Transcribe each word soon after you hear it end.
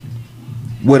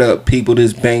What up, people?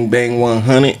 This Bang Bang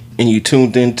 100, and you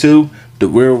tuned into the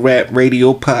Real Rap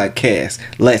Radio Podcast.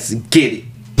 Let's get it.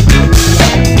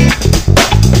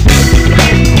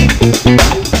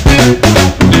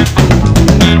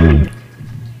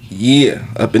 Yeah,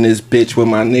 up in this bitch with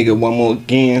my nigga one more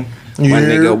again. My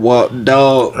nigga WALT,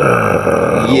 dog.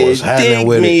 Yeah, what's happening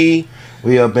with it?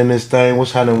 We up in this thing.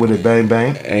 What's happening with it, bang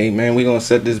bang? Hey man, we gonna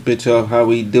set this bitch up how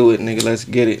we do it, nigga. Let's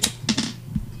get it.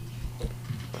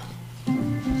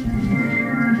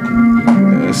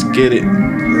 Let's get it.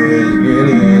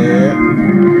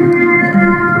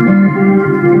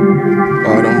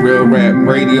 All them Real Rap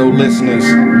Radio listeners,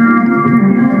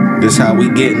 this how we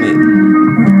getting it.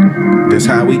 This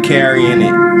how we carrying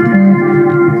it.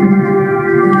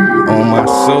 On my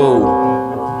soul.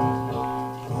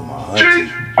 On my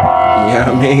auntie. Yeah, I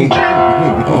mean,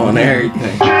 on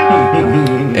everything.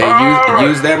 Hey,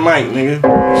 use that mic, nigga.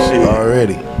 Shit.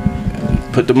 Already.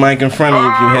 Put the mic in front of you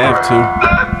if you have to.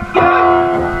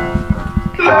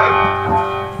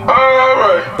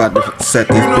 About to set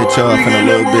this bitch off in a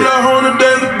little bit. You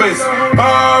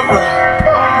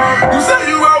said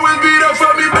you always be there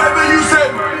for me, baby. You said,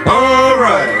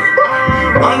 alright.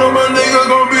 I know my nigga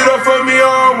gon' be there for me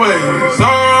always.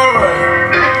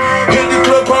 Alright. Hit the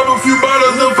club, pop a few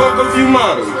bottles and fuck a few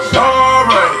models.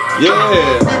 Alright.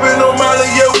 Yeah. We been on Molly,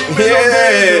 yeah, we been on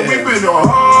days, we been on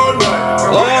all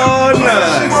night. All night.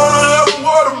 She wanna have a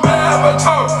water bath, I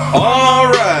talk.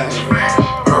 Alright.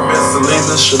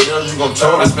 Selena, Chanel, you gon'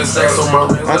 tell. I spend sex on my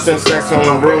wrist. I spend sex on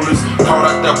the rollers. Caught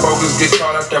out that bogus, get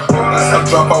caught out that bogus. I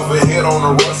drop off a head on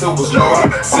the rust, it was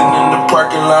loaded. Sitting in the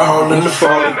parking lot, holding the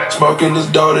phone. Smoking this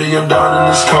dirty, I'm down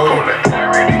in this cold.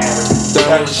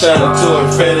 Down shining to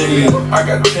infinity. I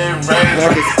got 10 rings.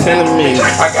 Like it's 10 of me.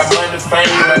 I got money, fame,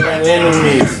 I got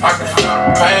Enemies. I can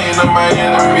feel pain of my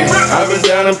enemies. I've been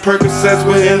down in Percocets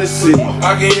with Hennessy.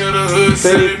 I can hear the hood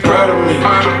Say they proud of me.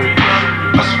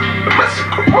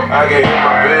 I gave her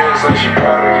my bed, so she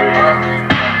proud of me.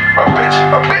 A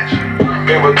bitch.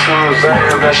 Gave her 2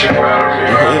 Zans, now she proud of me.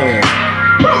 Yeah.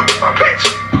 A bitch.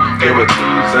 Gave her 2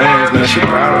 Zans, now she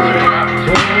proud of me.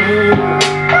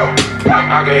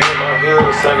 I gave her my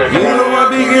hood, son. You know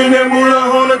I be getting that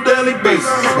moolah on a daily basis.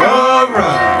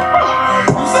 Alright.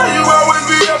 You say you always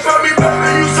be there for me,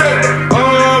 baby. You said it.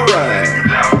 Alright.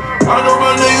 I know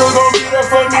my nigga gon' be there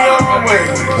for me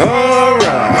always.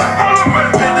 Alright.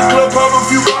 Hit the club, pop a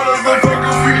few bottles and fuck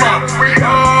a few models.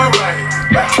 Alright.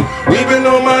 We been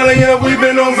on Molly, yeah, we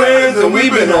been on Vans, and we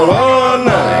been on all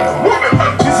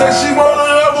night. She said she wanna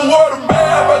have a water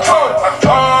bath, I told her.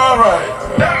 Alright.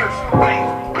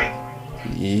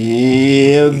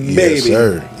 Yeah, baby. Yes,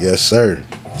 sir. Yes, sir.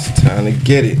 It's time to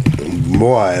get it.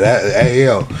 Boy,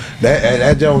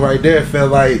 that joint right there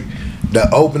felt like the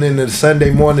opening of the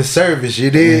Sunday morning service. You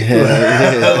did.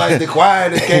 Like the choir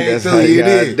that came That's through. how you You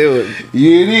gotta did. do it.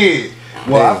 You did.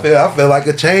 Well, I feel like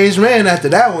a changed man after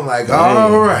that one. Like,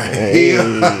 all right.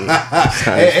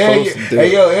 And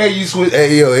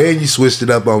you switched it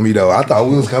up on me though. I thought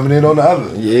we was coming in on the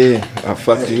other. Yeah, I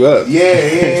fucked you up.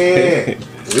 Yeah.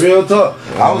 Real talk.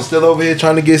 I was still over here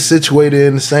trying to get situated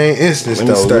in the same instance. Let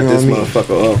me though. start You know this what I mean?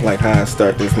 motherfucker off like how I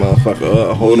start this motherfucker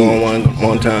up. Hold on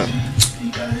one time.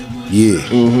 Yeah.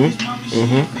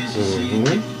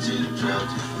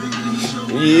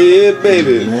 Yeah,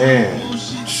 baby. Man.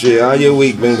 Shit, how your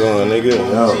week been going, nigga?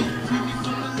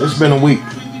 Yo, it's been a week.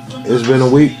 It's been a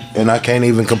week, and I can't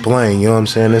even complain. You know what I'm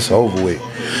saying? It's over with.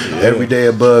 Yeah. Every day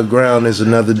above ground is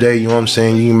another day. You know what I'm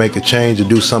saying? You can make a change and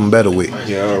do something better with.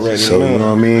 Yeah, already. So know. you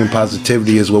know what I mean?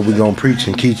 Positivity is what we gonna preach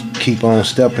and keep on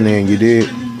stepping in. You did?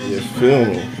 You feel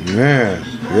me? Man,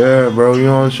 yeah, bro. You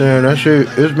know what I'm saying? That shit.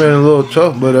 It's been a little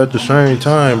tough, but at the same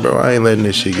time, bro, I ain't letting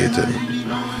this shit get to me.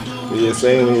 Yeah,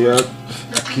 same here, y'all.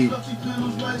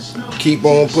 Keep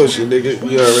on pushing, nigga.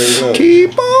 You already know.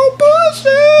 Keep on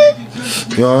pushing.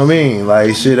 You know what I mean?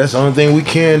 Like, shit, that's the only thing we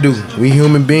can do. We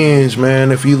human beings,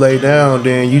 man. If you lay down,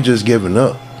 then you just giving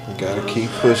up. You gotta keep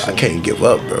pushing. I can't give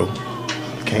up, bro.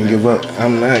 Can't give up.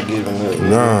 I'm not giving up.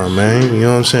 Nah, man. You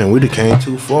know what I'm saying? We done came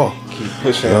too far. Keep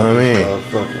pushing. You know what I mean?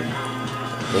 Motherfucker.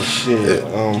 But shit,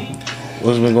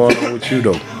 what's been going on with you,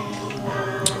 though?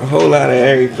 A whole lot of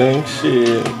everything.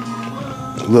 Shit.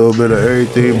 A little bit of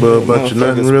everything, but a bunch of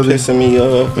nothing really. Pissing me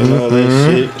off and all that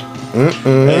shit.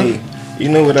 Hey, you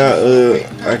know what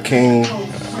I came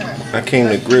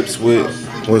to grips with?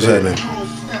 What's happening?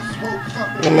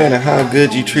 No matter how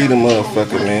good you treat a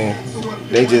motherfucker, man,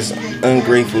 they just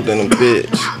ungrateful than a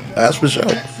bitch. That's for sure.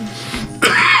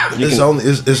 It's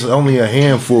only a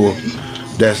handful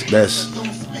that's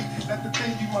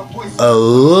a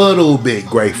little bit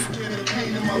grateful.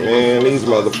 Man, these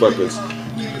motherfuckers.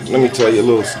 let me tell you a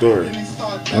little story.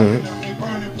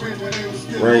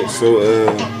 Right, so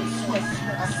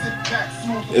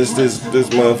it's this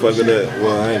motherfucker that,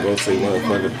 well, I ain't gonna say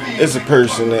motherfucker. It's a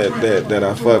person that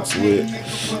I fucks with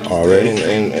already,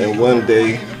 and one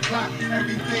day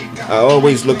I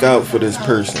always look out for this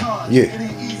person. Yeah.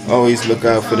 Always look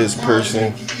out for this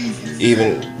person.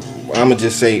 Even I'ma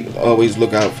just say, always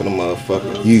look out for the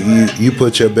motherfucker. You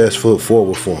put your best foot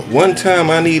forward for him. One time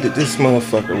I needed this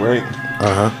motherfucker, right?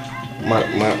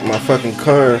 My fucking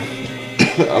car.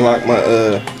 I like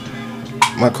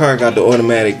my car got the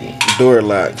automatic door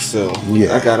lock, so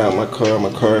yeah. I got out my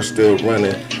car's still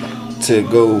running to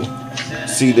go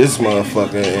see this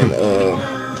motherfucker, and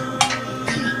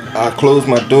I closed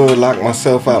my door, locked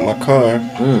myself out my car.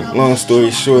 Long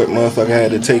story short, motherfucker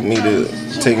had to take me to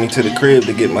the crib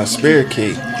to get my spare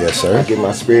key. Yes, sir. I get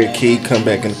my spare key, come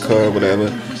back in the car, whatever,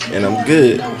 and I'm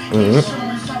good.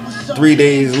 3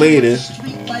 days later,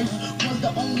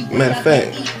 matter of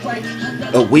fact,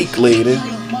 a week later,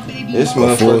 this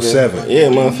motherfucker,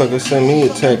 motherfucker sent me a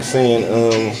text saying,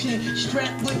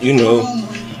 you know,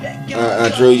 I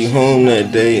drove you home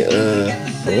that day.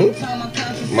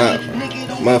 My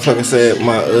motherfucker said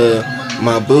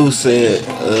my boo said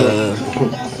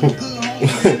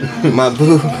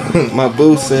my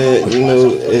boo said, you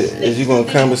know, is you gonna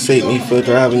compensate me for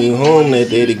driving you home that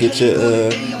day to get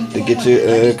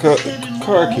your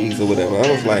car keys or whatever. I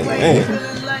was like, man.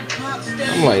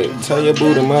 I'm like, tell your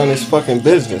boo to mind his fucking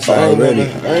business. I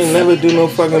ain't never do no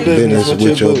fucking business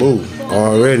with your boo.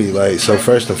 Already, like, so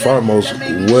first and foremost,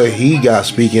 what he got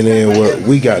speaking in, what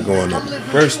we got going on.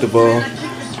 First of all,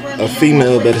 a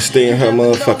female better stay in her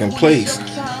motherfucking place.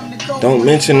 Don't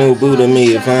mention no boo to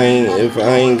me if I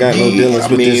ain't got no dealings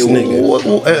with this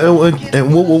nigga.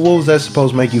 And what was that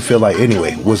supposed to make you feel like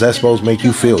anyway? Was that supposed to make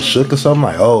you feel shook or something?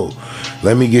 Like, oh,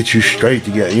 let me get you straight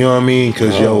together. You know what I mean?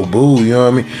 Cause yo, boo, you know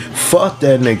what I mean? Fuck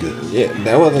that nigga. Yeah,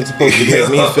 that wasn't supposed to make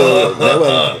me feel.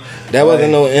 That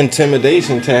wasn't no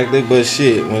intimidation tactic. But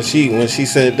shit, when she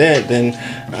said that, then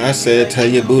I said, tell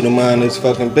your boo to mind his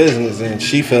fucking business, and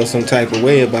she felt some type of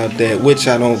way about that, which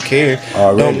I don't care.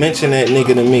 Already. Don't mention that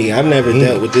nigga to me. I've never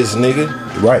dealt with this nigga.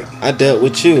 Right. I dealt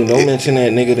with you. Don't mention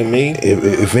that nigga to me.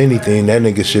 If anything, that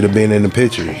nigga should have been in the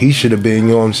picture. He should have been,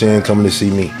 you know what I'm saying, coming to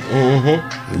see me.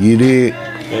 You did.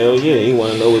 Hell yeah, he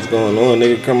want to know what's going on,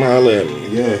 nigga. Come holler at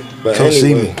me. Yeah. But come anyway,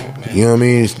 see me. You know what I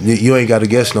mean? You ain't got to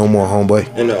guess no more, homeboy.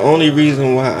 And the only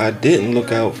reason why I didn't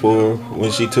look out for her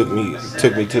when she took me to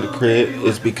the crib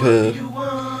is because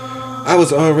I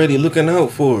was already looking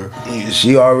out for her.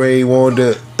 She already wanted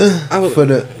to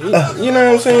you know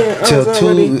what I'm saying?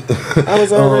 I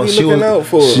was already looking out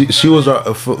for her. She was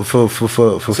for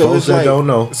folks that don't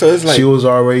know. So it's like she was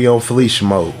already on Felicia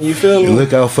mode. You feel me? You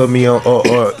look out for me on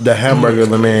or the hamburger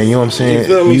man. You know what I'm saying?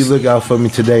 You look out for me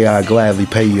today, I gladly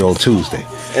pay you on Tuesday.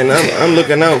 And I'm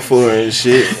looking out for her and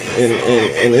shit,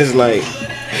 and it's like,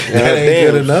 that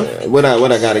ain't good enough. What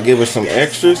I gotta give her some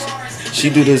extras. She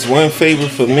do this one favor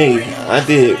for me. I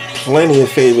did plenty of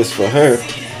favors for her.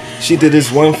 She did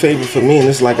this one favor for me, and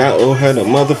it's like I owe her the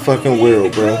motherfucking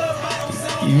world, bro.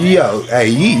 Yo, hey,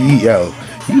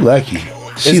 you lucky.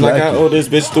 It's like I owe this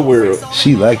bitch the world.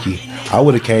 She lucky. I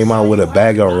would have came out with a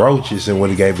bag of roaches and would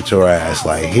have gave it to her ass.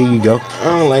 Like, here you go. I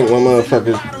don't like when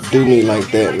motherfuckers do me like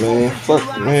that, man.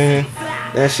 Fuck, man.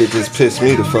 That shit just pissed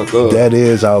me the fuck off. That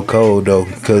is out cold, though.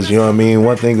 Because, you know what I mean?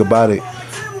 One thing about it,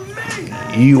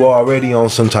 you already on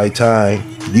some tight time.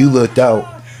 You looked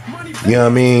out. You know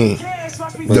what I mean?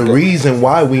 The reason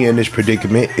why we in this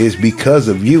predicament is because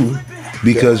of you.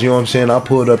 Because, you know what I'm saying, I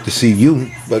pulled up to see you.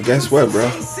 But guess what, bro?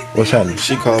 What's happening?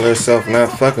 She called herself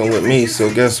not fucking with me,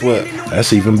 so guess what?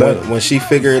 That's even better. When she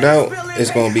figure it out,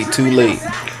 it's gonna be too late.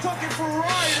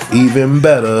 Even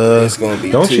better. It's gonna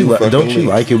be Don't you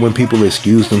like it when people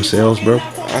excuse themselves, bro?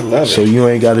 I love it. So you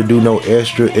ain't got to do no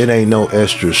extra. It ain't no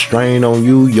extra strain on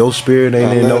you. Your spirit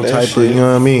ain't in no type of. You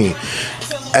know what I mean?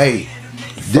 Hey,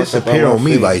 disappear on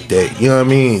me like that. You know what I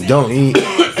mean?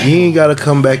 You ain't got to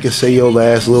come back and say your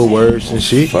last little words and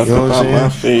shit. You know what I'm saying? My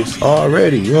face.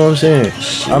 Already. You know what I'm saying?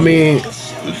 I mean,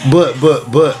 but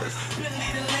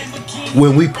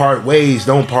when we part ways,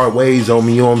 don't part ways on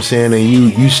me. You know what I'm saying? And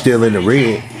you still in the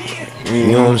red.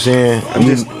 You know what I'm saying?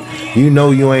 You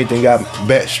know you ain't got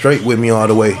back straight with me all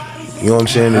the way. You know what I'm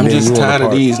saying? I'm just tired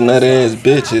of these nut ass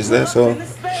bitches. That's all.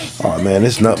 Oh man,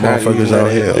 it's nut motherfuckers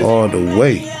out here all the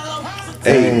way.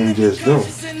 Hey, just do.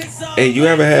 Hey, you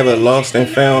ever have a lost and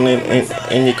found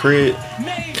in your crib?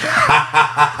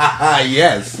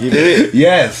 Yes. You did?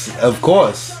 Yes, of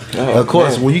course. Oh, of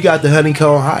course. man. When you got the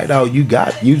honeycomb hideout, you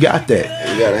got that. You gotta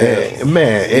have And,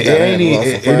 man, it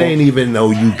it ain't even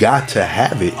though you got to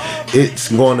have it. It's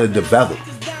going to develop.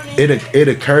 It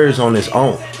occurs on its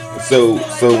own. So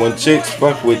when chicks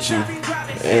fuck with you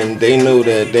and they know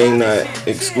that they not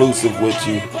exclusive with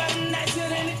you,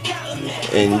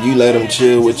 and you let them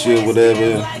chill with you or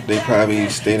whatever, they probably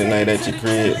stay the night at your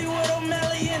crib.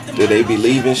 Do they be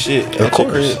leaving shit Of at your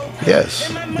course. crib?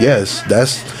 Yes.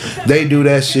 They do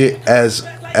that shit as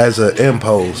an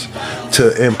impose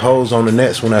to impose on the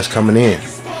next one that's coming in.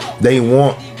 They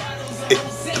want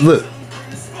look.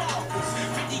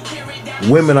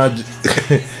 Women are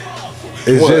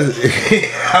it's What? just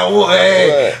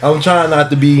I'm trying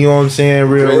not to be, you know what I'm saying,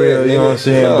 real, you know what I'm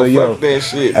saying, No, but yo, fuck that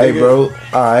shit, hey nigga. bro,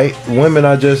 alright, women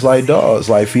are just like dogs,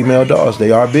 like female dogs. They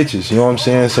are bitches, you know what I'm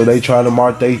saying? So they try to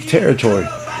mark their territory.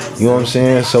 You know what I'm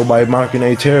saying? So by marking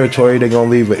their territory, they're gonna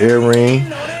leave an earring,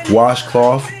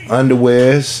 washcloth,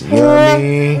 underwears, you know what I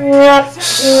mean?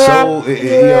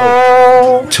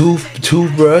 So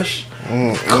toothbrush,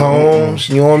 combs,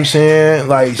 you know what I'm saying?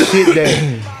 Like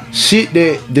shit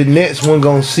that the next one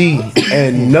gonna see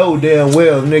and know damn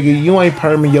well, nigga, you ain't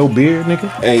perming your beard, nigga.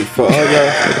 Hey, for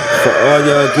all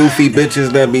y'all goofy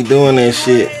bitches that be doing that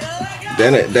shit,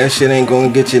 that shit ain't gonna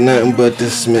get you nothing but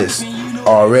dismissed.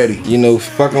 Already. You know,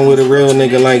 fucking with a real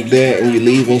nigga like that and you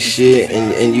leaving shit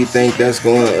and you think that's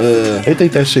gonna They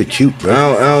think that shit cute, bro.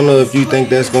 I don't know if you think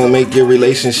that's gonna make your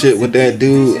relationship with that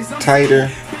dude tighter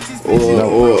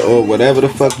or whatever the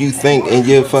fuck you think in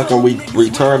your fucking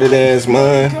retarded ass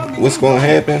mind. What's gonna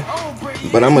happen?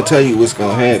 But I'm gonna tell you what's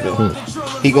gonna happen.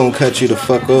 He gonna cut you the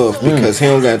fuck off because he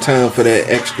don't got time for that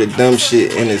extra dumb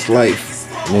shit in his life.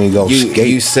 Then you go skate.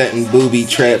 You setting booby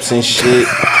traps and shit.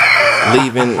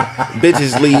 Leaving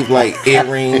bitches leave like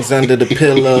earrings under the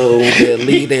pillow. They'll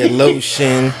leave their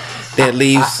lotion. They'll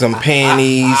leave some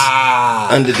panties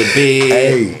under the bed.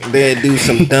 Hey. They'll do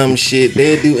some dumb shit.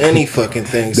 They'll do any fucking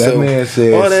thing. That man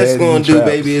said all that's setting gonna do, traps.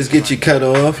 baby, is get you cut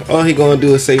off. All he gonna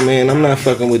do is say, man, I'm not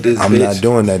fucking with this I'm bitch. not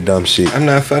doing that dumb shit. I'm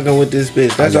not fucking with this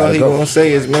bitch. That's gotta all he go. gonna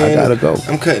say is, man, I gotta go.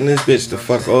 I'm cutting this bitch the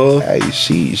fuck off. Hey,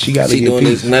 she gotta She get doing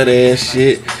peace. this nut ass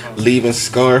shit, leaving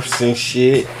scarves and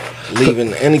shit,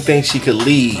 leaving anything she could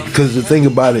leave. Cause the thing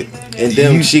about it, And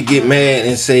then she get mad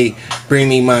and say, bring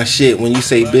me my shit. When you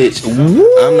say, bitch,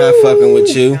 I'm not fucking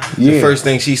with you. The Yeah. first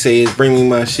thing she say is, bring me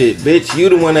my shit. Bitch, you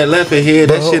the one that left it here.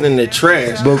 That shit in the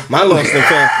trash. My lost and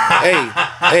found,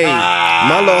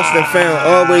 my lost and found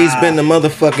always been the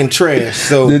motherfucking trash.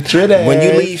 So The trash. when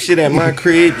you leave shit at my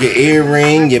crib, your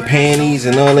earring, your panties,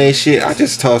 and all that shit, I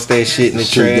just toss that shit in the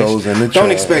Shit trash. goes in the Don't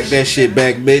trash. expect that shit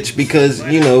back, bitch, because,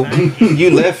 you know,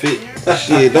 you left it.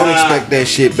 Shit, don't expect that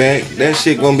shit back. That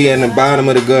shit gonna be at the bottom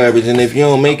of the garbage, and if you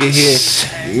don't make it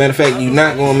here, matter of fact, you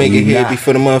not gonna make it here not.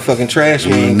 before the motherfucking trash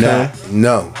man come.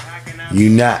 No, you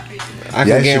not. I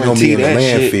That can shit gonna be guarantee in the that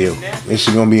shit. landfill. That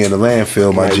shit gonna be in the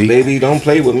landfill, my Like, G. baby, don't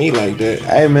play with me like that.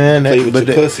 Hey man, Play with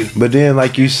your pussy. but then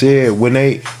like you said, when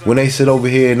they sit over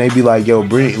here and they be like, yo,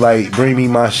 bring me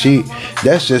my shit.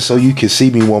 That's just so you can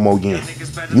see me one more again.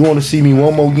 You want to see me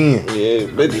one more again? Yeah,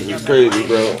 bitches is crazy,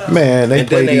 bro. Man, they And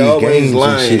play then they these always games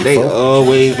lying. and shit. They fuck.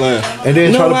 always lying. And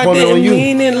then try to I put it on didn't you.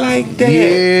 mean it like that.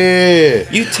 Yeah,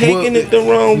 You taking Well, it the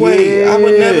wrong way. I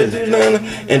would yeah. never do nothing.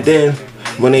 And then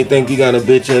when they think you got a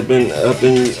bitch up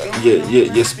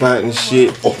in your spot and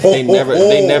shit, they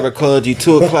never called you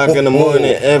 2:00 in the morning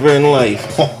ever in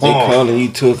life. They calling you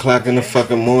 2:00 in the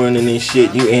fucking morning and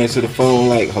shit. You answer the phone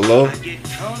like, hello?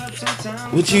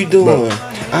 What you doing?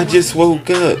 I just woke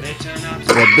up.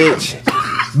 Well, bitch,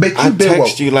 Bitch, I you been woke.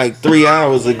 texted you like 3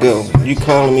 hours ago. You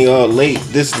calling me all late.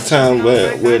 This the time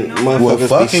when What motherfuckers be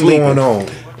fucking sleeping. going on?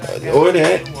 Or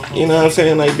that. You know what I'm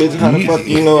saying? Like, bitch, how the fuck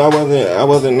you know I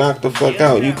wasn't knocked the fuck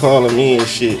out? You calling me and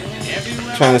shit.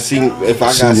 Trying to see if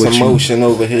I See got what some you- motion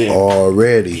over here.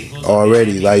 Already.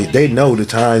 Like they know the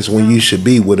times when you should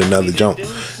be with another jump,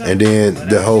 and then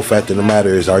the whole fact of the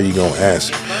matter is, are you gonna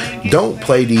answer? Don't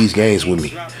play these games with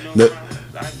me.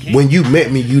 When you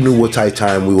met me, you knew what type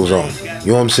time we was on. You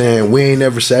know what I'm saying? We ain't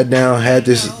never sat down, had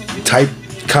this type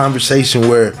conversation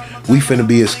where we finna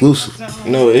be exclusive.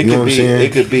 No, it You know could what be. I'm saying?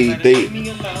 It could be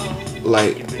they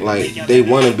like they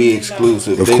want to be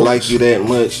exclusive. Of They course. like you that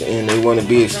much, and they want to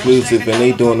be exclusive, and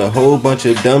they doing a whole bunch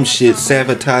of dumb shit,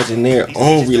 sabotaging their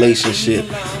own relationship.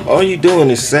 All you doing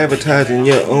is sabotaging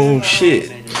your own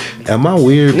shit. Am I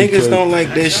weird? Niggas because- don't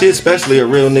like that shit, especially a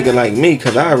real nigga like me,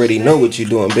 cause I already know what you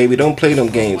doing, baby. Don't play them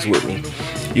games with me.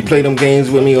 You play them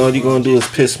games with me, all you gonna do is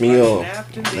piss me off.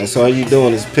 That's all you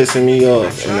doing is pissing me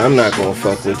off, and I'm not gonna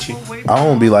fuck with you. I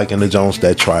don't be liking the Jones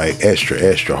that try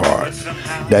extra hard.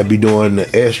 That be doing the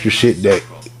extra shit that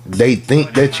they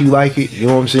think that you like it. You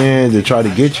know what I'm saying? To try to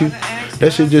get you.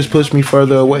 That shit just push me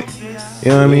further away. You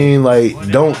know what I mean?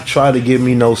 Like, don't try to give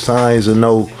me no signs or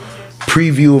no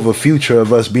preview of a future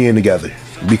of us being together.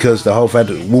 Because the whole fact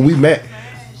that when we met,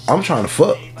 I'm trying to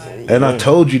fuck. And I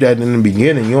told you that in the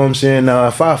beginning. You know what I'm saying? Now,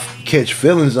 if I catch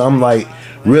feelings, I'm like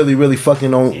really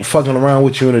fucking around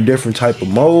with you in a different type of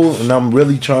mode. And I'm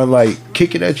really trying to like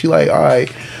kick it at you like, all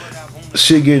right,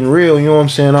 shit getting real. You know what I'm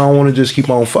saying? I don't want to just keep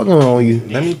on fucking on you.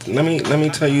 Let me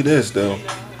tell you this, though.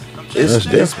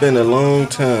 It's been a long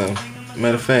time.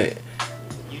 Matter of fact,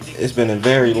 it's been a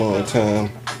very long time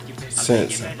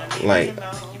since, like,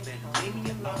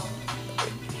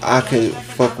 I could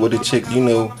fuck with a chick, you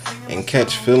know, and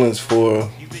catch feelings for her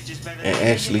and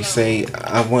actually say,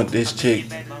 I want this chick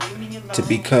to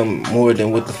become more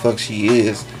than what the fuck she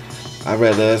is. I'd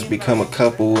rather us become a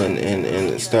couple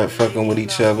and start fucking with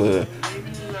each other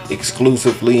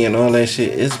exclusively and all that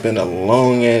shit. It's been a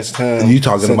long ass time. You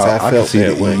talking about? I can see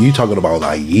that way. You talking about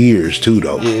like years too,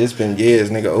 though. Yeah, it's been years,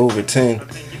 nigga, over 10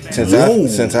 since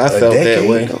I felt that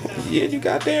way. Yeah, you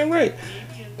goddamn right.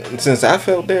 Since I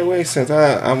felt that way, since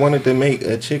I wanted to make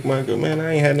a chick my girl, man,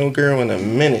 I ain't had no girl in a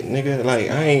minute, nigga. Like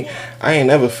I ain't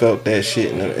never felt that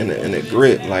shit in a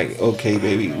grip. Like, okay,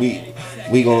 baby,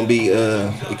 we gonna be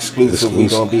exclusive. We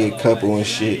gonna be a couple and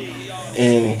shit.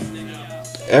 And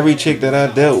every chick that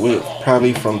I dealt with,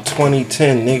 probably from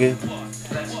 2010, nigga,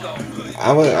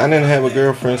 I didn't have a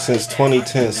girlfriend since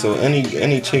 2010. So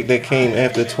any chick that came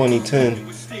after 2010.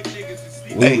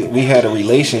 We had a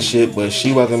relationship, but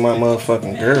she wasn't my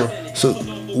motherfucking girl. So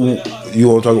you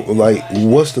want to talk like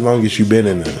what's the longest you been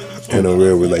in a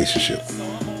real relationship?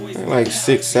 Like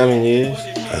 6-7 years.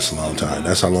 That's a long time.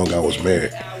 That's how long I was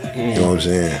married. You know what I'm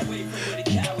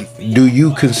saying? Do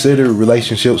you consider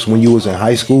relationships when you was in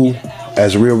high school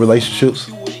as real relationships?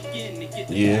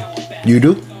 Yeah. You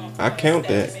do? I count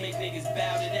that.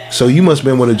 So you must have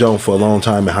been with a Joan for a long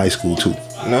time in high school too.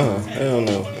 No, hell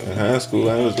no. In high school,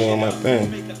 I was doing my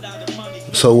thing.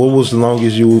 So what was the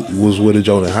longest you was with a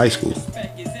Joan in high school?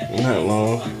 Not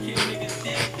long.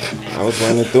 I was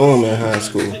running through them in high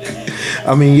school.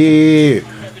 I mean, yeah,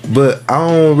 but I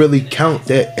don't really count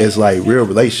that as like real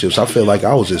relationships. I feel like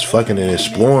I was just fucking and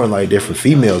exploring like different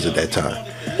females at that time.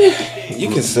 You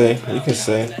can say.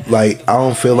 Like, I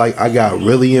don't feel like I got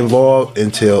really involved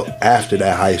until after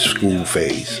that high school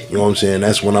phase. You know what I'm saying?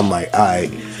 That's when I'm like, all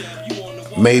right,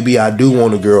 maybe I do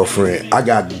want a girlfriend. I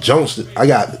got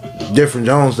different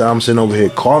Jones that I'm sitting over here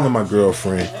calling my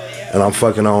girlfriend and I'm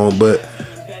fucking on, but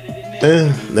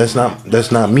that's not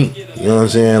me. You know what I'm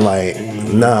saying? Like,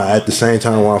 nah, at the same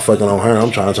time while I'm fucking on her,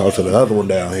 I'm trying to talk to the other one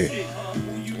down here.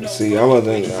 See, I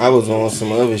was on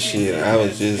some other shit. I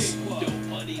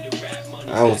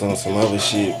was on some other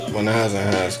shit when I was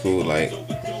in high school. Like,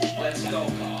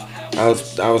 I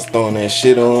was throwing that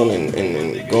shit on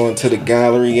and going to the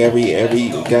gallery every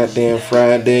goddamn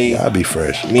Friday. I'll be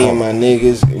fresh. Me and my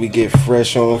niggas, we get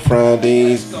fresh on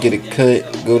Fridays, get a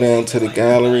cut, go down to the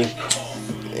gallery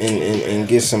and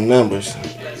get some numbers.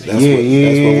 That's what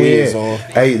we was on.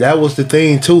 Hey, that was the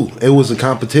thing too. It was a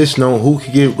competition on who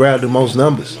could grab the most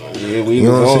numbers. Yeah, we you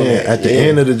know was what I'm on saying? that. At the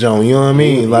end of the joint, you know what I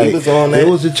mean? Like, we was on that. It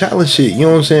was a challenge shit. You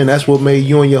know what I'm saying? That's what made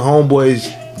you and your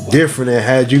homeboys different and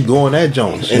had you going that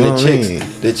Jones. You know what I mean?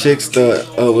 The chicks thought,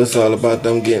 oh, it's all about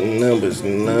them getting numbers.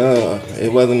 No,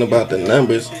 it wasn't about the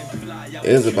numbers.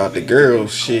 It was about the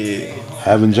girls, shit.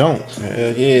 Having Jones.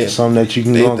 Hell yeah. Something that you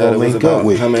can go link up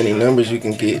with. How many numbers you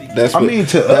can get. That's what, I mean,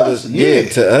 to us,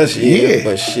 to us, yeah.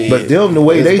 But shit. But them, the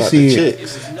way they see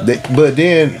it. But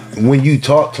then, when you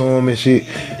talk to them and shit,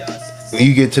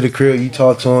 you get to the crib, you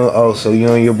talk to them, oh, so you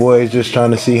and your boy is just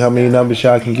trying to see how many numbers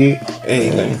y'all can get?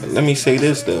 Hey, let me say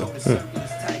this, though.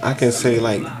 I can say,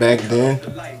 like, back then,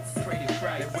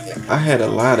 I had a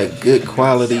lot of good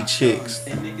quality chicks.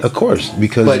 Of course,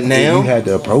 because you had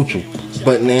to approach them.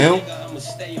 But now,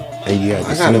 and you had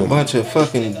to I got a bunch of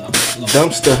fucking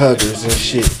dumpster huggers and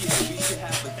shit.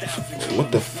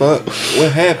 What the fuck?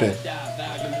 What happened?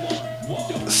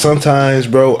 Sometimes,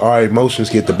 bro, our emotions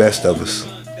get the best of us.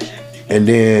 And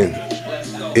then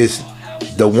it's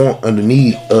the want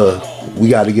underneath, we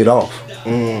got to get off.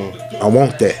 I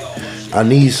want that. I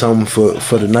need something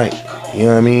for the night. You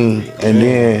know what I mean? And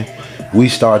then we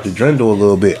start to dwindle a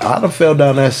little bit. I done fell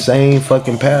down that same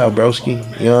fucking path, broski.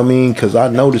 You know what I mean? Because I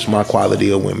noticed my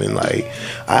quality of women. Like,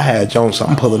 I had Jones,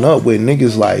 I'm pulling up with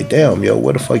niggas like, damn, yo,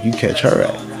 where the fuck you catch her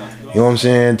at? You know what I'm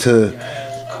saying?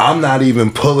 I'm not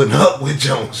even pulling up with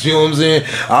Jones. You know what I'm saying?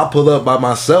 I pull up by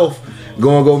myself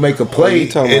go make a play. You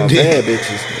talking about bad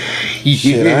bitches?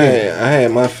 Shit, I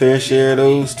had my fair share of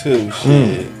those too.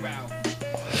 Shit,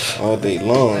 all day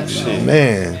long. Shit,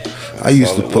 man. I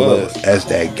used to pull up as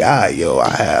that guy, yo.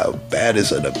 I have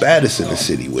baddest of the baddest in the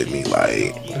city with me.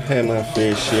 Like, I had my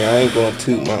fair share. I ain't gonna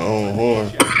toot my own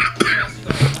horn.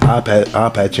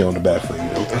 I'll pat you on the back for you.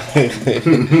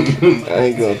 I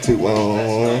ain't gonna toot my own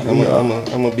horn.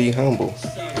 I'm gonna be humble.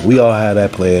 We all had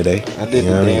that player day. I did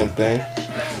the damn thing.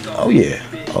 Oh yeah.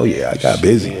 I got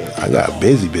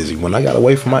busy. Busy. When I got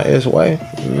away from my ex-wife,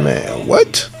 man,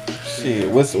 what? Shit,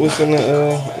 what's in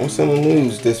the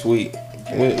news this week?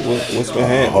 What's been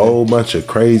happening? A whole bunch of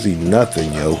crazy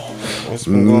nothing, yo. What's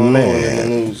been going on in the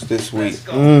news this week?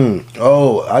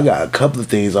 Oh, I got a couple of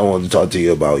things I wanted to talk to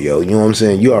you about, yo. You know what I'm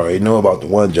saying? You already know about the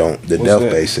one joint, the death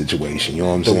base situation. You know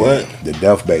what I'm saying? What? The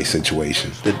death base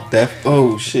situation. The death.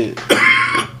 Oh shit.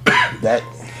 That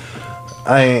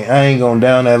I ain't going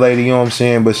down that lady. You know what I'm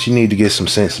saying? But she need to get some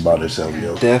sense about herself,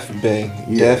 yo. Death Bay.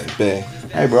 Yeah. Death Bay.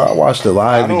 Hey, bro, I watched the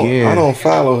live again. I don't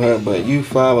follow her, but you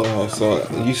follow her. So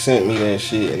you sent me that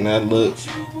shit, and I looked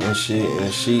and shit,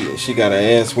 and she got her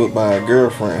ass whipped by her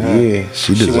girlfriend, huh? Yeah,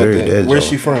 she deserved that. Where's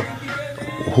she from?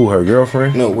 Who, her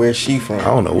girlfriend? No, where's she from? I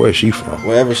don't know where she from.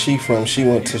 Wherever she from, she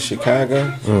went to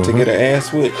Chicago to get her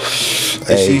ass whipped.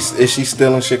 Hey. Is she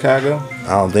still in Chicago?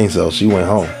 I don't think so. She went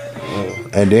home.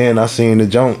 And then I seen the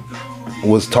junk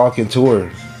was talking to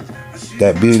her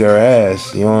that beat her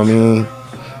ass. You know what I mean?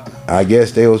 I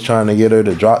guess they was trying to get her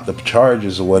to drop the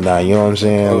charges or whatnot. You know what I'm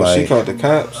saying? Oh, like, she called the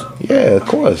cops? Yeah, of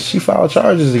course. She filed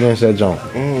charges against that junk.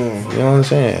 You know what I'm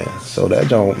saying? So that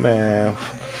junk, man,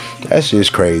 that shit's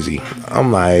crazy.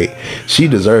 I'm like, she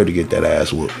deserved to get that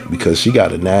ass whooped because she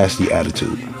got a nasty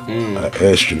attitude. An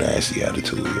extra nasty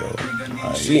attitude, yo.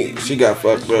 Like, she got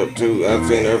fucked up too. I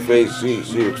seen her face. She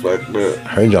was fucked up.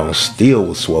 Her junk still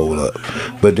was swole up.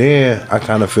 But then I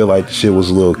kind of feel like the shit was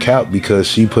a little cap because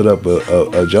she put up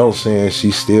a joke saying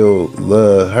she still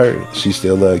love her. She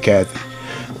still love Kathy.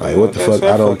 Like, what the fuck?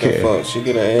 I don't care. Fault. She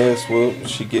get her ass whooped.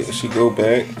 She go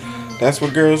back. That's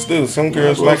what girls do. Some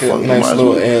girls like a nice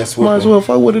little ass whooping. Might as well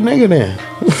fuck with a nigga then.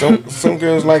 Some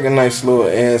girls like a nice little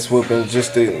ass whooping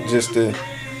just to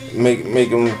make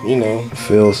them, you know,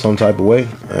 feel some type of way.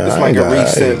 It's like a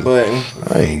reset button.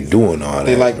 I ain't doing all that.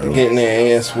 They like getting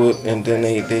their ass whooped, and then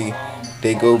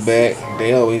they go back.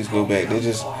 They always go back. They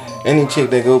just any chick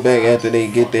that go back after they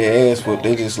get their ass whooped,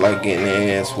 they just like getting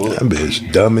their ass whooped. That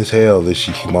bitch dumb as hell that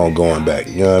she keep on going back.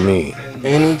 You know what I mean?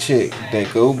 Any chick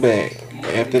that go back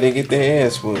after they get their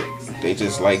ass whooped, they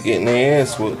just like getting their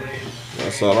ass whooped.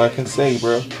 That's all I can say,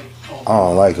 bro. I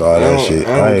don't like all that shit.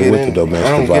 I ain't with the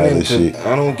domestic violence shit.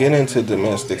 I don't get into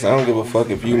domestics. I don't give a fuck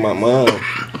if you my mom,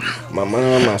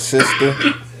 my sister.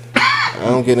 I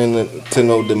don't get into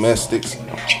no domestics.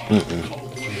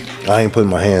 I ain't putting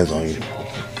my hands on you.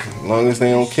 As long as they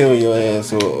don't kill your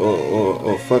ass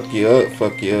or fuck you up.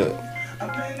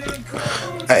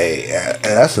 Hey,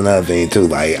 that's another thing too.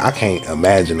 Like, I can't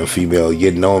imagine a female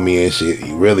getting on me and shit,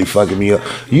 really fucking me up.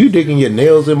 You digging your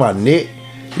nails in my neck?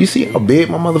 You see how big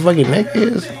my motherfucking neck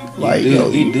is? Like,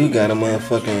 you do got a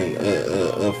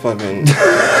motherfucking fucking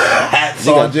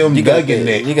Jim Duggan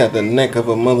neck. You got the neck of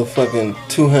a motherfucking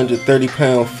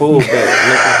 230-pound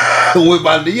fullback. With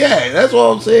my that's what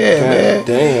I'm saying, man.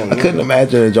 Damn, I couldn't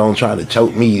imagine a Joan trying to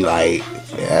choke me. Like,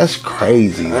 that's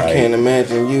crazy. I can't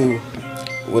imagine you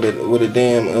with a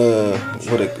damn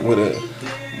with a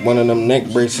one of them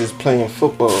neck braces playing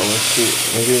football and shit.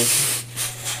 Nigga.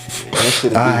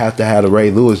 I have to have a Ray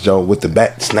Lewis joint with the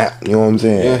back snap. You know what I'm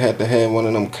saying? You'll have to have one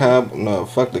of them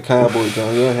fuck the cowboy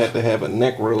joint. You'll have to have a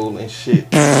neck roll and shit.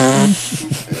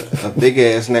 A big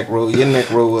ass neck roll. Your neck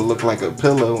roll will look like a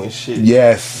pillow and shit.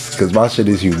 Yes, cause my shit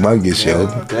is humongous, yo.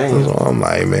 Damn. So I'm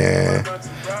like, man,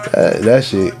 that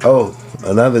shit. Oh,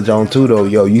 another joint too though,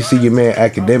 yo. You see your man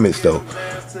Academics though.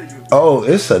 Oh,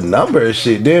 it's a number of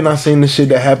shit. Then I seen the shit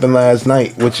that happened last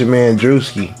night with your man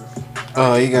Drewski.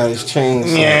 Oh, he got his chain.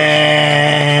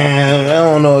 Yeah, I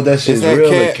don't know if that shit's real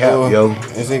or cap, yo.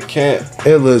 Is it cap?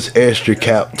 It looks extra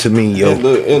cap to me, yo.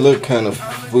 It look kind of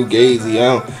fugazi.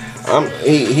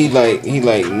 He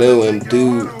like knowing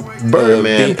dude.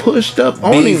 Birdman pushed up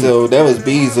on Bezo, him. That was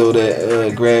Bezo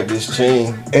that grabbed his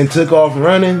chain and took off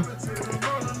running.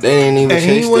 They ain't even. And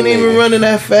he wasn't even running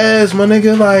that fast, my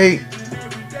nigga. Like,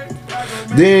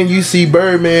 then you see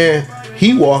Birdman,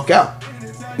 he walk out.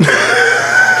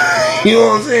 You know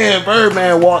what I'm saying?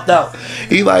 Birdman walked out.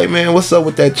 He like, man, what's up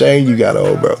with that chain you got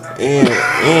on, bro? And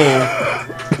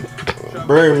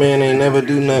Birdman ain't never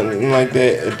do nothing like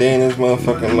that a day in his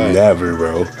motherfucking life. Never,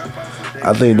 bro.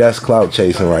 I think that's clout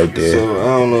chasing right there. So I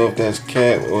don't know if that's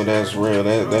cap or that's real.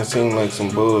 That seemed like some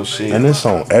bullshit. And it's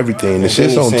on everything. The and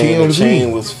shit's on TMZ. The chain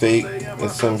TMZ. was fake or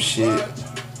some shit.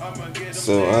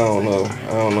 So I don't know.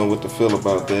 I don't know what to feel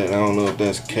about that. I don't know if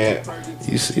that's cap.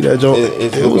 You see that joke?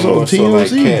 It was on more TMZ. so like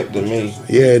cap to me.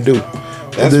 Yeah, it do.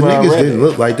 That's the where I niggas read didn't it.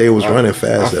 look like they was running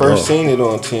fast I at all. first seen it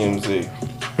on TMZ.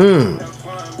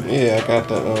 Yeah, I got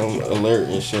the alert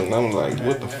and shit, and I'm like,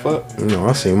 what the fuck?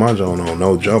 I seen my joint on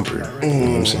No Jumper. You know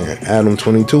what I'm saying? Adam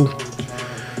 22.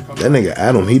 That nigga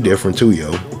Adam, he different too,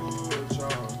 yo.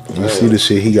 You see the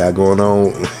shit he got going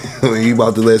on? He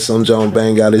about to let some John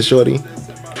bang out his shorty?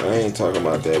 I ain't talking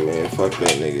about that, man. Fuck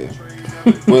that nigga.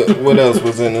 What else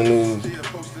was in the news?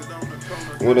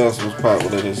 What else was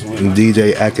popular this week?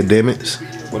 DJ Academics.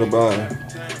 What about it?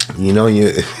 You know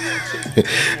you.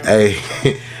 Hey,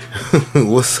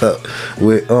 what's up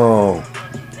with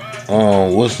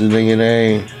what's the nigga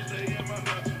name?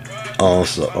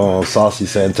 Saucy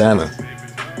Santana.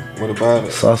 What about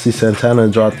it? Saucy Santana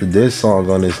dropped a diss song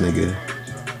on this nigga.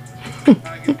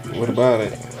 What about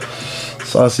it?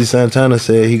 Saucy Santana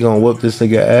said he gonna whoop this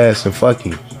nigga ass and fuck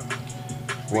him.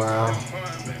 Wow.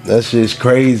 That shit's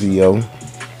crazy, yo.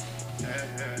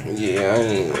 Yeah, I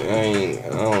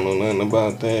don't know nothing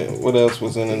about that. What else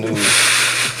was in the news?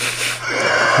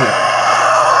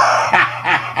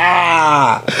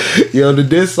 Yo, the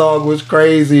diss song was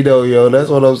crazy though, yo. That's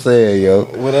what I'm saying, yo.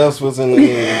 What else was in the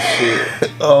news?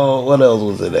 Shit. Oh, what else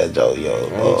was in that joke, yo?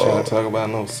 I ain't trying to talk about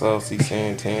no Saucy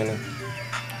Santana.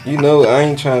 You know, I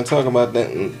ain't trying to talk about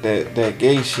that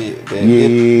gay shit. That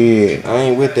yeah. I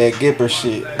ain't with that Gipper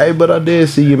shit. Hey, but I did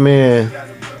see your man,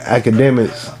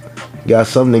 Academics, got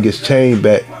some niggas chain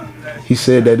back. He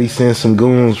said that he sent some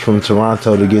goons from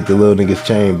Toronto to get the little niggas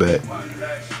chain back.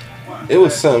 It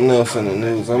was something else in the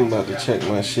news. I'm about to check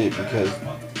my shit because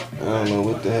I don't know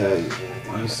what the hell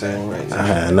you saying right now. I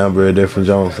had a number of different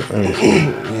Jones.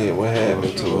 Yeah, what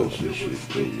happened to it?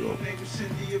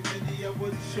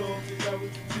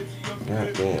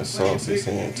 Goddamn Saucy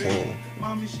Santana.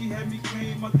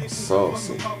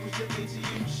 Saucy.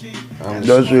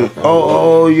 Don't you?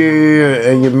 Oh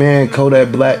yeah. And your man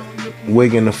Kodak Black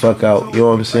wigging the fuck out. You know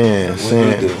what I'm saying?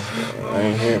 What he do? I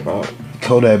ain't hear about it.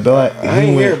 Kodak Black. I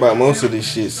ain't hear about most of this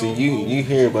shit. See, you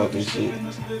hear about this shit.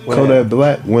 What Kodak happened?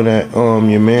 Black went at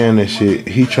your man and shit.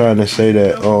 He trying to say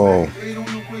that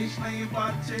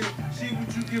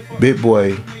Big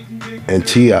Boy and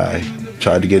T.I.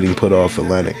 tried to get him put off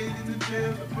Atlantic.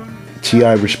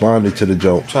 T.I. responded to the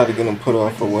joke. Tried to get him put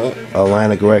off for what?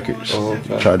 Atlantic Records. Oh,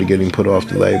 okay. Tried to get him put off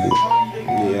the label.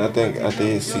 Yeah, I think I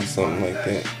did see something like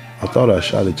that. I thought I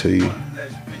shot it to you.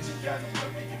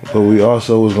 But we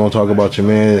also was gonna talk about your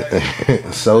man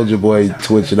Soulja Boy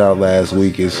twitching out last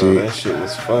week and shit. That shit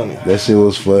was funny. That shit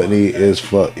was funny as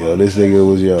fuck, yo. This nigga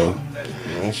was yo.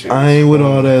 I ain't with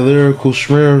all that lyrical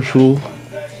spiritual.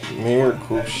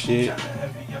 Miracle shit.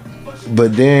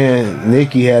 But then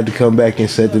Nicki had to come back and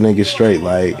set the nigga straight,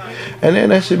 like, and then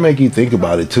that shit make you think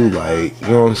about it too, like, you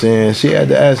know what I'm saying? She had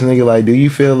to ask the nigga, like, do you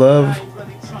feel love?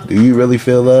 Do you really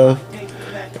feel love?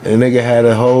 And the nigga had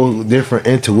a whole different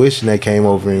intuition that came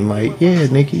over him, like, yeah,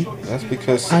 Nicki. That's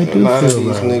because I a do lot of feel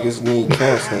these love. niggas need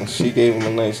counseling. She gave him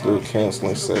a nice little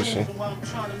counseling session.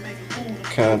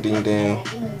 Calmed him down.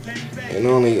 And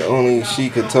only she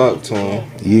could talk to him.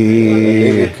 A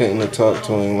Yeah. nigga couldn't have talked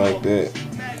to him like that.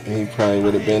 He probably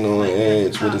would have been on the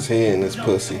edge with his head in his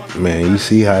pussy. Man, you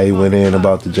see how he went in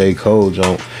about the J. Cole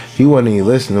joint. He wasn't even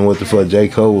listening to what the fuck J.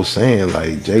 Cole was saying.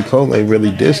 Like, J. Cole ain't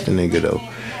really dissed the nigga, though.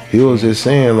 He was just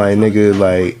saying, like, nigga,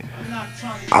 like,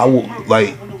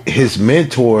 like, his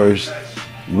mentors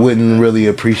wouldn't really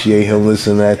appreciate him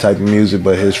listening to that type of music,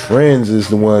 but his friends is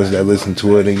the ones that listen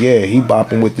to it. And yeah, he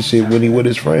bopping with the shit when he with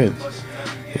his friends.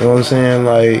 You know what I'm saying?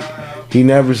 Like, he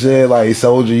never said, like,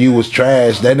 Soulja, you was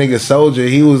trash. That nigga Soulja,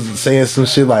 he was saying some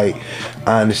shit like,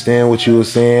 I understand what you was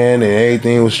saying and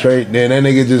everything was straight. Then that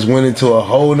nigga just went into a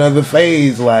whole nother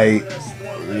phase, like.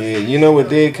 Yeah, you know what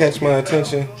did catch my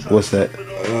attention? What's that?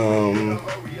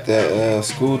 That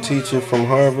school teacher from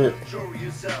Harvard.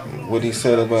 What he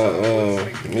said about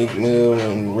Meek Mill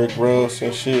and Rick Ross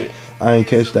and shit. I ain't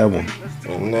catch that one.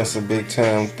 And that's a big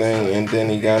time thing. And then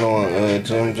he got on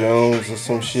Jim Jones or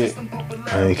some shit.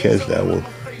 I ain't catch that one.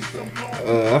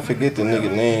 I forget the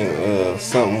nigga name.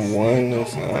 Something one or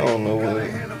something. I don't know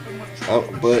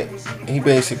what. But he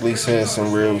basically said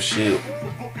some real shit.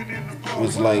 It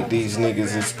was like these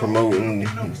niggas is promoting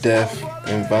death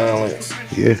and violence.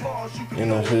 Yeah. In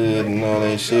the hood and all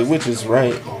that shit, which is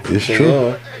right. It's they true.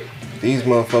 Are. These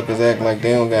motherfuckers act like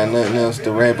they don't got nothing else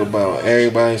to rap about.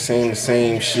 Everybody saying the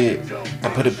same shit. I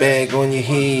put a bag on your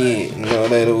head and all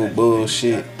that old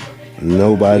bullshit.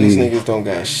 Nobody. These niggas don't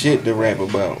got shit to rap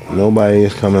about. Nobody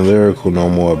is coming lyrical no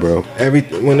more, bro.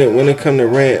 When it come to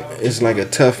rap, it's like a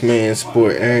tough man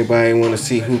sport. Everybody want to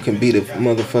see who can be the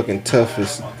motherfucking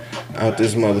toughest out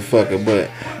this motherfucker. But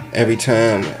every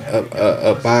time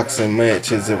a boxing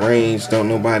match is arranged, don't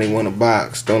nobody want to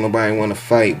box. Don't nobody want to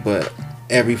fight. But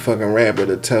every fucking rapper,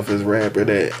 the toughest rapper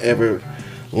that ever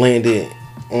landed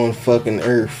on fucking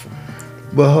earth.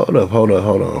 But hold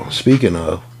on. Speaking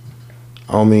of,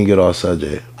 I don't mean to get off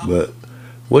subject, but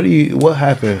what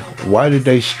happened? Why did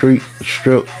they strip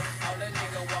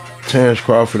Terrence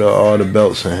Crawford of all the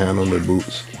belts and hand on the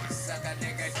boots?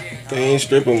 They ain't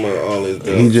stripping him of all his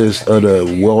belts. He just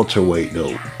the welterweight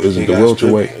though. Is it the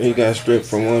welterweight? He got stripped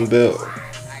from one belt,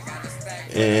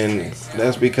 and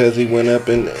that's because he went up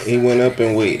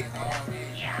in weight,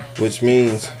 which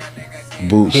means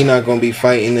Boots. he not gonna be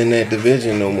fighting in that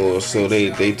division no more. So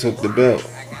they took the belt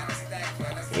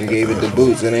and gave it to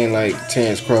Boots. It ain't like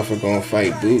Terrence Crawford gonna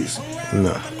fight Boots.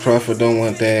 No. Crawford don't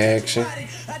want that action.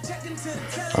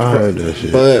 I heard that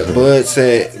shit.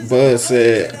 Bud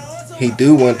said he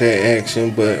do want that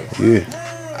action, but yeah,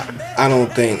 I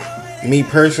don't think, me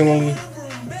personally,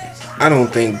 I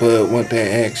don't think Bud want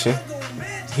that action.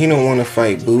 He don't want to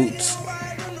fight Boots.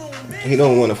 He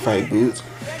don't want to fight Boots.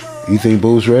 You think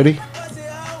Boots ready?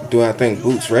 Do I think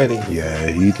Boots ready? Yeah,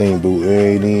 you think Boots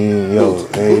ain't even,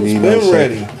 Boots been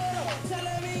ready.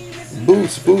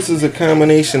 Boots is a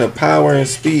combination of power and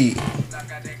speed.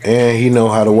 And he know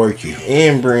how to work you.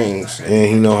 And brings. And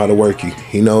he know how to work you.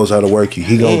 He knows how to work you.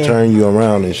 He gonna turn you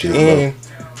around and shit, and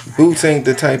bro. Boots ain't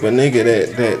the type of nigga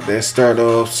that start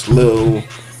off slow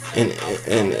and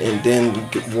then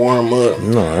warm up.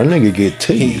 No, that nigga get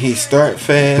teased. He start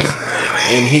fast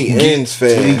and he ends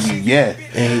fast. Yeah.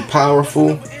 And he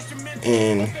powerful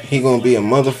and he gonna be a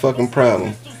motherfucking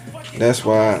problem. That's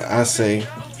why I say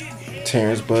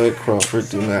Terrence Bud Crawford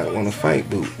do not want to fight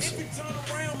Boots.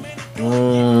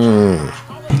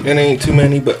 There ain't too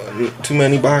many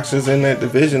boxers in that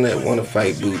division that want to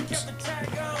fight Boots.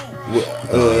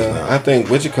 I think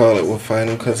will fight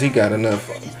him because he got enough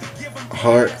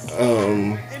heart.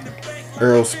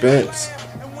 Earl Spence.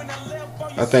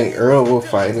 I think Earl will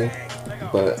fight him,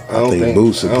 but I think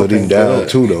Boots will put him down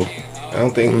too, though. I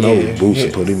don't think. Boots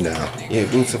will put him down. Yeah,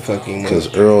 Boots will fuck him up.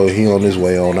 Because Earl, he on his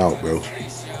way on out, bro.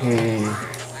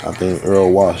 I think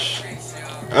Earl washed.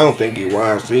 I don't think he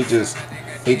washed. He just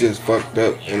fucked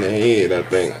up in the head, I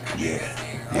think. Yeah.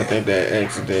 I think that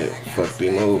accident fucked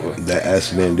him over. That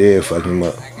accident did fuck him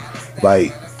up.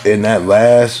 Like, in that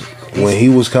last, when he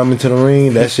was coming to the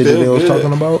ring, that shit that they was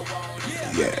talking about,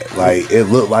 yeah, like, it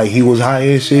looked like he was high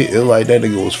and shit. It looked like that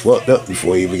nigga was fucked up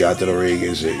before he even got to the ring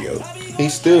and shit, yo.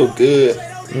 He's still good.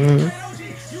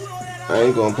 I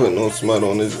ain't gonna put no smut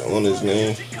on his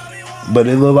name. But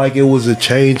it looked like it was a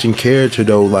change in character,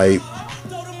 though, like,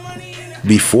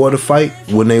 before the fight,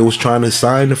 when they was trying to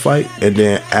sign the fight, and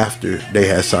then after they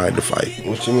had signed the fight.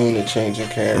 What you mean a change in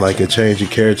character? Like a change in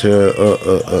character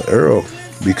of Earl,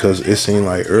 because it seemed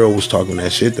like Earl was talking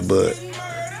that shit to Bud.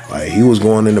 Like, he was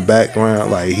going in the background,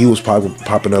 like, he was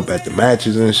popping up at the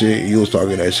matches and shit. He was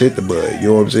talking that shit to Bud, you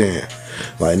know what I'm saying?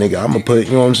 Like, nigga, I'm gonna put,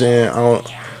 you know what I'm saying?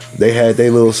 They had their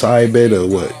little side bet or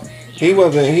what? He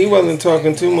wasn't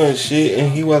talking too much shit,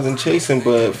 and he wasn't chasing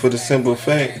Bud for the simple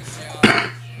fact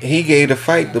he gave the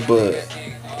fight to Bud.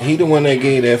 He the one that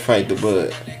gave that fight to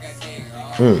Bud.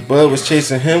 Bud was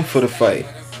chasing him for the fight.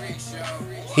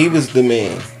 He was the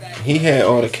man. He had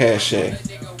all the cachet.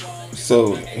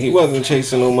 So he wasn't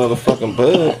chasing no motherfucking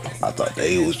Bud. I thought that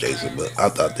he was chasing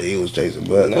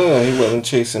Bud. No, he wasn't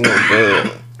chasing no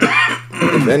Bud.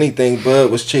 If anything,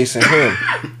 Bud was chasing him.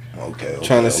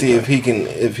 Trying to see if he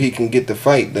can get the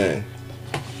fight done.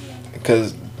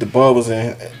 Because the ball was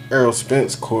in Earl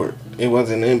Spence court. It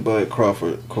wasn't in Bud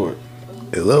Crawford court.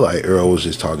 It looked like Earl was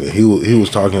just talking. He was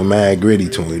talking mad gritty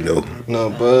to him though. No,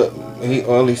 Bud.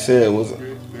 All he said was,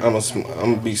 "I'm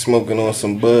gonna be smoking on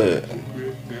some Bud,"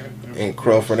 and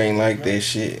Crawford ain't like that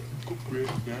shit.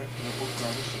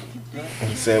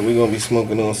 He said, "We gonna be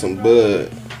smoking on some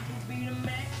Bud."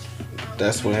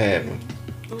 That's what happened.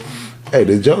 Hey,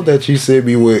 the joke that you sent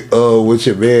me with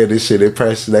your man and shit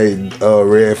impersonating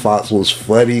Red Fox was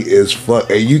funny as fuck,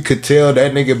 and you could tell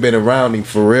that nigga been around him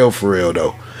for real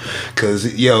though.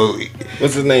 Cause yo,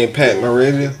 what's his name? Pat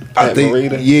Morita? I think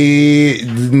Morita? Yeah,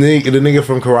 the nigga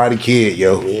from Karate Kid,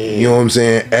 yo. Yeah. You know what I'm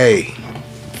saying? Hey,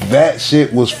 that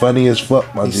shit was funny as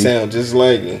fuck, my G. He sound just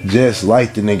like him. Just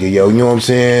like the nigga, yo. You know what I'm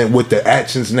saying? With the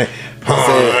actions and that.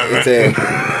 It said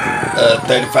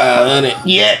 3,500.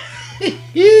 Yeah.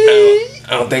 I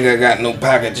don't think I got no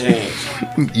pocket change.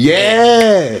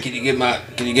 Yeah. Can you get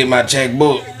my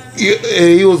checkbook? Yeah,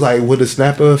 and he was like with a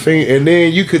snap of a finger, and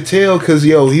then you could tell because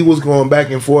he was going back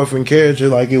and forth in character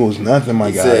like it was nothing.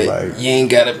 My guy, said, like you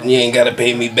ain't gotta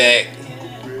pay me back.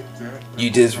 You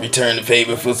just return the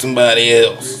favor for somebody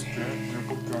else.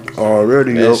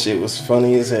 Already, that shit was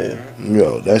funny as hell.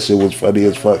 Yo, that shit was funny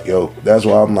as fuck, yo. That's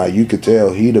why I'm like, you could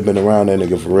tell he'd have been around that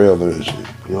nigga for real and this shit.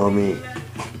 You know what I mean?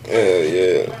 Hell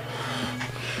yeah.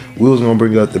 We was gonna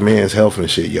bring up the man's health and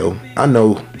shit, yo. I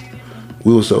know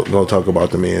we was gonna talk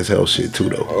about the man's health shit too,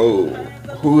 though. Oh,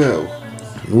 who else?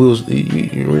 We was,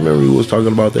 you remember we was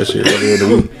talking about that shit earlier in the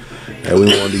week? That we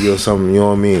wanted to give something, you know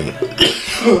what I mean?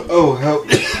 Oh, health.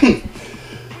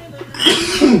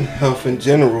 Health in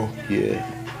general. Yeah.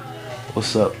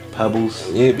 What's up,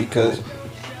 Pebbles? Yeah, because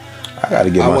I gotta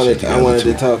get my shit together. I wanted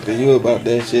to talk to you about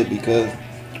that shit because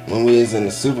when we was in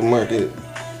the supermarket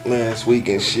last week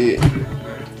and shit,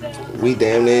 we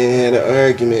damn near had an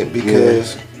argument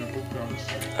because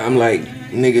I'm like,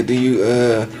 nigga, do you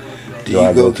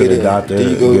go to the doctor? Do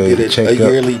you go get a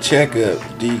yearly checkup?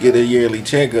 Do you get a yearly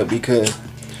checkup? Because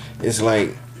it's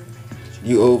like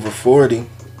you over 40.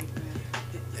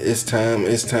 It's time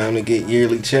to get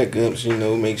yearly checkups, you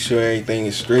know, make sure everything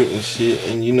is straight and shit.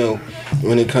 And you know,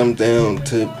 when it comes down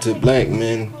to black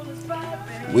men,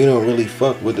 we don't really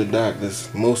fuck with the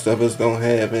doctors. Most of us don't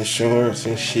have insurance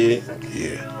and shit.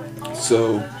 Yeah.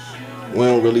 So we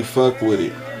don't really fuck with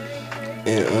it.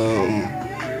 And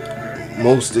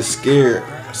most is scared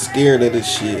of the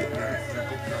shit.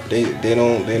 They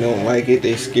don't like it.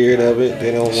 They scared of it. They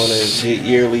don't want to get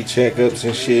yearly checkups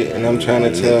and shit. And I'm trying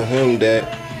to tell him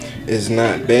that it's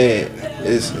not bad.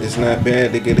 It's not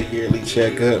bad to get a yearly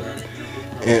checkup,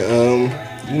 and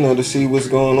you know, to see what's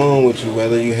going on with you,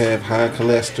 whether you have high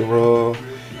cholesterol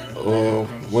or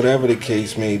whatever the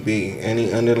case may be,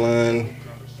 any underlying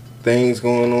things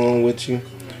going on with you,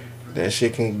 that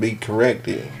shit can be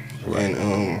corrected. Right.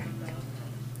 And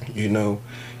you know,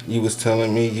 you was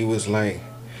telling me, you was like,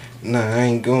 nah, I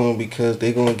ain't going because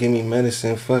they gonna give me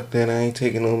medicine. Fuck that, I ain't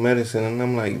taking no medicine. And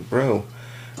I'm like, bro,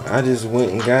 I just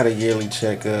went and got a yearly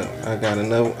checkup. I got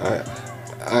another.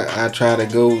 I try to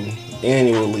go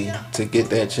annually to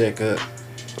get that checkup,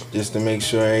 just to make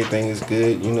sure everything is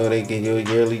good. You know, they get your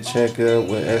yearly checkup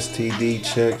with STD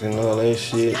checks and all that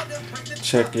shit.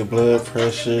 Check your blood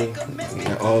pressure,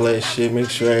 all that shit. Make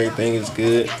sure everything is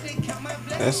good.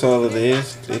 That's all it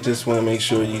is. They just want to make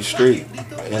sure you straight,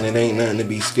 and it ain't nothing to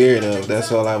be scared of.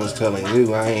 That's all I was telling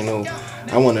you. I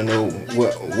want to know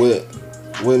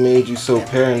what made you so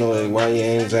paranoid? Why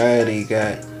your anxiety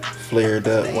got flared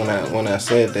up when I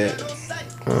said that?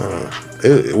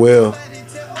 Well,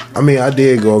 I mean, I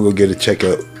did go get a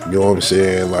checkup. You know what I'm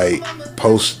saying? Like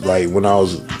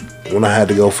when I had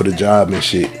to go for the job and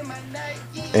shit.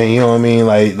 And you know what I mean?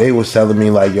 Like they was telling me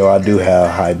like, yo, I do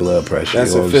have high blood pressure.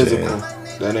 That's you know a physical.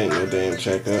 That ain't no damn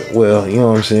checkup. Well, you know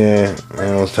what I'm saying? And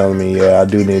I was telling me, yeah, I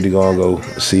do need to go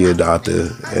see a doctor,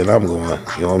 and I'm going.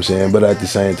 You know what I'm saying? But at the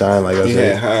same time, like I said, you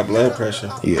had high blood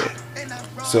pressure. Yeah.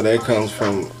 So that comes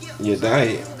from your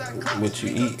diet, what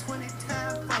you eat.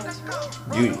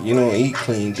 You don't eat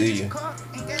clean, do you?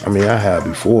 I mean, I have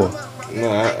before.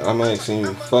 No, I'm asking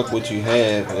you, fuck what you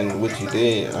have and what you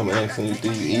did. I'm asking you,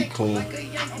 do you eat clean? I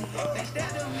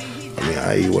mean,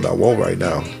 I eat what I want right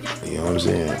now. You know what I'm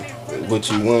saying? What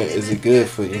you want, is it good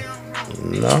for you?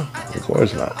 No, of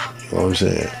course not. You know what I'm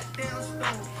saying?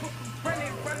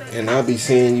 And I'll be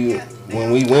seeing you,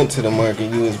 when we went to the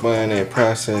market, you was buying that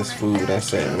processed food. I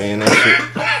said, man,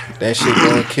 that shit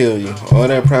gonna kill you. All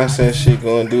that processed shit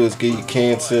gonna do is give you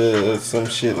cancer or some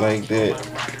shit like that.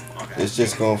 It's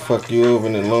just gonna fuck you over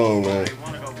in the long run.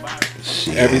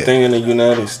 Shit. Everything in the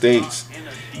United States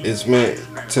is meant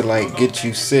to like get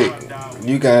you sick.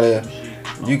 You gotta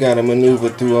maneuver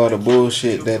through all the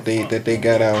bullshit that they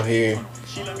got out here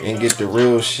and get the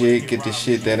real shit, get the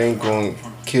shit that ain't gonna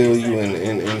kill you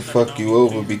and fuck you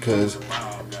over, because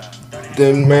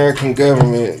the American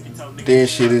government, their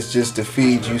shit is just to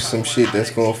feed you some shit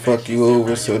that's gonna fuck you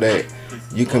over so that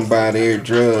you can buy their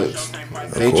drugs.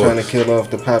 They trying to kill off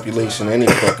the population any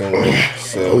fucking way.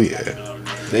 So yeah.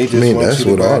 They just want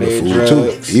you to buy their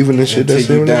drugs too. Even the shit that's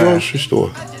in the grocery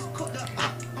store.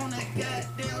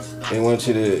 They want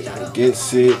you to get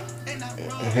sick,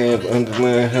 have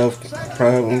underlying health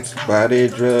problems, buy their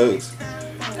drugs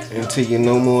until you're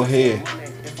no more here.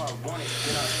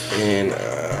 And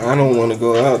I don't want to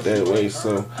go out that way,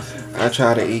 so I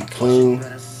try to eat clean.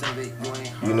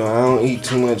 You know, I don't eat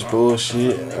too much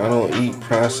bullshit. I don't eat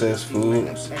processed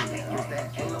foods.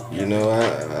 You know,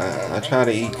 I try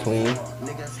to eat clean.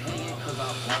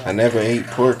 I never ate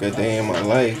pork a day in my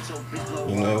life,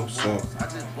 you know, so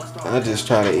I just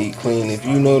try to eat clean. If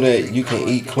you know that you can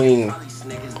eat clean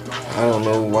I don't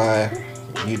know why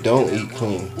you don't eat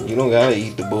clean. You don't gotta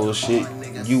eat the bullshit.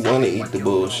 You wanna eat the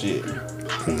bullshit.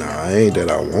 Nah, it ain't that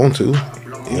I want to. You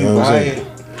know what I'm buy saying? it.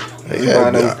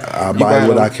 I buy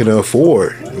what I can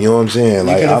afford. You know what I'm saying?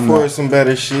 You Like, can I'm afford not, some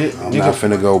better shit. I'm You not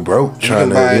can, finna go broke you trying can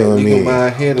to. buy, You know what I you mean? can buy a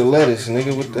head of lettuce,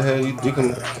 nigga. What the hell?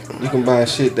 You can buy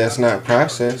shit that's not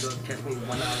processed.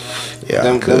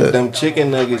 Yeah, I could. Them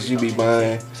chicken nuggets you be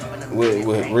buying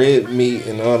with red meat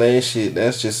and all that shit.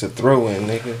 That's just a throw in,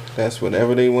 nigga. That's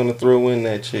whatever they want to throw in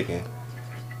that chicken.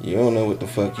 You don't know what the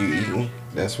fuck you eating.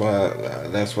 That's why.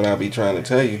 That's what I be trying to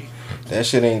tell you. That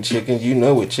shit ain't chicken. You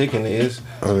know what chicken is.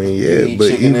 I mean, You yeah, eat but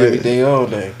chicken every day, all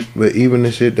day. But even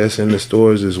the shit that's in the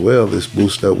stores as well is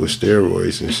boosted up with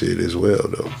steroids and shit as well,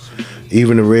 though.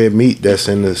 Even the red meat that's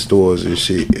in the stores and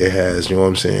shit, it has, you know what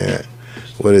I'm saying?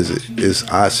 What is it? It's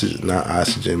oxygen, not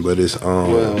oxygen, but it's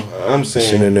Well, I'm shit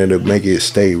saying in there to make it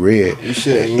stay red. you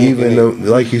shouldn't Even though,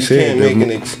 like you said, can't make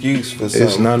an excuse for something.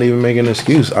 it's not even making an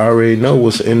excuse. I already know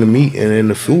what's in the meat and in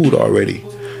the food already.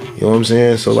 You know what I'm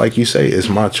saying? So like you say, it's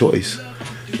my choice.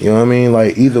 You know what I mean?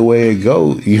 Like, either way it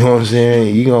go, you know what I'm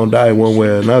saying? You gonna die one way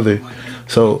or another.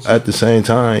 So at the same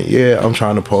time, yeah, I'm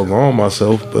trying to poke on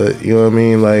myself, but you know what I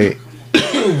mean? Like,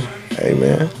 hey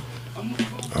man,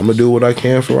 I'm gonna do what I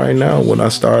can for right now. When I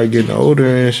start getting older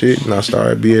and shit, and I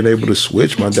start being able to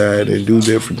switch my diet and do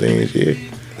different things, yeah.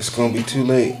 It's gonna be too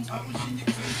late.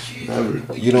 Never.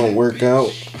 You don't work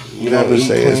out. You Never don't eat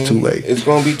say it's clean. too late. It's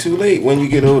gonna be too late when you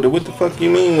get older. What the fuck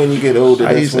you mean when you get older?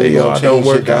 I That's say, when you yo, gonna I don't change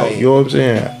your work out. diet. You know what I'm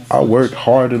saying? I work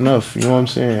hard enough. You know what I'm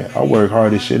saying? I work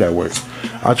hard as shit at work.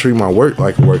 I treat my work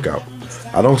like a workout.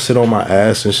 I don't sit on my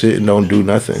ass and shit and don't do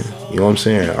nothing. You know what I'm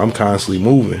saying? I'm constantly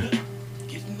moving.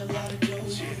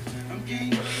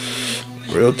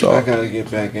 Real I talk. gotta get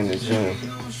back in the gym.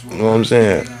 You know what I'm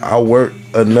saying? I work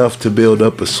enough to build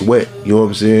up a sweat. You know what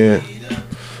I'm saying?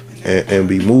 And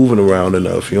be moving around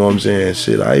enough. You know what I'm saying?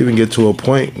 Shit, I even get to a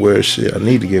point where shit, I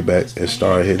need to get back and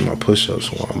start hitting my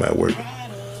push-ups while I'm at work.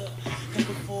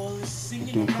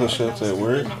 Do push-ups at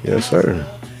work? Yes, sir.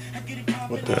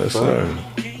 What the Yes, fuck? sir.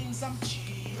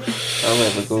 I'd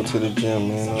rather go to the gym,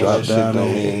 man. All Drop that shit down don't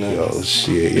on mean it. nothing. Yo,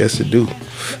 shit, yes it do.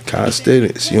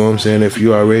 Calisthenics, you know what I'm saying? If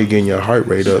you already getting your heart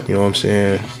rate up, you know what I'm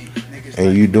saying?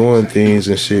 And you doing things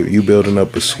and shit, you building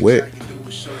up a sweat.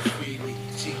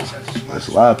 There's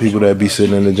a lot of people that be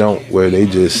sitting in the junk where they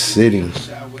just sitting.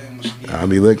 I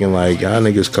be looking like, y'all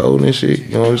niggas cold and shit, you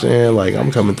know what I'm saying? Like,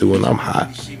 I'm coming through and I'm hot.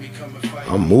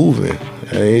 I'm moving.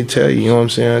 I tell you, you know what I'm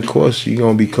saying? Of course, you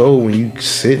gonna be cold when you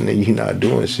sitting and you not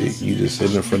doing shit. You just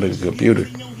sitting in front of the computer.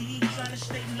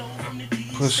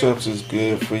 Push-ups is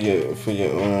good for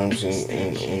your arms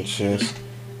and chest,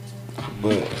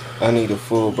 but I need a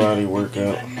full body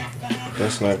workout.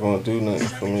 That's not gonna do nothing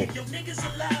for me.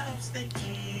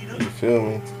 You feel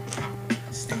me?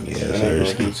 Yeah, That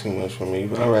ain't gonna do too much for me.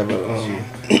 But I'd rather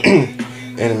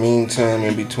in the meantime,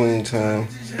 in between time,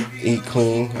 eat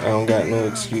clean. I don't got no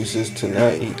excuses to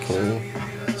not eat clean.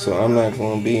 So I'm not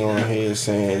gonna be on here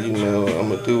saying, you know, I'm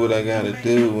gonna do what I gotta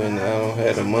do, and I don't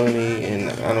have the money, and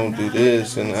I don't do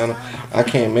this, and I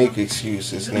can't make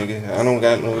excuses, nigga. I don't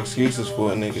got no excuses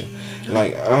for a nigga.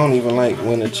 Like, I don't even like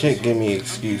when a chick give me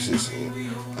excuses.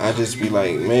 I just be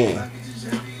like, man,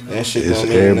 that shit It's don't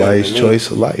mean everybody's nothing to me.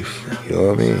 choice of life. You know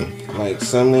what I mean? Like,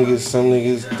 some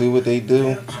niggas do what they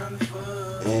do,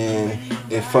 and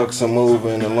it fucks them over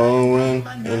in the long run.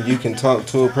 And you can talk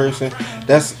to a person.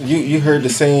 That's you heard the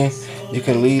saying, you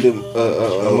can lead a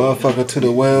motherfucker to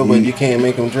the well, but you can't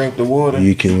make him drink the water.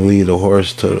 You can lead a little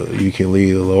horse to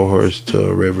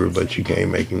a river, but you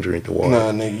can't make him drink the water.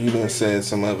 Nah, nigga, you done said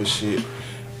some other shit.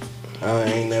 I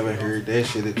ain't never heard that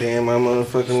shit a day in my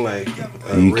motherfucking life.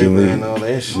 You can River lead, and all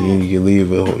that shit.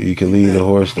 you can lead a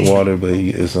horse to water, but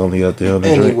it's only up to him to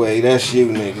drink. Anyway, that's you,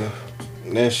 nigga.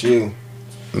 That's you.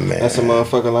 Man, That's a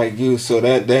motherfucker like you. So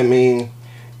that mean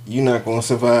you not gonna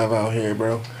survive out here,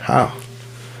 bro. how?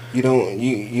 You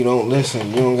don't listen.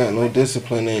 You don't got no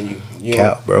discipline in you. You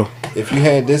Cap, bro. If you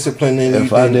had discipline in you,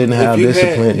 If I didn't have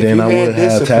discipline, then I would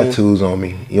have discipline, tattoos on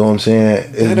me. You know what I'm saying?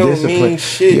 It's That don't discipline. mean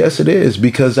shit. Yes, it is,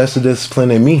 because that's the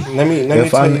discipline in me. Let me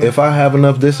If I have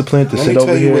enough discipline to Let sit me over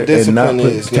tell you here what and not discipline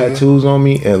put is, nigga. tattoos on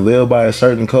me and live by a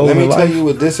certain code Let me in tell life, you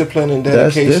what discipline and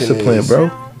that's dedication discipline, is.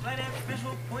 bro.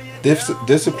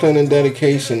 Discipline and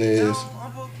dedication is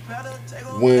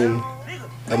when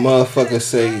a motherfucker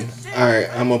say, alright,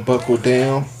 I'ma buckle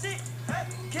down,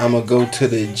 I'ma go to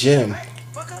the gym.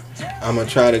 I'ma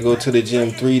try to go to the gym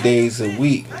 3 days a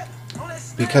week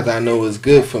because I know it's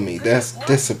good for me. That's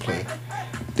discipline.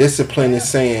 Discipline is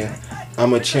saying,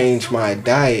 I'ma change my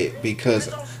diet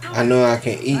because I know I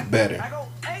can eat better.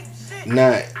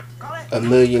 Not, a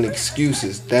million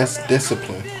excuses. That's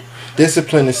discipline.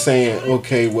 Discipline is saying,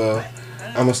 okay, well,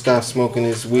 I'm gonna stop smoking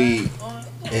this weed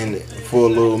and for a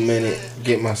little minute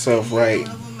get myself right,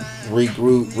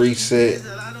 regroup, reset,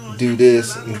 do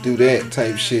this and do that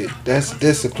type shit. That's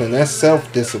discipline. That's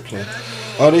self-discipline.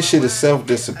 All this shit is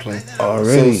self-discipline.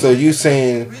 Already. So you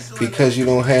saying because you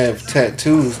don't have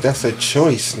tattoos, that's a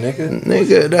choice, nigga.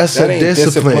 Nigga, that's That a ain't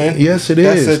discipline. Yes, it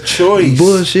is. That's a choice.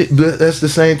 Bullshit. But that's the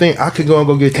same thing. I could go and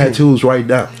go get tattoos right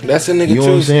now. That's a nigga You know choice.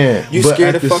 what I'm saying? You But scared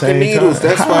at of the fucking same needles. time,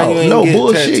 That's why you ain't no get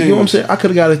bullshit. tattoos. You know what I'm saying? I could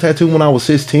have got a tattoo when I was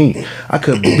 16. I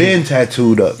could have been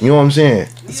tattooed up. You know what I'm saying?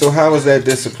 So how is that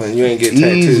discipline? You ain't get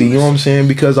tattoos. Easy, you know what I'm saying?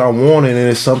 Because I want it and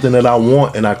it's something that I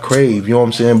want and I crave, you know what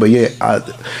I'm saying? But yeah,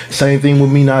 same thing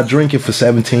with me not drinking for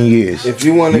 17 years. If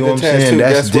you wanted you know the what I'm saying?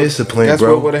 tattoo, That's discipline, that's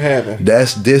bro. what would have happened.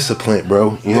 That's discipline,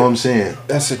 bro. You know what I'm saying?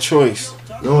 That's a choice.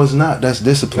 No, it's not. That's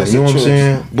discipline. That's you know a what I'm choice.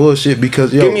 saying? Bullshit.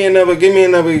 Because yo, Give me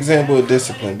another example of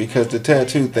discipline, because the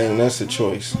tattoo thing, that's a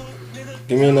choice.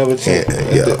 Give me another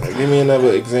give me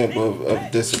another example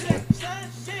of discipline.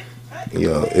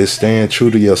 yo, it's staying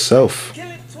true to yourself.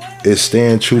 It's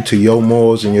staying true to your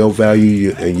morals and your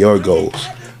value and your goals.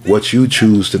 What you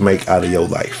choose to make out of your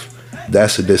life.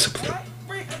 That's a discipline.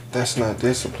 That's not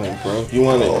discipline, bro. You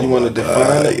want to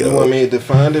define it? You want me to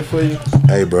define it for you?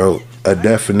 Hey, bro, a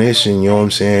definition, you know what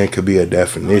I'm saying, could be a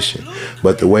definition.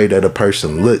 But the way that a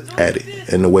person look at it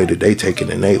and the way that they take it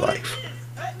in their life,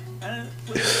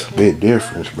 it's a bit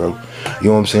different, bro. You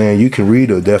know what I'm saying? You can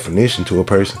read a definition to a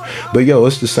person. But, yo,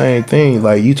 it's the same thing.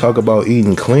 Like, you talk about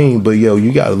eating clean, but, yo,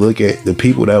 you got to look at the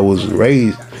people that was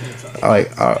raised,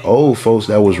 like our old folks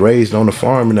that was raised on the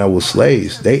farm and that was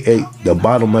slaves. They ate the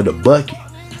bottom of the bucket.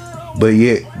 But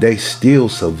yet, they still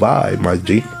survive, my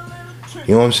G.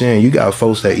 You know what I'm saying? You got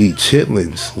folks that eat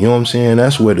chitlins. You know what I'm saying?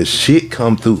 That's where the shit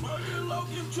come through.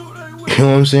 You know what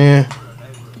I'm saying?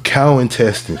 Cow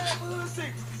intestines.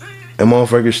 And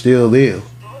motherfuckers still live.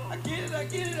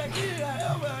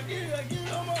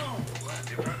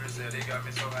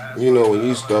 You know, when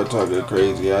you start talking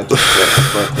crazy, I just shut the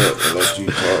fuck up and let you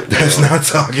talk. That's not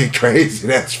talking crazy.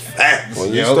 That's facts.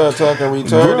 When you start talking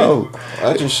retarded, bro,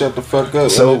 I just shut the fuck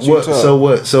up. So and let what? You talk. So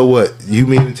what? So what? You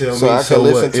mean to tell So me? I can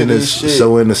listen to in the this shit.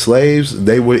 so in the slaves,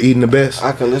 they were eating the best.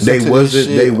 I can listen they to wasn't, this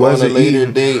shit They wasn't on a later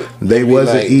eating. date. They Be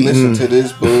wasn't like, eating. Listen to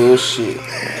this bullshit.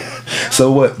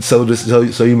 So what? So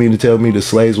you mean to tell me the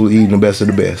slaves were eating the best of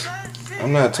the best?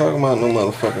 I'm not talking about no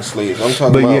motherfucking slaves. I'm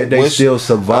talking But about. yet they still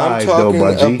survive, though, my G.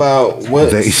 I'm talking about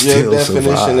what's They your still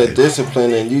definition survive. of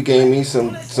discipline, and you gave me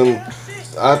some.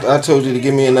 I told you to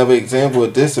give me another example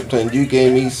of discipline. You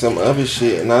gave me some other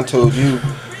shit, and I told you,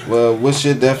 well, what's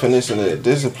your definition of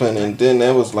discipline? And then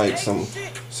that was like some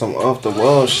off the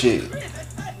wall shit.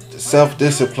 Self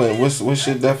discipline. What's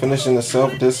your definition of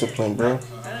self discipline, bro?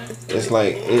 It's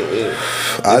like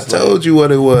I told you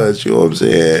what it was, you know what I'm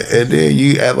saying? And then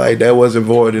you act like that wasn't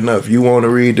void enough. You want to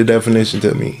read the definition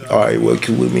to me. All right, well,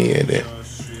 clue me in then.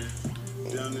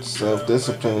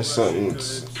 Self-discipline is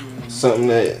something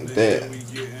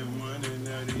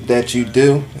that you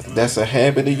do. That's a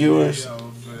habit of yours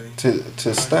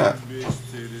to stop.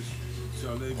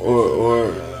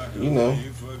 Or you know.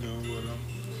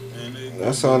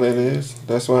 That's all that is.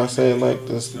 That's why I say like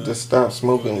to stop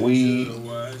smoking weed.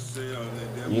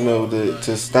 You know,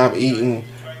 to stop eating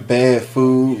bad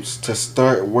foods, to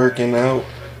start working out.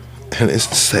 And it's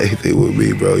the same thing with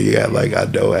me, bro. You got like I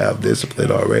don't have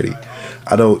discipline already.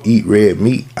 I don't eat red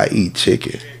meat. I eat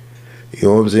chicken. You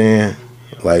know what I'm saying?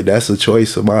 Like that's a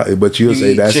choice of mine. But you'll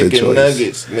say that's a choice. Chicken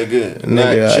nuggets, nigga.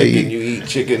 Not chicken. You eat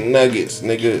chicken nuggets,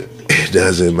 nigga. It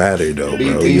doesn't matter though,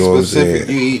 bro. Be You know what I'm specific.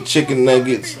 saying? You eat chicken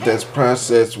nuggets that's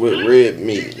processed with red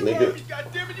meat, nigga.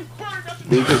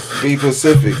 Be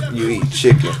Pacific. You eat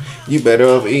chicken. You better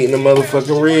off eating the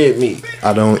motherfucking red meat.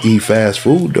 I don't eat fast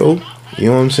food though. You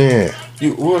know what I'm saying?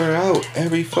 You order out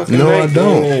every fucking No, night. I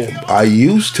don't. Man. I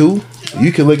used to.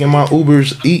 You can look at my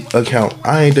Uber's Eat account.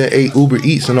 I ain't done ate Uber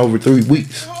Eats in over 3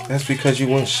 weeks. That's because you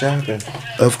went shopping.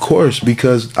 Of course,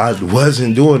 because I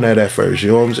wasn't doing that at first.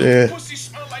 You know what I'm saying?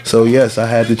 So yes, I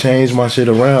had to change my shit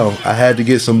around. I had to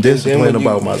get some discipline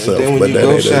about myself. Then when But you that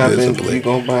go ain't no shopping, discipline. you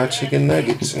gonna buy chicken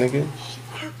nuggets, nigga.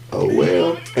 Oh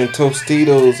well. And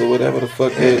Tostitos or whatever the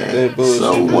fuck that bullshit.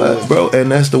 So what, bro? And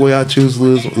that's the way I choose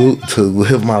to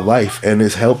live my life, and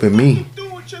it's helping me.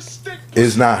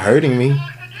 It's not hurting me.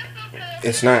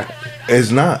 It's not.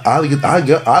 It's not.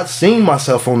 I seen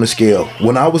myself on the scale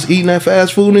when I was eating that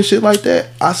fast food and shit like that.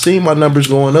 I seen my numbers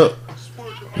going up.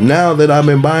 Now that I've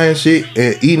been buying shit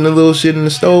and eating a little shit in the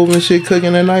stove and shit,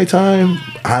 cooking at nighttime,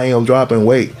 I am dropping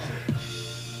weight.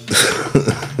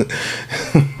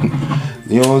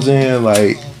 You know what I'm saying?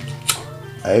 Like,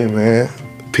 Hey man,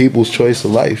 people's choice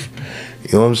of life.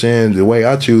 You know what I'm saying? The way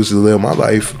I choose to live my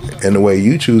life and the way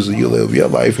you choose to live your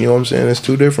life, you know what I'm saying? It's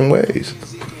two different ways.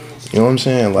 You know what I'm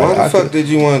saying? Like, why the fuck did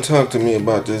you want to talk to me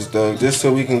about this, dog? Just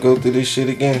so we can go through this shit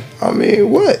again? I mean,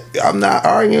 what? I'm not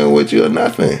arguing with you or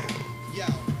nothing.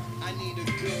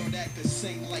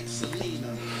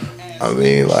 I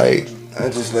mean, like, I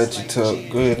just let you talk.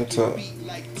 Go ahead and talk.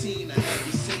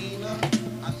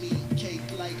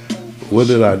 What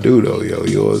did I do though, yo?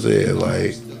 You know what I'm saying?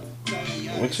 Like,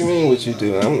 what you mean? What you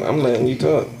do? I'm letting you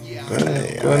talk. I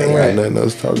ain't got nothing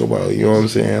else to talk about. You know what I'm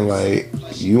saying? Like,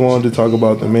 you wanted to talk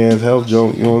about the man's health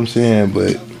joke. You know what I'm saying?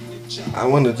 But I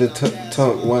wanted to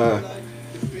talk why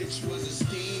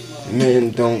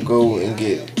men don't go and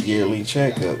get yearly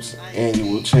checkups,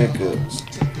 annual checkups.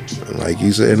 Like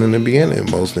you said in the beginning,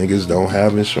 most niggas don't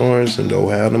have insurance and don't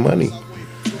have the money.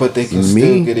 But they can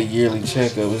still get a yearly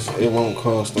checkup. It won't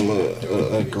cost them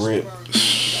a grip.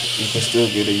 You can still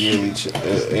get a yearly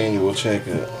annual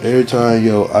checkup. Every time,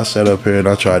 yo, I sat up here and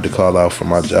I tried to call out for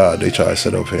my job, they tried to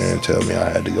sit up here and tell me I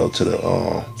had to go to the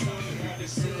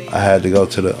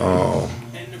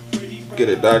get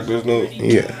a doctor's note.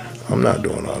 Yeah, I'm not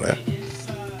doing all that.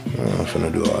 I'm not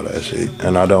finna do all that shit,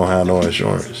 and I don't have no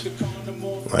insurance.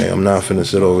 Like, I'm not finna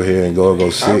sit over here and go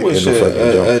sit I wish in the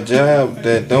fucking a job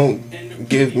that don't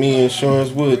give me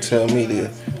insurance would tell me to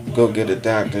go get a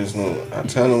doctor's note. I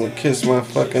tell them to kiss my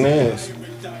fucking ass.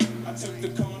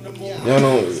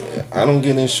 I don't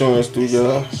get insurance through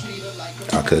y'all.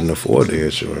 I couldn't afford the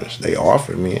insurance. They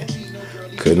offered me it.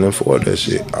 Couldn't afford that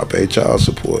shit. I pay child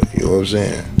support. You know what I'm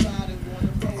saying?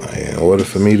 Like, in order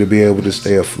for me to be able to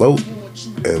stay afloat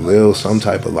and live some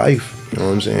type of life, you know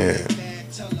what I'm saying?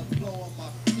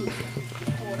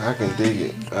 I can dig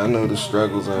it. I know the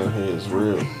struggles out here is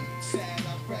real.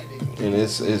 And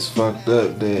it's fucked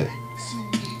up that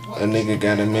a nigga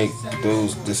gotta make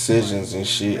those decisions and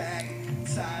shit.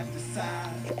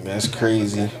 That's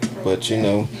crazy. But you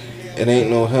know, it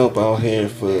ain't no help out here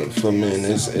for men.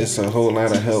 It's a whole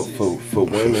lot of help for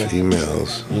women.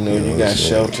 Females. You know, you got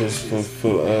shelters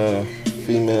for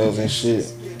females and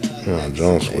shit. No,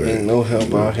 don't swear. Ain't no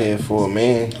help out here for a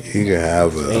man. You can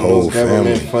have a ain't whole no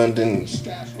government family. funding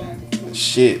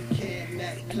shit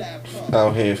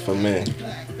out here for men.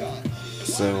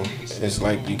 So it's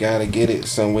like you gotta get it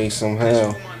some way,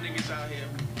 somehow.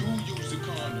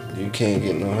 You can't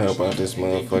get no help out this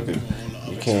motherfucker.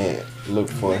 You can't look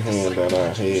for a handout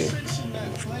out here.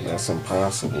 That's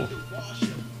impossible.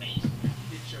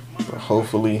 But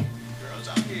hopefully,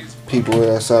 people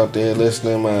that's out there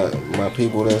listening, my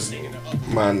people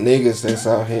my niggas that's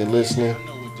out here listening,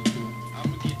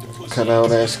 cut all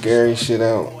that scary shit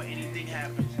out.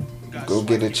 Go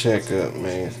get a checkup,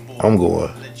 man. I'm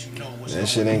going. That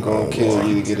shit ain't gonna kill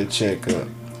you to get a checkup.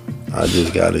 I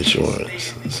just got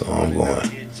insurance, so I'm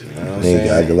going. You know Nigga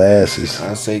got glasses.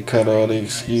 I say cut all the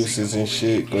excuses and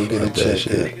shit. Go get a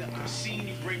checkup.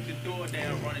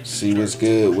 See what's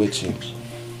good with you.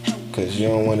 Cause you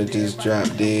don't want to just drop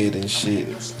dead and shit.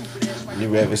 You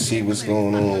rather see what's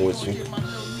going on with you.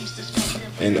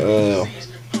 And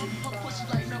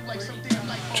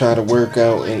try to work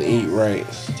out and eat right.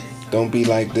 Don't be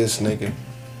like this nigga.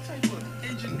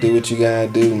 Do what you gotta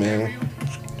do, man.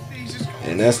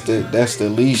 And that's the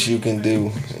least you can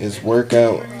do is work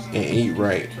out and eat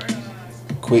right.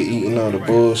 Quit eating all the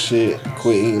bullshit.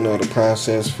 Quit eating all the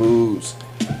processed foods.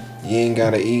 You ain't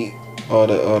gotta eat all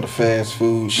the fast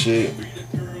food shit.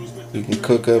 You can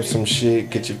cook up some shit.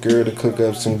 Get your girl to cook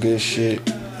up some good shit.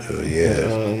 Hell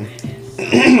yeah.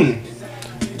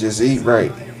 Just eat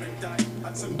right.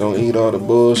 Don't eat all the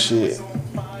bullshit.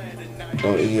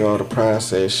 Don't eat all the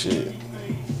processed shit.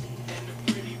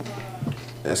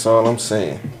 That's all I'm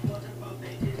saying.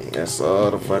 That's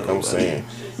all the fuck I'm saying.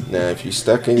 Now, if you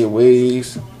stuck in your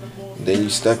ways, then you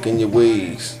stuck in your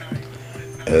ways.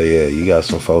 Hell yeah, you got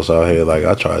some folks out here, like,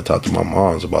 I tried to talk to my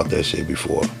moms about that shit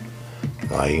before.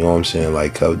 Like, you know what I'm saying?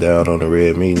 Like, cut down on the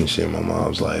red meat and shit. My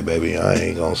mom's like, baby, I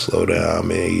ain't gonna slow down. I've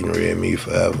been eating red meat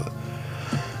forever.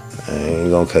 I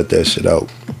ain't gonna cut that shit out.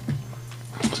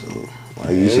 So,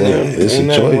 like you said, it's a choice. Ain't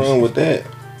nothing wrong with that.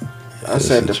 I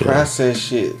said the process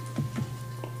shit.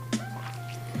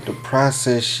 The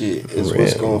process shit is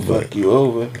what's gonna fuck you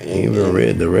over.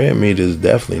 Even the red meat is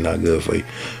definitely not good for you.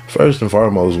 First and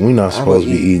foremost, we're not supposed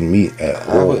to be eating meat at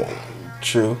all.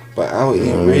 True, but I would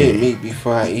eat red meat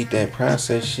before I eat that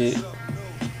processed shit.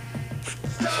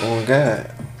 Oh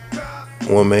God.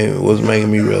 What's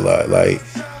making me realize, like,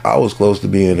 I was close to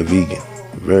being a vegan,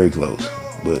 very close,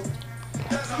 but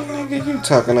nigga, you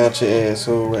talking out your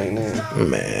asshole right now.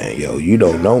 Man, yo, you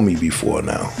don't know me before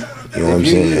now. You know what I'm If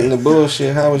you eating saying? the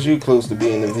bullshit, how was you close to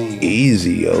being a vegan?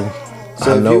 Easy, yo.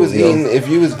 So if you was eating,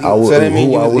 I was, so that mean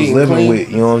who you I was was eating living clean? with,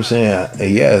 you know what I'm saying? And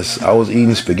yes, I was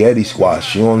eating spaghetti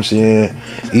squash, you know what I'm saying?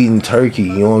 Eating turkey,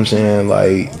 you know what I'm saying?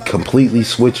 Like completely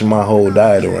switching my whole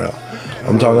diet around.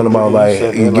 I'm talking about like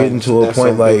you getting to a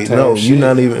point like no, you're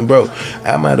not even, bro.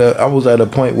 I was at a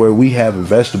point where we having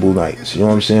vegetable nights, you know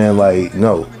what I'm saying? Like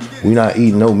no, we not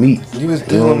eating no meat. You was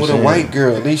dealing with a white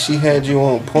girl. At least she had you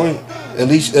on point. At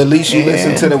least you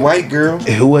listened to the white girl.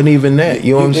 It wasn't even that.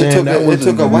 You know what I'm saying? It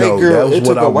took a white girl. It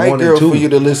took a white girl for you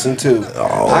to listen to.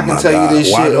 Oh, I can tell you this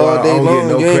shit all day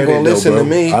long. You ain't gonna listen to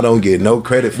me. I don't get no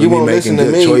credit for you me won't making listen to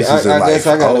good me. choices in I life. guess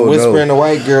I gotta whisper in the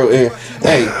white girl ear.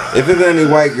 Hey, if there's any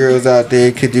white girls out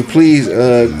there, could you please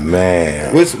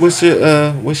man? What's your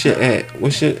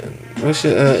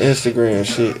Instagram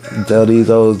shit? Tell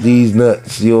these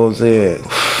nuts. You know what I'm saying?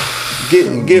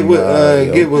 Get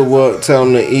with Walt. Tell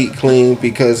him to eat clean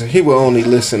because he will only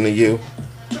listen to you.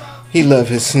 He love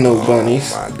his snow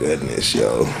bunnies. Oh my goodness,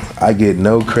 yo! I get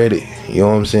no credit. You know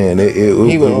what I'm saying? It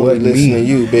he will only wasn't listen me. to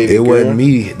you, baby. It girl. wasn't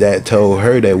me that told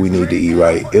her that we need to eat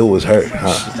right. It was her.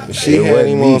 Huh? She had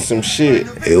him on some shit.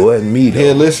 It wasn't me though.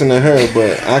 He'll listen to her,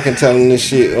 but I can tell him this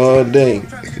shit all day.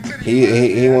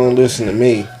 He won't listen to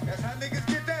me.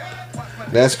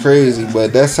 That's crazy,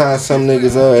 but that's how some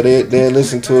niggas are. They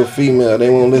listen to a female. They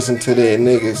won't listen to their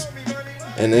niggas.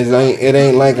 And it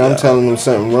ain't like I'm telling them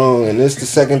something wrong. And this the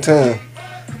second time.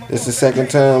 It's the second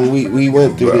time we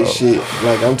went through this shit.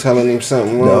 Like I'm telling them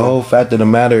something wrong. The whole fact of the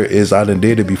matter is I done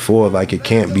did it before. Like it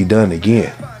can't be done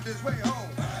again.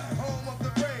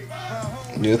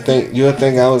 You'll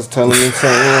think I was telling them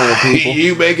something wrong, people.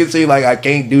 You make it seem like I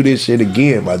can't do this shit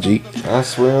again, my G. I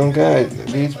swear on God.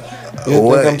 What? You know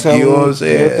what I'm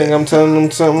saying? You think I'm telling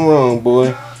them something wrong,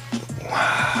 boy.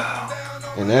 Wow.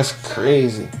 And that's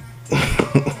crazy.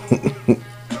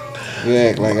 You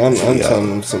act like I'm telling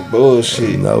them some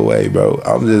bullshit. No way, bro.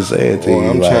 I'm just saying to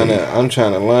you. I'm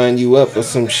trying to line you up with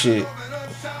some shit.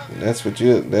 That's what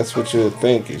you'll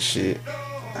think is shit.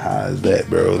 How is that,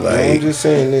 bro? Like I'm just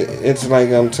saying it's like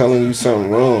I'm telling you something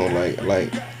wrong.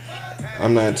 Like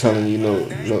I'm not telling you no.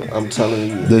 I'm telling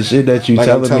you the shit that you like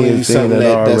telling me is something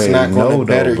that I already know,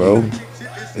 though, bro. You.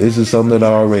 This is something that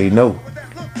I already know,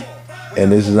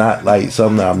 and this is not like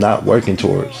something that I'm not working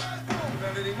towards.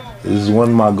 This is one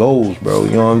of my goals, bro.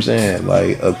 You know what I'm saying?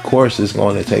 Like, of course, it's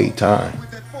going to take time.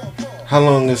 How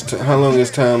long is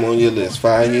time on your list?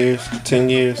 5 years? 10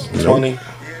 years? 20?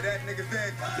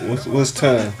 What's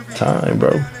time? Time,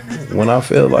 bro. When I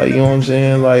feel like, you know what I'm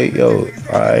saying? Like, yo,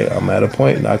 alright, I'm at a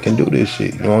point and I can do this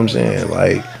shit. You know what I'm saying?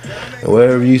 Like,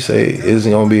 whatever you say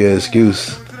isn't going to be an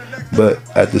excuse. But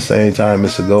at the same time,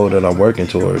 it's a goal that I'm working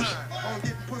towards.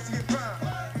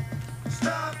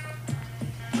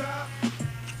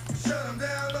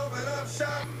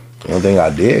 The only thing I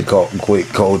did quit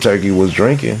cold turkey was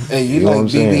drinking. Hey, you like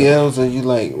BBLs or you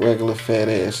like regular fat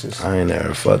asses? I ain't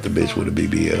never fucked a bitch with a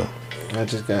BBL. I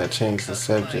just gotta change the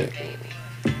subject.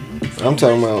 I'm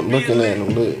talking about looking at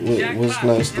them. What's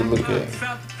nice to look at?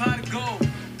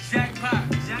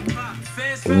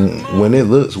 When it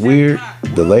looks weird,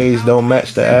 the legs don't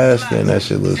match the ass, then that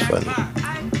shit looks funny.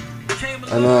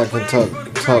 I know I can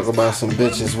talk about some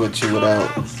bitches with you without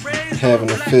having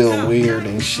to feel weird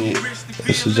and shit.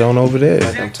 It's a joint over there.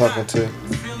 Like I'm talking to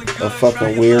a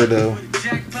fucking weirdo.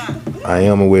 I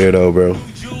am a weirdo, bro.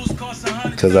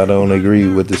 Cause I don't agree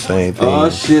with the same thing.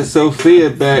 Oh shit, Sophia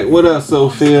back. What up,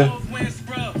 Sophia?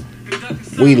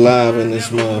 We live in this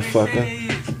motherfucker.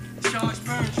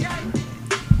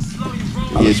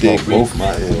 I smoked both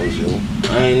my L's, yo.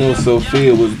 I ain't know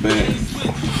Sophia was back.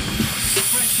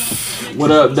 What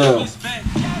up, though?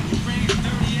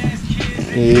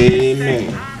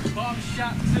 Amen.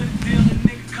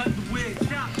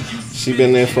 She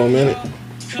been there for a minute.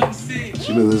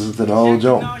 She been listening to the whole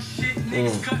joint.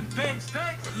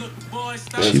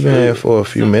 She been here for a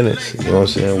few minutes. You know what I'm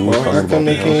saying? Well, how come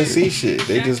they can't see shit?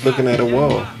 They just looking at a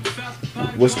wall.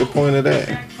 What's the point of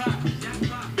that?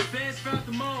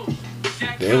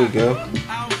 There we go.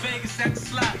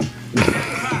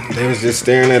 They was just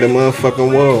staring at a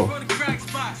motherfucking wall.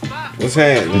 What's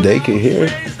happening? They can hear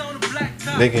it.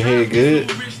 They can hear it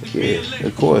good? Yeah,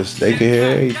 of course. They can hear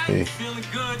everything.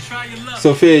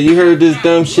 Sophia, you heard this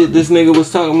dumb shit this nigga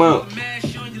was talking about?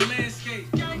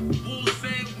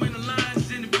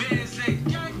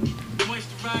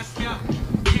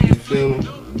 You feel me?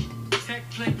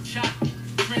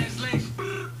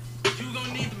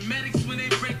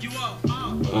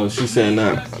 Oh, she said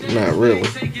not really.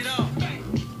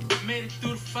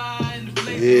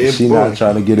 Yeah, she not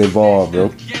trying to get involved,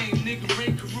 bro.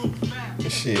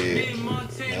 Shit,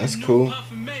 that's cool.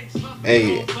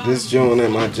 Hey, this joint at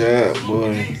my job,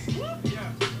 boy.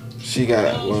 She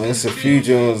got, well, it's a few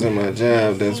Jones in my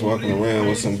job that's walking around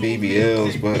with some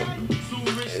BBLs, but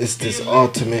it's this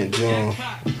ultimate Joan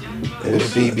with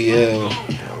a BBL.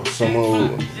 Some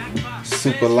old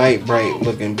super light bright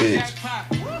looking bitch.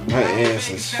 Her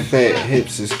ass is fat,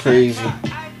 hips is crazy.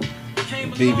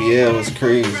 BBL is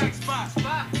crazy.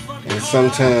 And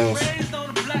sometimes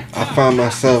I find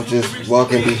myself just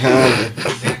walking behind her.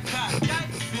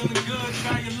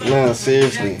 No,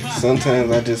 seriously.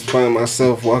 Sometimes I just find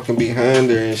myself walking behind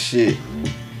her and shit.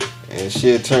 And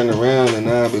she'll turn around and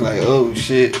I'll be like, oh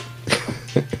shit.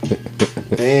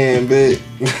 Damn, bitch.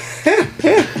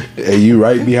 Hey, you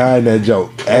right behind that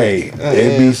joke. Hey,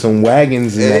 there be some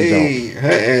wagons in that joke.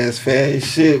 Her ass fat as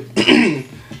shit.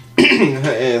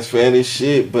 Her ass fat as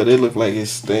shit, but it look like it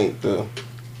stink though.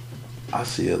 I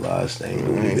see a lot of things.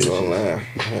 I ain't gonna lie.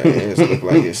 Her ass look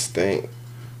like it stink.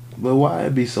 But why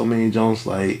it be so many Jones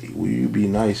like, will you be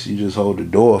nice? You just hold the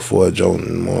door for a Jones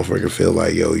and the motherfucker feel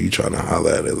like, yo, you trying to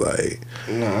holler at it like.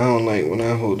 No, I don't like when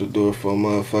I hold the door for a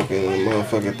motherfucker and the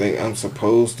motherfucker think I'm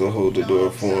supposed to hold the door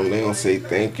for them. They don't say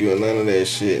thank you or none of that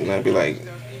shit. And I be like,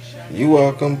 you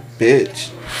welcome,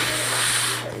 bitch.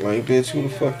 Like, bitch, who the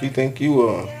fuck you think you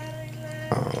are?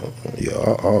 Yo,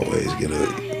 I always get a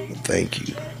thank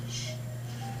you.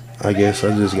 I guess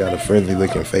I just got a friendly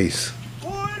looking face.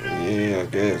 Yeah, I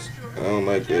guess. I don't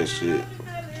like that shit. It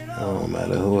don't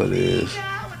matter who it is.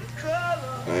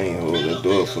 I ain't holding the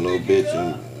door for no bitch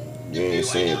and you ain't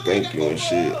saying thank you and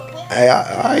shit. Hey,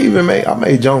 I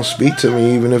made Jones speak to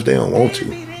me even if they don't want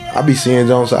to. I be seeing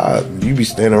Jones, you be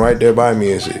standing right there by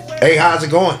me and shit. Hey, how's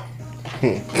it going?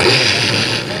 I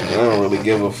don't really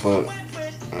give a fuck.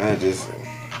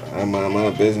 I mind my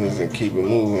business and keep it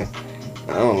moving.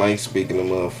 I don't like speaking to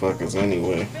motherfuckers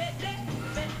anyway.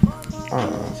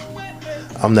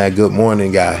 I'm that good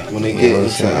morning guy. When they get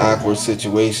into awkward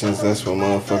situations, that's when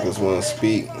motherfuckers want to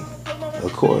speak.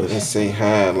 Of course. And say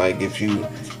hi. Like if you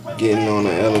getting on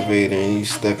the elevator and you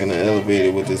stuck in the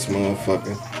elevator with this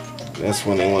motherfucker, that's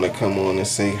when they want to come on and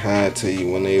say hi to you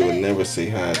when they would never say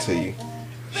hi to you.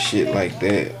 Shit like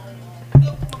that.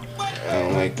 I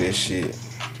don't like that shit.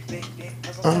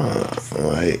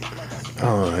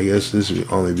 I guess this is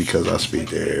only because I speak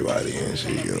to everybody and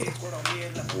shit, you know.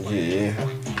 Yeah.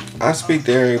 I speak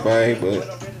to everybody, but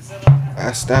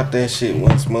I stopped that shit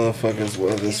once motherfuckers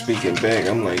wasn't speaking back.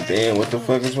 I'm like, damn, what the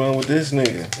fuck is wrong with this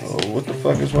nigga? Oh, what the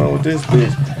fuck is wrong with this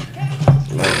bitch?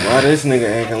 Like, why this nigga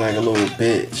acting like a little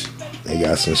bitch? They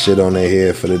got some shit on their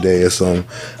head for the day or something.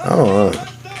 I don't know.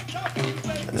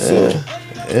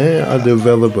 I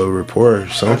develop a rapport.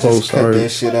 Some folks cut that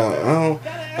shit out. I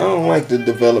don't like to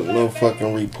develop no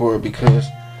fucking rapport because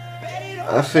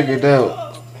I figured out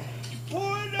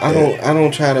I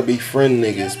don't try to befriend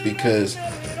niggas because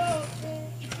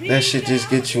that shit just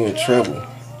gets you in trouble.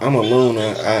 I'm alone.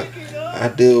 I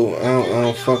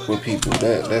don't fuck with people.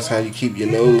 That's how you keep your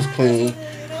nose clean.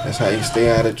 That's how you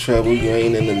stay out of trouble. You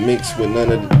ain't in the mix with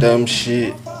none of the dumb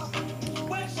shit.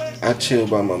 I chill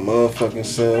by my motherfucking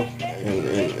self,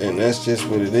 and that's just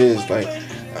what it is. Like,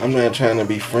 I'm not trying to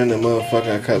befriend a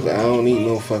motherfucker because I don't need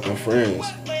no fucking friends.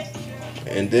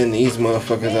 And then these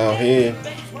motherfuckers out here,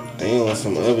 they on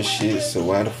some other shit, so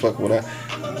why the fuck would I?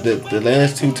 The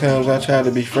last 2 times I tried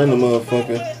to befriend a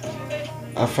motherfucker,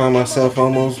 I find myself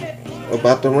almost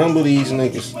about to rumble these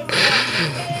niggas.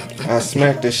 I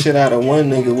smacked the shit out of one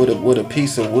nigga with a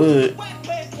piece of wood.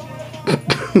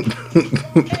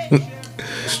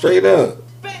 Straight up.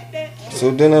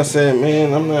 So then I said,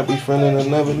 man, I'm not befriending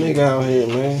another nigga out here,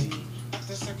 man.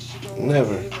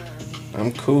 Never.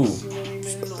 I'm cool.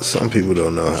 Some people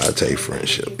don't know how to take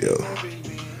friendship, yo.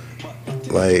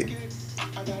 Like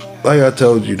I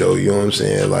told you though, you know what I'm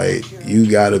saying? Like, you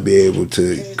gotta be able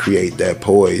to create that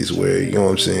poise where, you know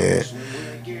what I'm saying,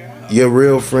 your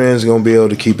real friends gonna be able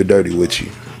to keep it dirty with you.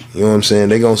 You know what I'm saying?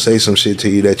 They gonna say some shit to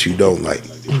you that you don't like.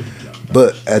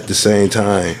 But at the same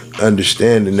time,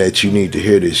 understanding that you need to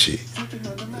hear this shit.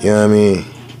 You know what I mean?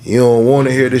 You don't want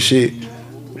to hear this shit,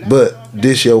 but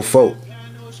this your fault.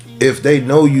 If they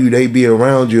know you, they be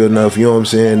around you enough, you know what I'm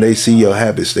saying? They see your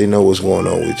habits, they know what's going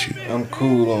on with you. I'm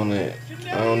cool on that.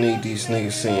 I don't need these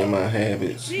niggas seeing my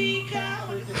habits.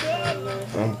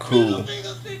 I'm cool.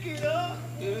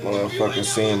 Motherfuckers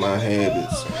seeing my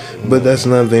habits. But that's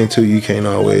another thing too, you can't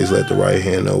always let the right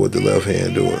hand know what the left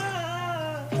hand doing.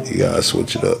 You gotta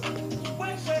switch it up.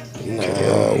 You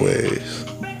can't always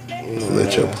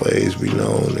let your plays be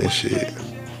known and shit.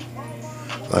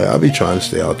 Like, I be trying to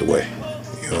stay out the way.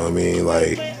 You know what I mean?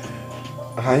 Like,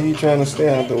 how you trying to stay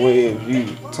out the way if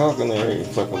you talking to every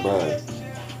fucking body?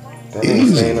 That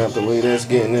ain't staying out the way, that's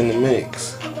getting in the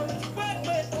mix.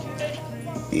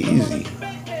 easy.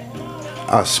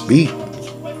 I speak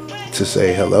to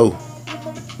say hello.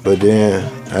 But then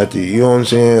after, you know what I'm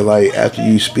saying, like after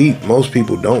you speak, most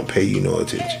people don't pay you no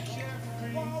attention.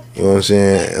 You know what I'm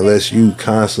saying? Unless you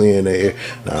constantly in the air.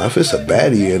 Now if it's a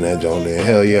baddie in that joint, then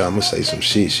hell yeah, I'm gonna say some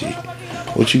shit.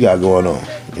 What you got going on?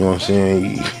 You know what I'm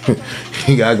saying?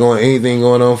 You got anything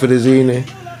going on for this evening?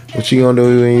 What you gonna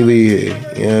do when you leave here?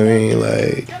 You know what I mean?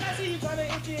 Like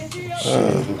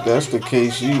if that's the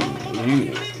case, you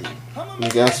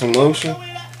got some motion?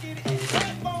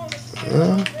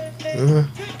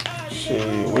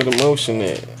 Shit, where the motion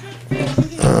at?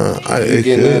 You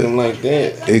getting at them like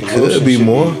that? It could be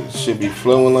more. Should be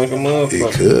flowing like a motherfucker.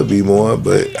 It could be more,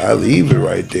 but I leave it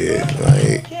right there.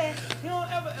 Like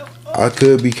I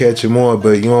could be catching more,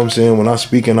 but you know what I'm saying? When I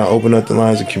speak and I open up the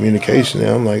lines of communication, and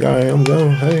I'm like, all right, I'm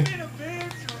going. Hey.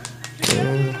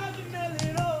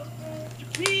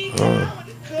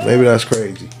 Maybe that's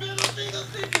crazy.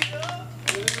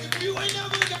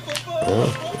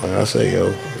 Like I say,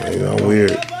 yo, maybe I'm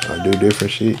weird. I do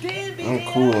different shit. I'm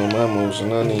cool on my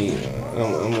motion. I'm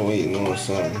waiting on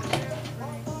something.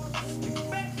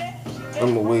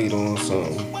 I'm waiting on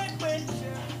something.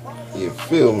 You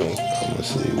feel me? I'm gonna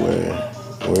see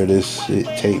where this shit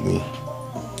take me.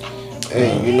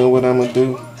 Hey, you know what I'm gonna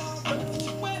do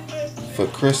for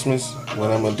Christmas?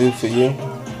 What I'm gonna do for you?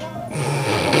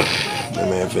 That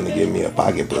man finna give me a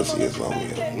pocket pussy or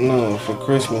something. No, for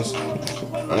Christmas,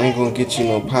 I ain't gonna get you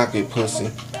no pocket pussy.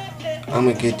 I'm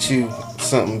gonna get you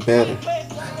something better.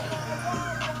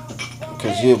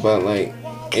 Cause you're about like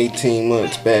 18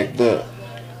 months backed up.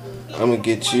 I'm gonna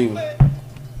get you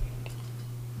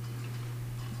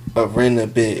a renter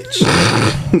bitch.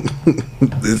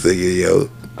 This nigga, yo.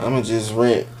 I'm gonna just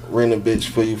rent a bitch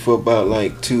for you for about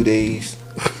like 2 days.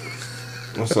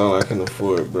 That's all I can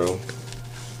afford, bro.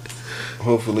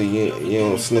 Hopefully you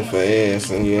don't sniff her ass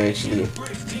and you actually.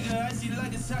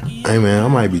 Hey man, I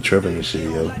might be tripping this shit,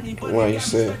 yo. Why you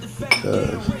say?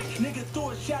 Cause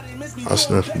I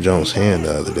sniffed Jones' hand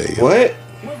the other day, yo. What?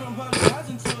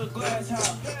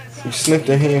 You sniffed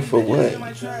her hand for what?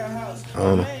 I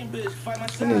don't know.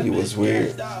 I knew you was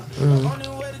weird.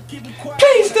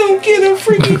 Please don't get him,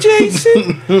 Freaky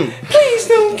Jason. Please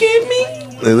don't get me.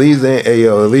 At least, hey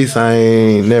yo, at least I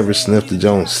ain't never sniffed the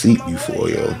Jones seat before,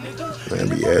 yo. Man,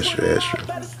 be extra.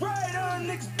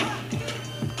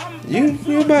 You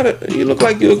look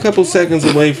like you're a couple seconds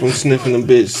away from sniffing a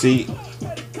bitch seat.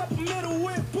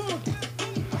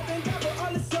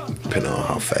 Depending on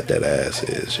how fat that ass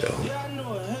is, yo.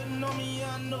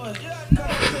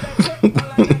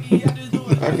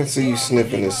 I can see you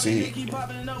sniffing a seat.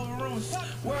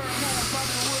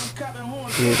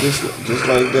 Yeah, just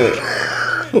like that.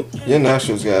 Your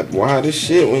nostrils got wide as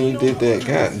shit when you did that.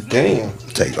 God damn.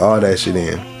 Take all that shit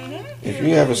in. If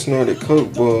you ever snorted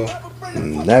coke, boy.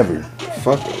 Never.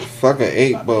 Fuck an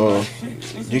 8-ball.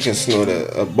 You can snort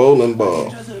a bowling ball.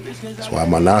 That's why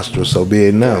my nostrils so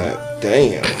big now. God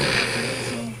damn.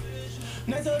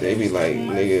 They be like,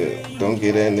 nigga, don't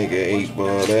get that nigga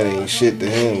 8-ball. That ain't shit to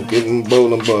him. Give him a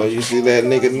bowling ball. You see that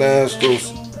nigga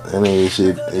nostrils? That nigga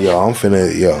shit. Yo, I'm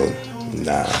finna. Yo,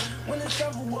 nah.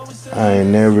 I ain't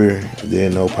never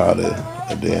did no powder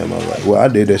a day in my life. Well, I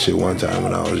did that shit one time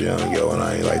when I was young, yo, and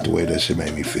I ain't like the way that shit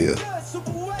made me feel.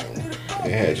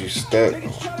 It had you stuck.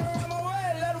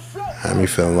 Had me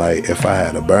feeling like if I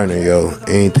had a burner, yo,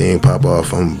 anything pop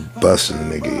off, I'm busting a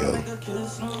nigga, yo.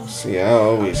 See, I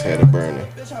always had a burner.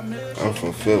 I'm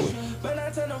from Philly.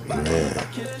 Man,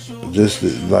 just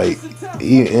like,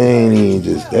 it ain't even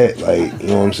just that, like, you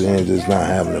know what I'm saying, just not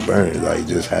having a burner, like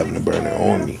just having a burner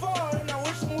on me.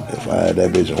 If I had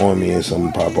that bitch on me and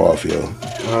something pop off, yo,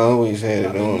 I always had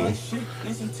it on me.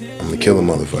 I'm gonna kill a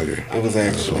motherfucker. It was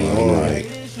actually So on I'm me. like,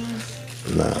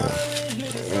 nah.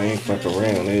 I ain't fuck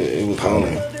around. It was on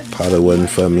me. Powder wasn't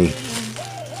for me.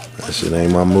 That shit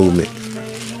ain't my movement.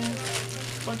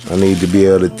 I need to be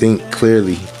able to think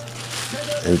clearly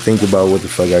and think about what the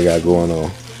fuck I got going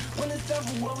on.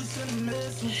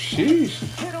 Sheesh.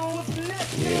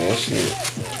 Yeah,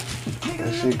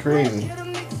 that shit crazy.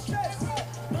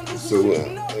 So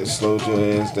it slowed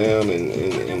your ass down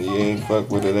and you ain't fuck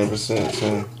with it ever since,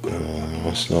 huh?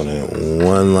 I snort that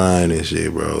one line and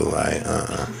shit, bro. Like,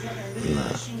 nah.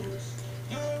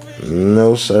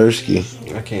 No sirski.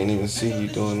 I can't even see you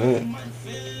doing that.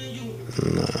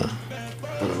 Nah.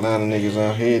 But a lot of niggas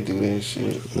out here do that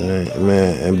shit.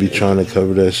 Man, and be trying to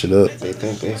cover that shit up. They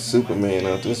think they Superman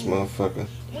out this motherfucker.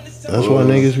 That's why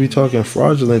niggas be talking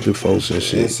fraudulent to folks and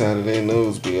shit. Inside of their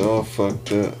nose be all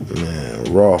fucked up.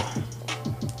 Man, raw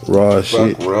as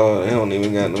shit. Fuck raw. They don't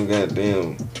even got no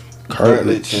goddamn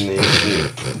cartilage in their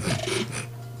shit.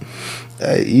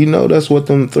 Hey, you know that's what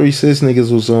them 3-6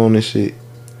 niggas was on and shit.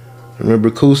 Remember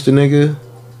Coos the nigga?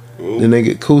 Ooh. The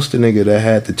nigga Coos the nigga that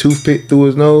had the toothpick through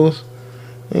his nose?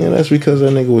 Yeah, that's because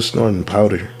that nigga was snorting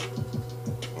powder.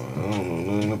 I don't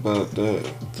know nothing about that.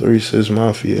 3-6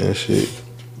 Mafia and shit.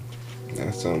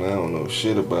 That's something I don't know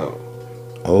shit about.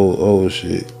 Old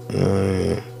shit. You know what I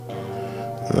mean?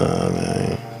 Nah,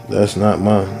 man. That's not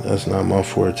my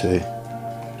forte.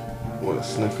 What,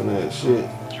 sniffing that shit?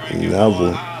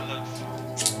 Never.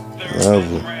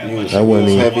 You was That wasn't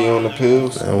even- heavy on the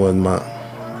pills? That wasn't my.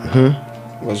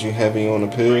 Was you heavy on the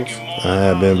pills? I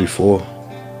had been before.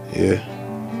 Yeah.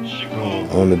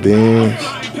 On the beans,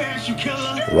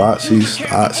 Roxy's,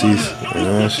 Otzies, and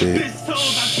that shit.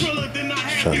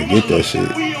 Trying to get that shit.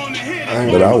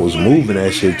 But I was moving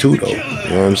that shit too, though. You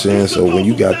know what I'm saying? So when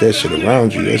you got that shit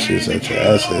around you, that shit's such an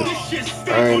asset.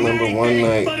 I remember one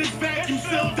night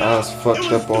I was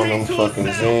fucked up on them fucking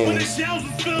Xans.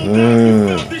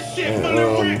 And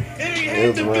it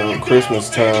was around Christmas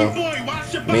time.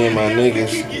 Me and my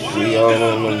niggas, we all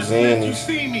on them Xannies.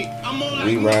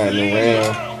 We riding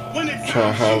around,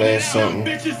 trying to holler at something.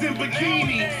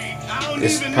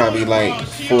 It's probably like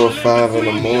 4 or 5 in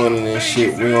the morning and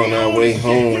shit. We on our way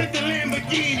home.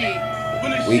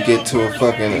 We get to a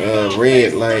fucking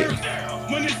red light.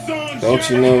 Don't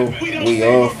you know we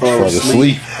all fall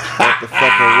asleep at the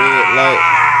fucking red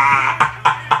light?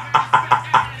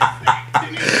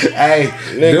 Hey,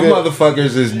 Nigga, them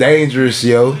motherfuckers is dangerous,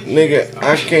 yo. Nigga,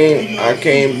 I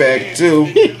came back too.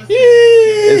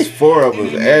 It's 4 of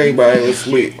us. Everybody was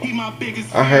asleep.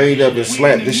 I hurried up and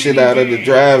slapped the shit out of the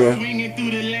driver.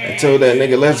 I told that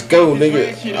nigga, let's go,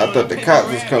 nigga. I thought the cops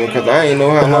was coming because I ain't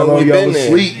know how long we y'all been was there.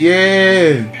 asleep?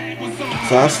 Yeah.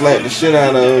 So I slapped the shit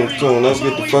out of him. Told him, let's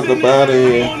get the fuck up out of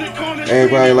here.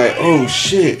 Everybody like, oh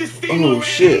shit.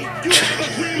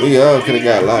 We all could have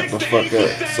got locked the fuck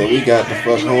up. So we got the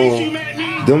fuck home.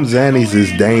 Them Xannies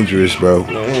is dangerous, bro.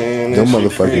 Man, Them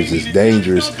motherfuckers is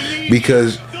dangerous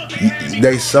because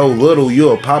they so little.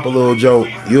 You'll pop a little joke.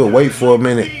 You'll wait for a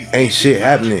minute. Ain't shit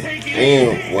happening.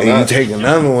 And when And I you take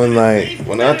another one like,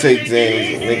 when I take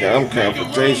Xans, nigga, I'm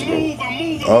confrontational.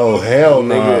 oh hell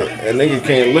no. Nigga, a nigga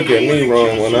can't look at me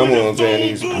wrong when I'm on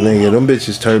Xannies. Nigga, them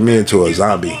bitches turned me into a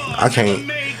zombie. I can't.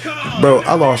 Bro,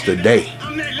 I lost a day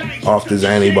off the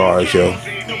Xanny bars, yo.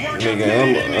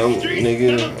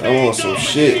 Nigga, I'm on some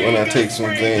shit when I take some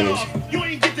Xans.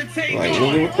 Like,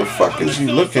 nigga, what the fuck is you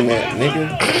looking at,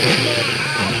 nigga?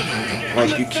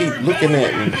 Like, you keep looking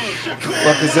at me. What the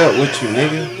fuck is up with you,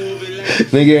 nigga?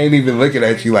 Nigga ain't even looking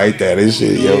at you like that and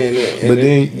shit, yo.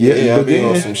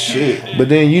 On some shit. But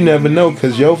then you never know,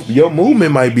 cause your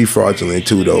movement might be fraudulent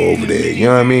too, though, over there. You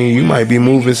know what I mean? You might be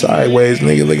moving sideways,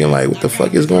 nigga, looking like, what the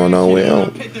fuck is going on with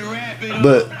him?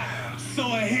 But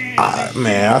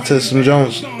I took some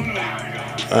Jones.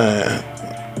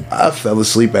 I fell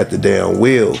asleep at the damn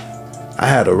wheel. I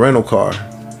had a rental car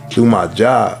through my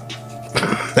job,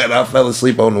 and I fell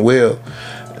asleep on the wheel.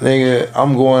 Nigga,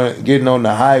 I'm getting on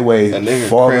the highway. A nigga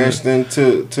falling. crashed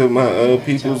into my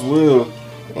people's wheel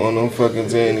on them fucking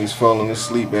Xannies, falling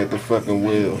asleep at the fucking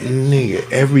wheel. Nigga,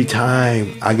 every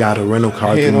time I got a rental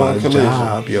car Head through my on collision.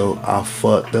 job, yo, I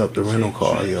fucked up the rental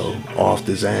car, yo, off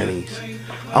the Xannies.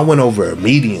 I went over a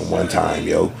median one time,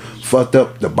 yo. Fucked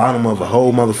up the bottom of a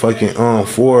whole motherfucking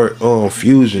Ford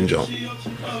Fusion jump.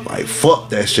 Like, fuck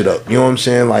that shit up. You know what I'm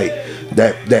saying? Like,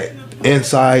 that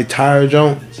inside tire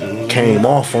jump came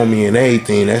off on me and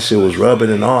everything. That shit was rubbing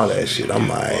and all that shit. I'm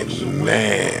like,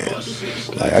 man,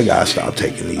 like, I gotta stop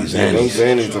taking these Yeah, them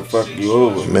Xannies. Xannies will fuck you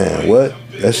over. Man, what?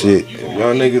 That shit. If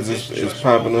y'all niggas is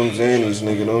popping them Xannies,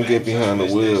 nigga, don't get behind the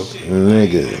wheel.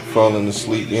 Nigga. Falling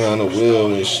asleep behind the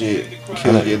wheel and shit.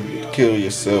 Kill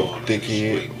yourself,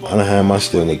 dickhead. I done had my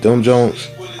stint with them Jones.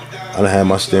 I done had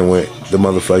my stint with the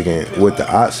motherfucking, with the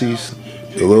Otzies.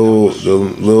 The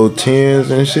little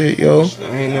tens and shit, yo.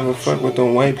 I ain't never fuck with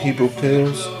them white people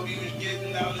pills.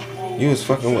 You was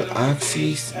fucking with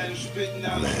oxys?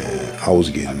 Man, I was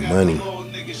getting money.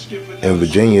 In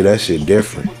Virginia, that shit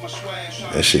different.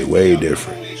 That shit way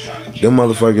different. Them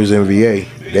motherfuckers in VA,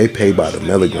 they pay by the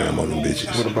milligram on them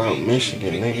bitches. What about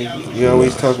Michigan, nigga? You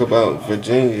always talk about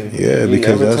Virginia. Yeah, you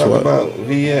because never that's talk what. about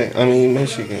VA. I mean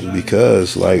Michigan.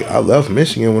 Because like I left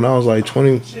Michigan when I was like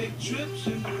 20.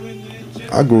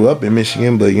 I grew up in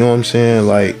Michigan, but you know what I'm saying?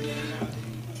 Like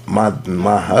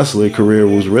my hustler career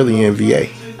was really in VA.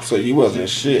 So you wasn't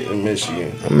shit in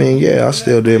Michigan. I mean, yeah, I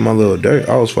still did my little dirt.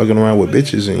 I was fucking around with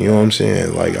bitches, and you know what I'm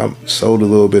saying? Like, I sold a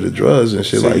little bit of drugs and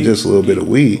shit, So like just a little bit of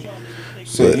weed.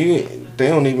 So But- they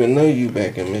don't even know you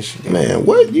back in Michigan. Man,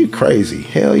 what? You crazy?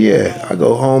 Hell yeah. I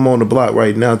go home on the block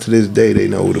right now. To this day, they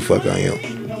know who the fuck I am.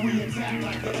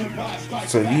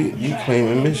 So you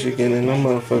claiming Michigan and them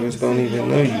motherfuckers don't even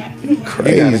know you.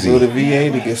 Crazy. You gotta go to VA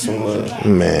to get some love.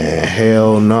 Man,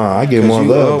 hell no. I get more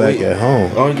love back at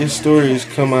home. All your stories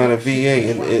come out of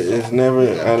VA, and it's never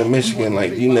out of Michigan.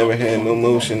 Like, you never had no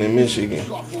motion in Michigan.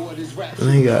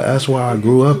 Nigga, that's where I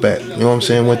grew up at. You know what I'm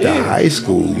saying? Went to high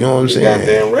school. You know what I'm saying?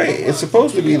 Goddamn right. It's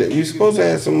supposed to be that. You're supposed to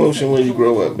have some motion where you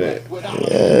grow up at.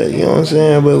 Yeah, you know what I'm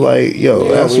saying? But like, yo,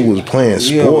 that's who was playing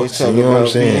sports. You know what I'm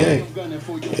saying? VA.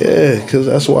 Yeah, cause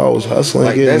that's why I was hustling,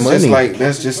 Like, getting money.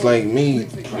 That's just like me.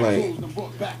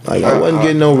 Like I wasn't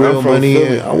getting no real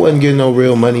money. I wasn't getting no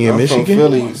real money in Michigan. I'm from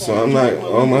Philly, so I'm not.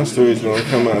 All my stories gonna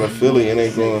come out of Philly, and they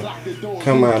gonna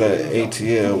come out of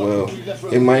ATL.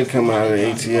 Well, it might come out of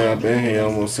ATL. I've been here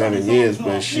almost 7 years,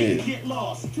 but shit,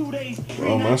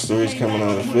 all my stories coming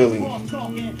out of Philly,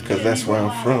 because that's where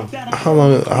I'm from. How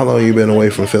long you been away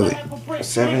from Philly?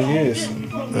 7 years.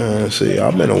 See,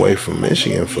 I've been away from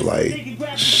Michigan for like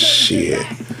shit.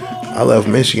 I left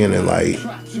Michigan in like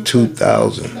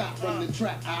 2000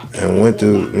 and went to,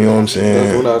 you know what I'm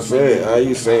saying? That's what I said. How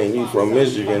you saying you from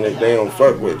Michigan if they don't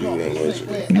fuck with you in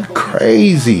Michigan? You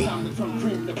crazy.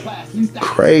 You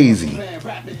crazy.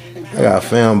 I got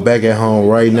found back at home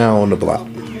right now on the block.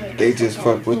 They just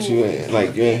fuck with you, and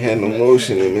like you ain't had no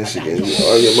motion in Michigan.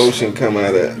 All your motion come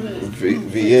out of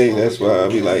VA. That's why I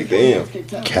be like, damn.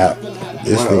 Cap.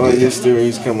 This Why nigga. all your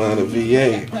stories come out of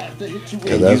VA?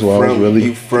 And that's why I was really.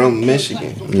 You from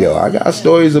Michigan? Yo, I got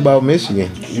stories about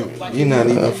Michigan. You're not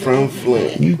even from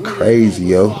Flint. You crazy,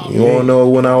 yo. You wanna know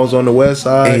when I was on the west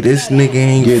side? Hey, this nigga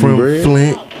ain't from bread?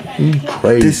 Flint. You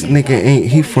crazy. This nigga ain't.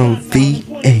 He from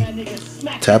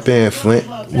VA. Tap in, Flint.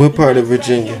 What part of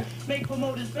Virginia?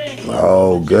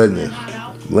 Oh goodness,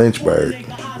 Lynchburg.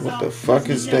 What the fuck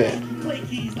is that?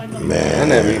 Man, I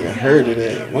never even heard of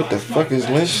that. What the fuck is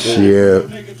Lynchburg?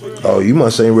 Yeah. Oh, you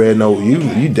must ain't read no.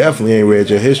 You definitely ain't read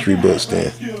your history books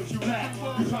then.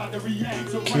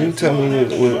 Can you tell me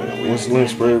what's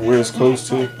Lynchburg? Where it's close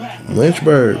to?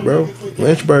 Lynchburg, bro.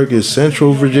 Lynchburg is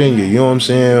Central Virginia. You know what I'm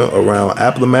saying? Around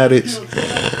Appomattox.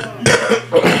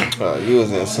 You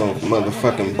was in some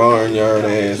motherfucking barnyard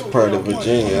ass part of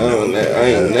Virginia. I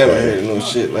ain't never heard of no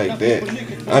shit like that.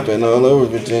 I've been all over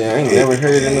Virginia. I ain't never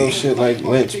heard of no shit like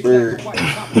Lynchburg.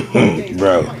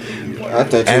 Bro. I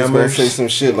thought you was gonna say some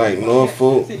shit like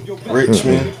Norfolk,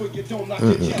 Richmond.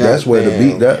 That's where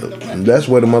that's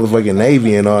where the motherfucking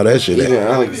Navy and all that shit Even at.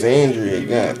 Alexandria.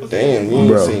 God damn, you ain't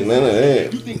Bro. seen none of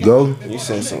that. Go You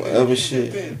said some other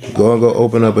shit. go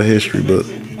open up a history book.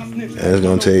 And it's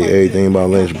gonna tell you everything about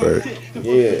Lynchburg.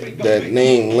 Yeah, that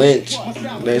name Lynch.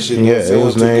 That shit. Yeah,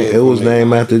 it was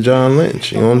named after John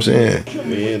Lynch. You know what I'm saying?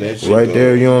 Yeah, that shit. Right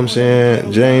there, you know what I'm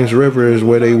saying? James River is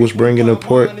where they was bringing the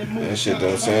port. That shit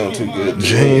don't sound too good.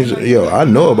 Yo, I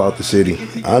know about the city.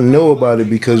 I know about it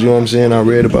because, you know what I'm saying, I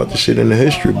read about the shit in the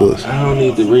history books. I don't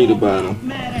need to read about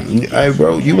them. Hey,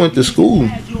 bro, you went to school.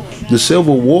 The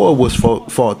Civil War was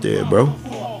fought there, bro.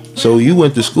 So you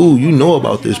went to school. You know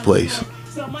about this place.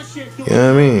 You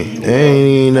know what I mean? There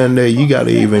ain't nothing that you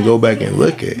gotta even go back and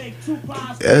look at.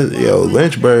 Yo,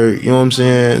 Lynchburg, you know what I'm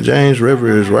saying? James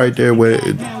River is right there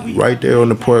on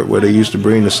the port where they used to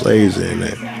bring the slaves in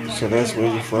at. So that's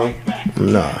where you from?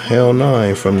 Nah, hell no, I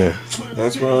ain't from there.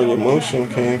 That's where all your motion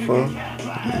came from?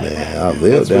 Man, I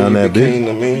lived down that became bitch.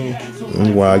 the man. That's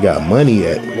where I got money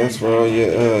at. That's where all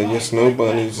your snow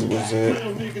bunnies was at.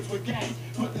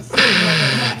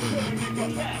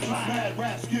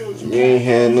 You ain't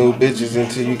had no bitches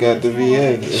until you got the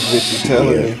VA. That's what you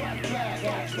telling me.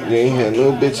 You ain't had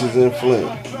no bitches in Flint.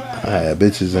 I had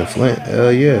bitches in Flint.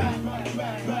 Hell yeah.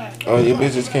 All your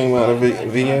bitches came out of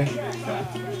VA?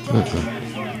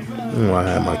 Where I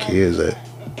had my kids at.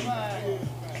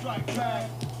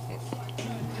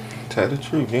 Tell the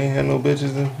truth, you ain't had no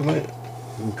bitches in Flint.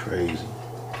 You crazy.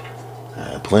 I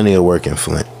had plenty of work in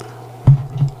Flint.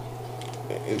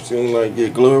 It seems like your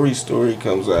glory story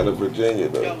comes out of Virginia,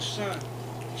 though.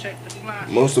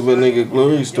 Most of a nigga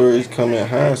glory stories come in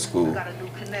high school.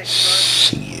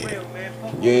 Shit.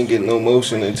 You ain't get no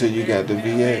motion until you got the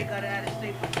VA.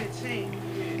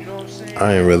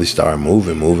 I ain't really start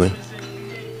moving.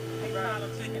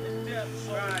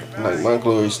 Like my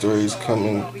glory stories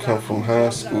come from high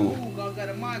school.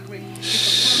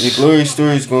 Your glory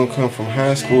stories gonna come from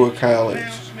high school or college.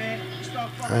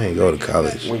 I ain't go to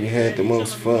college. Where you had the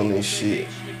most fun and shit.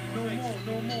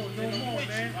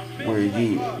 Where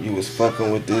you was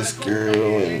fucking with this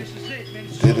girl and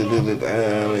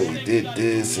and you did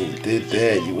this and you did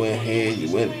that. You went here, you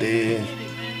went there.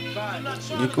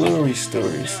 Your glory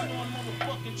stories.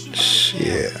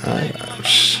 Shit.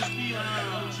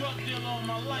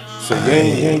 So you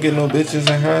ain't get no bitches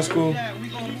in high school?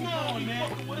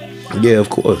 Yeah, of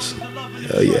course.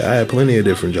 Hell yeah, I had plenty of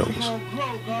different Jones.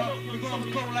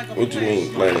 What you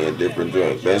mean, plenty of different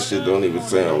joints? That shit don't even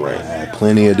sound right. I had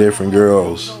plenty of different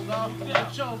girls.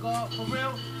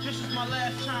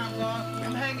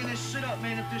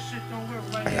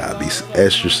 I gotta be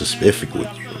extra specific with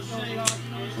you.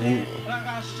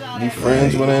 You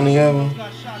friends with any of them?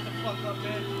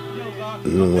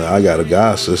 I got a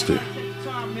god sister.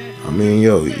 I mean,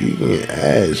 yo, you can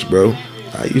ask, bro.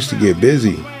 I used to get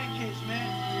busy.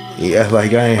 Yeah,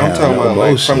 like I ain't I'm have talking no about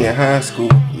like motion. from your high school.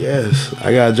 Yes,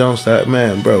 I got Jones that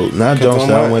man, bro. Not Jones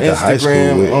that I went to high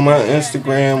school with. On my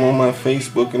Instagram, on my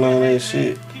Facebook, and all that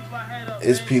shit,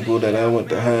 it's people that I went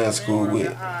to high school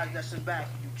with.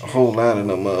 A whole lot of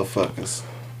them motherfuckers.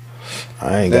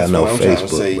 I ain't got no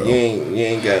Facebook, bro. You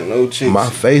ain't got no chicks. My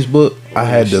Facebook, I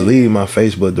had deleted my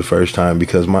Facebook the first time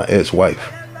because my ex-wife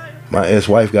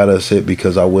got upset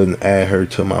because I wouldn't add her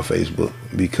to my Facebook.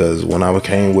 Because when when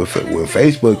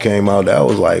Facebook came out, that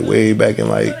was like way back in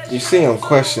like. You see, I'm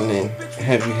questioning.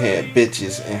 Have you had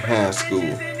bitches in high school?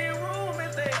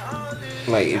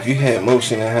 Like, if you had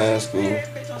motion in high school,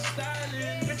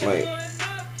 like,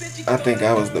 I think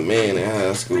I was the man in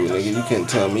high school, nigga. You couldn't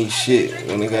tell me shit.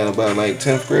 When I got about like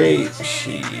 10th grade,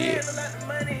 shit.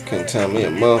 Couldn't tell me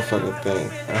a motherfucking thing.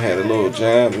 I had a little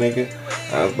job, nigga.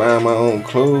 I was buying my own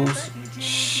clothes.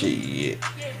 Shit.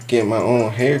 Getting my own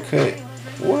haircut.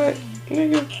 What,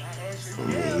 nigga?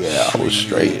 Yeah, I was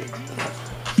straight.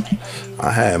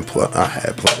 I had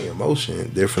plenty of motion.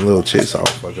 Different little chicks I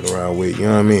was fucking around with, you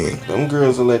know what I mean? Them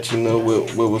girls will let you know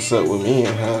what was up with me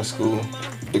in high school.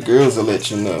 The girls will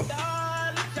let you know.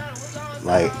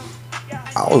 Like,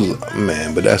 I was,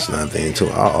 man, but that's nothing thing too.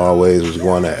 I always was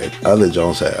going at other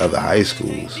Jones at other high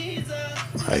schools.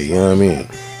 Like, you know what I mean?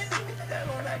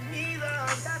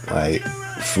 Like,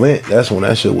 Flint, that's when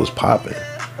that shit was popping.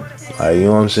 Like, you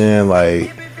know what I'm saying?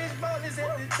 Like,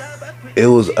 it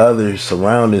was other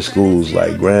surrounding schools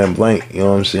like Grand Blanc, you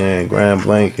know what I'm saying? Grand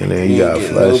Blanc, and then you got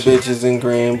Fletcher. No bitches in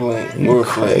Grand Blanc or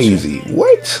crazy. Fletcher.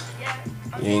 What?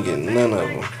 You ain't getting none of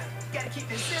them.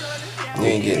 You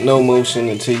ain't getting no motion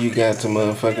until you got to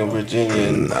motherfucking Virginia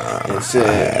and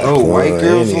said, "Oh, white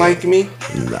girls like me."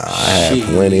 Nah, I had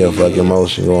plenty of fucking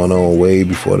motion going on way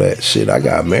before that shit. I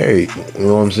got married, you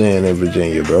know what I'm saying, in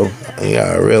Virginia, bro. You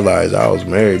gotta realize I was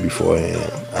married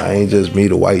beforehand. I ain't just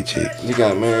meet a white chick. You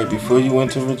got married before you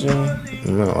went to Virginia?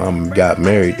 No, I got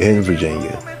married in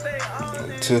Virginia.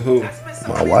 To who?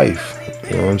 My wife.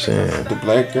 You know what I'm saying? The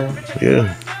black girl?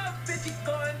 Yeah.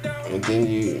 And then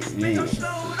you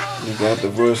got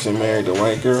divorced and married a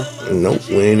white girl? Nope,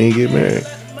 we ain't even get married.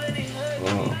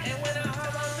 Oh.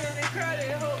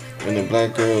 And the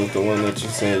black girl is the one that you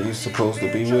said you supposed to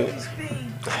be with?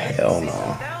 Hell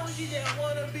no.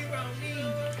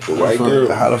 The white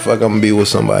girl? How the fuck I'm gonna be with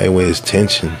somebody when it's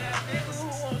tension?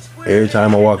 Every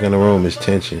time I walk in the room, it's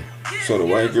tension. So the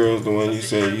white girl is the one you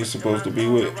said you supposed to be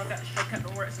with?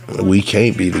 We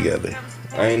can't be together.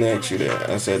 I ain't asked you that.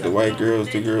 I said the white girl is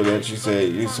the girl that you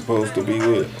said you supposed to be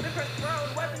with.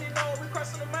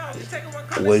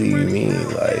 What do you mean?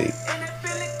 Like,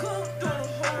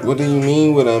 what do you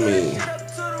mean what I mean?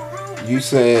 You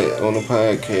said on the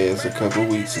podcast a couple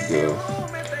weeks ago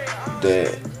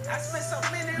that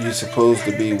you're supposed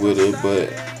to be with her,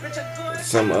 but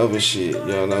some other shit.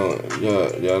 Y'all not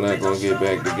gonna get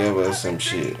back together or some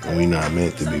shit. We not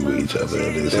meant to be with each other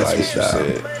in this That's lifestyle. what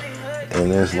you said. In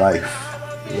this life.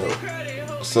 Yo.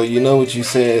 So you know what you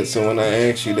said, so when I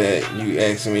asked you that, you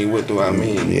asked me what do I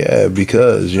mean? Yeah,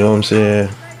 because, you know what I'm saying?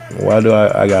 Why do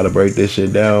I gotta break this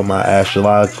shit down? My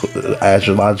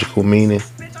astrological meaning.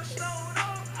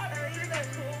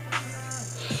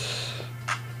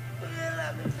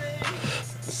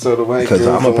 So the white because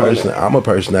I'm a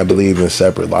person that believes in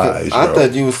separate lives. I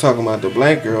thought you was talking about the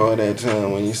black girl all that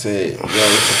time when you said y'all was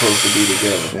supposed to be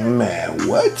together. Man,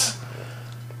 what?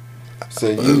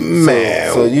 So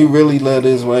you really love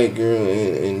this white girl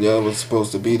and y'all was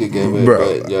supposed to be together,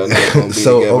 bro. But y'all not gonna be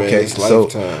together in this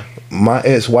lifetime. My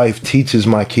ex-wife teaches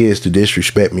my kids to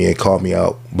disrespect me and call me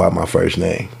out by my first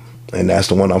name, and that's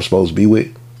the one I'm supposed to be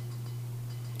with.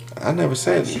 I never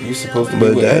said you supposed to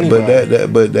be with anybody.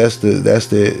 But that's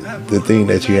the thing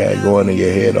that you had going in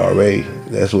your head already.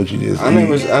 That's what you just. I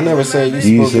never said you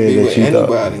supposed to be with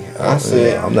anybody. I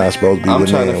said I'm not supposed to be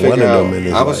with one of them in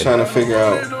this I was trying to figure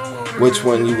out which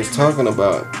one you was talking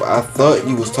about. I thought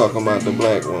you was talking about the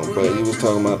black one, but you was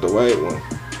talking about the white one.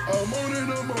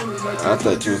 I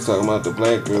thought you was talking about the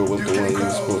black girl was the one you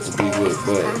was supposed to be with,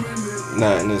 but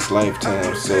not in this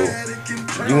lifetime. So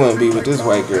you want to be with this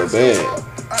white girl bad.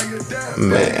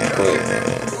 Man. But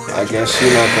I guess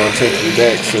she's not gonna take you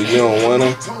back, so you don't want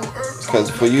her. Because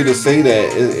for you to say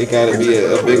that, it gotta be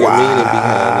a bigger meaning behind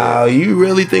Wow, it. you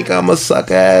really think I'm a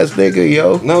sucker ass nigga,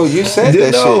 yo? No, you said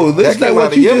that No, shit. that's That not came what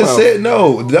out of you your just mouth. said.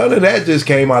 No, none of that just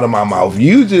came out of my mouth.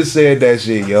 You just said that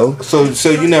shit, yo. So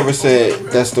you never said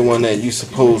that's the one that you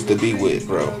supposed to be with,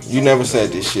 bro. You never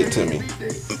said this shit to me.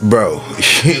 Bro,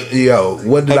 yo,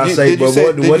 what did Have I you- say? did you But say-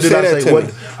 what did you did say I that say? to What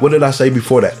me? what did I say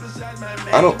before that?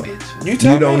 I don't. You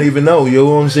You don't even know. You know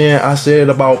what I'm saying? I said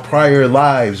about prior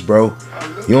lives, bro.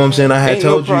 You know what I'm saying? I had Ain't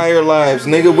told no prior lives,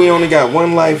 nigga. We only got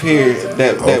one life here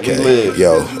that you. we live.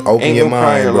 Yo, open Ain't your no mind,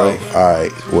 prior bro. life. All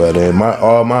right. Well then,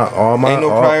 all my. Ain't no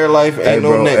prior life. Ain't Hey, no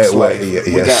bro, next well, life. We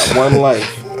yes. got one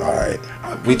life. All right.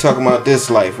 We talking about this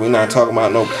life. We not talking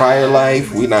about no prior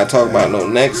life. We not talking about no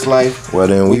next life. Well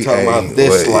then, we talking about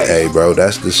this life. Hey, bro,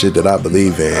 that's the shit that I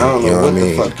believe in. I don't you know know what I the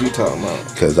mean? fuck you talking about.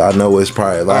 Because I know it's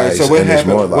prior All right, lives so what and it's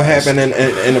more happened? lives. What happened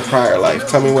in the prior life?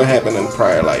 Tell me what happened in the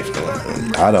prior life,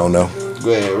 then. I don't know.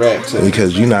 Go ahead, rap to me.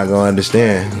 Because you're not gonna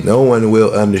understand. No one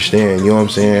will understand. You know what I'm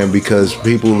saying? Because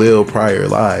people live prior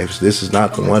lives. This is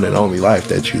not the one and only life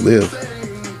that you live.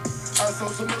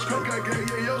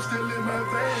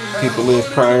 People live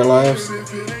prior lives.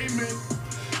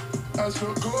 I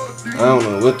don't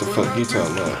know what the fuck you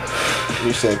talking about.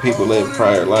 You said people live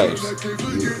prior lives.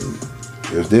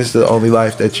 If this is the only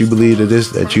life that you believe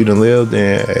that you done lived,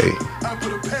 then hey,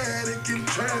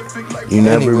 you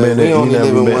never Anyway, been. we You only never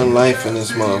living been. one life in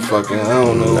this motherfucker. I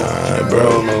don't know. Nah,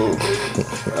 bro.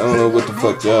 I don't know what the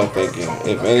fuck y'all thinking.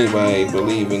 If anybody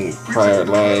believe in prior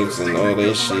lives and all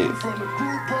that shit,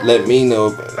 let me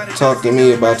know. Talk to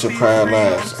me about your prior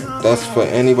lives. That's for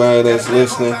anybody that's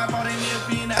listening.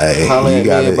 Hey, Holla at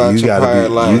me about your prior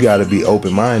life. you gotta be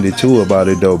open minded too about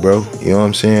it though, bro. You know what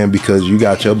I'm saying? Because you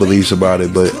got your beliefs about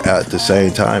it, but at the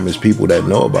same time, it's people that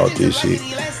know about this shit.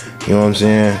 You know what I'm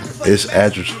saying? It's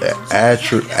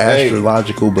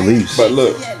astrological beliefs. But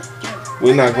look,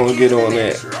 we're not gonna get on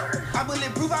that.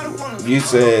 You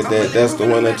said that's the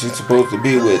one that you're supposed to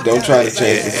be with. Don't try to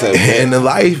change the subject. In the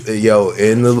life, yo,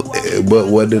 but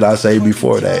what did I say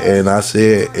before that? And I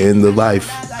said in the life.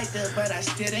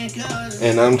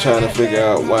 And I'm trying to figure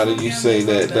out why did you say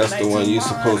that's the one you're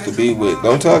supposed to be with.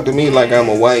 Don't talk to me like I'm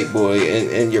a white boy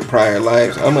in your prior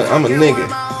lives. I'm a nigga.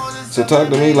 So talk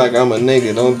to me like I'm a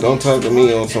nigga. Don't talk to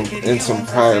me in some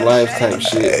prior life type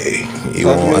shit. Hey,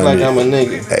 Talk to me like I'm a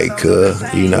nigga. Hey, cuz,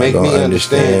 you not Make gonna me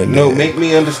understand. No, make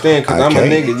me understand, cause I'm a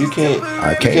nigga. You can't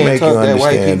make talk you that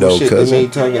white understand people though, shit to cousin. me,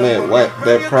 talking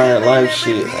that prior life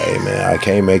shit. Hey man, I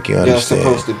can't make you Y'all understand.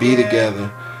 supposed to be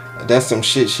together. That's some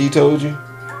shit she told you?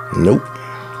 Nope.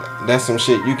 That's some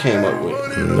shit you came up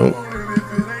with. Nope.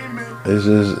 This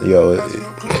is yo.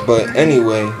 But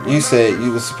anyway, you said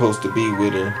you was supposed to be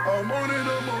with her,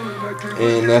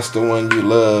 and that's the one you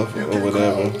love or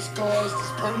whatever.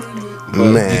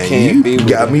 But Man, can't you be with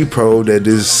got her. me pro that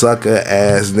this sucker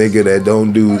ass nigga that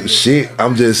don't do shit.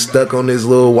 I'm just stuck on this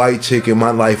little white chick and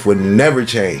my life would never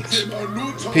change.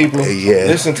 People, Yeah.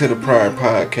 listen to the prior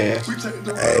podcast.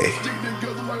 Hey,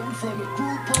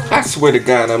 I swear to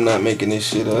God, I'm not making this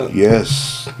shit up.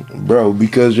 yes, bro,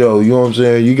 because yo, you know what I'm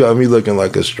saying? You got me looking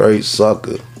like a straight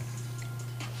sucker.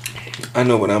 I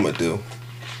know what I'm gonna do.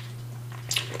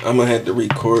 I'm gonna have to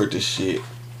record this shit.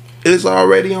 It's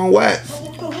already on wax.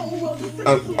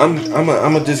 I'm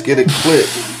gonna just get a clip.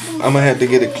 I'm gonna have to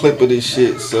get a clip of this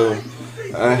shit so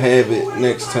I have it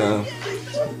next time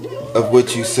of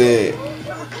what you said,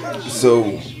 so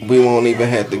we won't even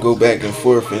have to go back and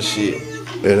forth and shit.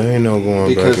 It ain't no going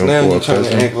Because back now and you're forth. trying to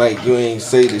cousin. act like you ain't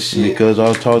say the shit. Because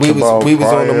I talked about we was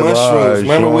on the prior mushrooms. lives,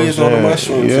 Remember you know we what was on the I'm mushrooms.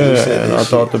 saying? And you Yeah, said and that I shit.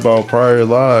 talked about prior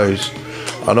lives.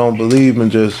 I don't believe in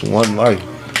just one life,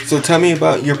 So tell me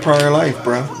about your prior life,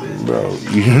 bro. bro.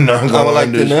 You're not I would gonna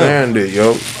like to know. understand it,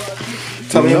 yo.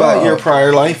 Tell me about your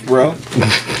prior life, bro.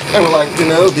 I would like to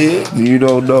know, dude. You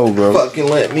don't know, bro. Fucking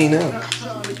let me know.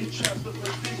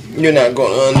 You're not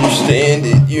gonna understand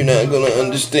it. You're not gonna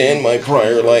understand my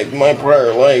prior life. My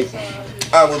prior life,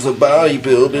 I was a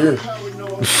bodybuilder,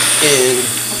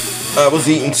 and I was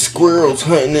eating squirrels,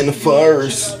 hunting in the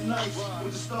forest.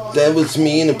 That was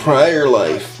me in a prior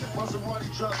life.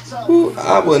 Ooh,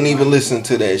 I wouldn't even listen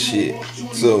to that shit.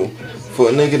 So, for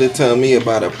a nigga to tell me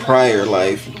about a prior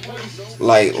life,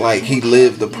 like he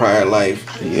lived a prior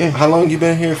life. Yeah. How long you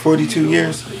been here? 42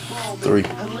 years? 3.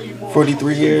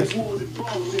 43 years?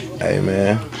 Hey,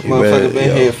 man. You Motherfucker been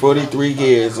yo. here 43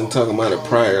 years and talking about a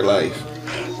prior life.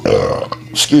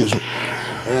 Excuse me.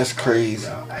 That's crazy.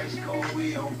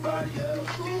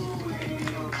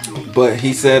 But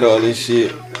he said all this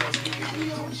shit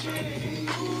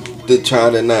to try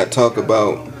to not talk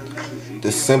about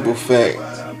the simple fact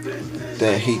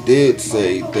that he did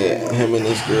say that him and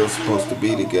this girl supposed to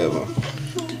be together.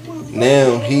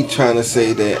 Now he trying to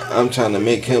say that I'm trying to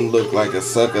make him look like a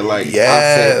sucker. Like, I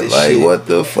said this like shit. what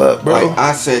the fuck, bro? Like,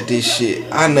 I said this shit.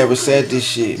 I never said this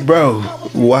shit, bro.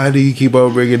 Why do you keep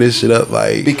on bringing this shit up?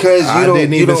 Like, because I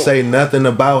didn't even say nothing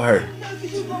about her.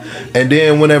 And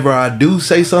then whenever I do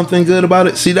say something good about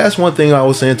it, see, that's one thing I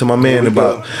was saying to my man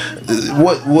about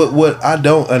what I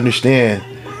don't understand.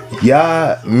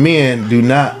 Y'all men do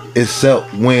not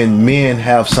accept when men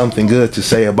have something good to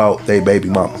say about their baby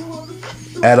mama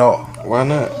at all. Why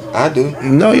not? I do.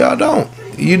 No, y'all don't.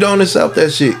 You don't accept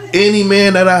that shit. Any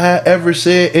man that I have ever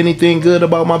said anything good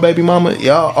about my baby mama,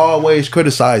 y'all always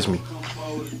criticize me.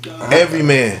 Every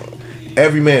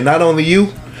man. Not only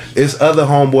you, it's other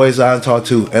homeboys I talk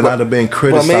to, and I'd have been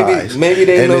criticized. Maybe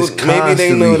they know. Maybe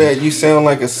they know that you sound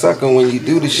like a sucker when you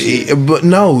do the shit. But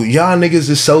no, y'all niggas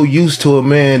is so used to a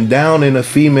man down in a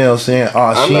female saying,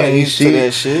 "Oh, she ain't shit." To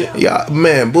that shit. Yeah,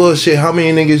 man, bullshit. How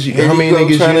many niggas? You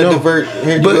know? Divert,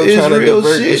 but it's real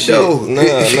shit though. Nah.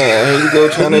 Here you go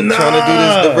trying to do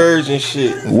this diversion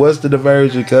shit. What's the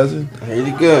diversion, cousin? Here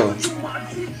you go.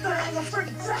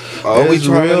 All we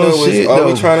trying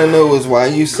to know is why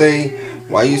you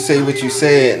say what you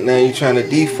said. Now you trying to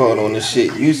default on the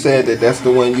shit. You said that that's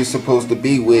the one you supposed to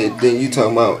be with. Then you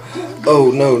talking about,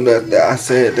 oh no, I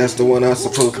said that's the one I'm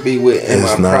supposed to be with in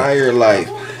my prior life.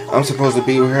 I'm supposed to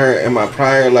be with her in my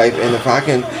prior life, and if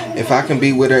I can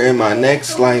be with her in my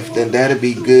next life, then that'd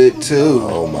be good too.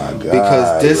 Oh my god!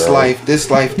 Because this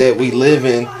life that we live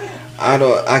in,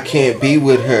 I can't be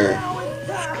with her.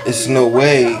 It's no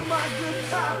way.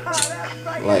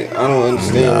 Like, I don't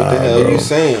understand what the hell you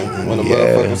saying when a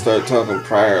motherfucker start talking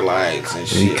prior lives and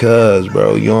shit. Because,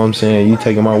 bro, you know what I'm saying? You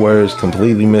taking my words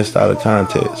completely missed out of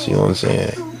context. You know what I'm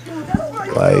saying?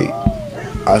 Like,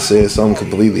 I said something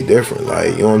completely different.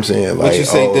 Like, you know what I'm saying? Like, what you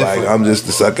say different? Like, I'm just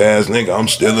a sucker ass nigga. I'm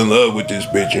still in love with this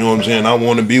bitch. You know what I'm saying? I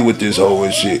want to be with this hoe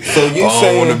and shit. So you I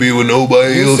don't want to be with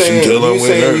nobody else until I'm with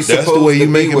her. That's the way you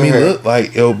making me look.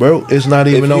 Like, yo, bro, it's not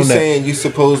even on that. If you saying you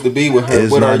supposed to be with her,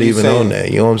 it's what are not you even saying? on that.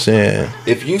 You know what I'm saying?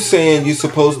 If you saying you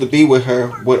supposed to be with her,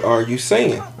 what are you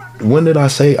saying? When did I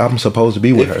say I'm supposed to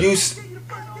be with her?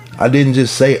 I didn't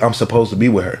just say I'm supposed to be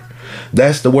with her.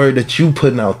 That's the word that you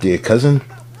putting out there, cousin.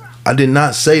 I did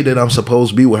not say that I'm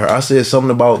supposed to be with her. I said something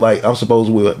about like I'm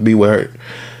supposed to be with her.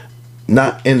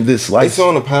 Not in this life. It's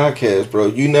on the podcast, bro.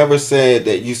 You never said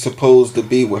that you supposed to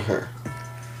be with her.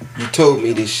 You told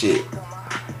me this shit.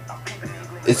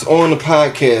 It's on the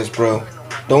podcast, bro.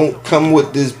 Don't come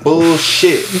with this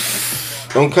bullshit.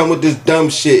 Don't come with this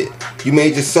dumb shit. You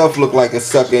made yourself look like a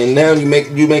sucker, and now you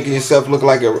making yourself look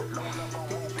like a.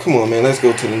 Come on, man. Let's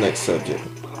go to the next subject.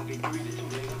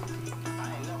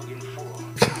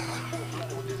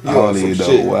 I don't even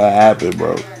know what happened,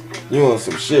 bro. You on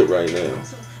some shit right now.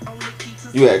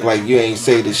 You act like you ain't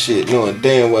say this shit knowing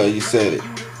damn well you said it.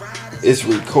 It's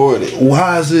recorded.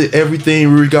 Why is it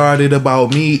everything regarded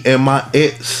about me and my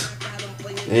ex?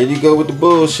 There you go with the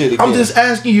bullshit again. I'm just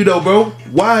asking you though, bro.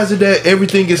 Why is it that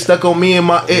everything gets stuck on me and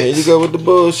my ex? There you go with the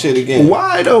bullshit again.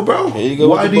 Why though, bro? Here you go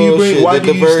why with do the you bullshit. bring? Why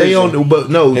do you stay on? But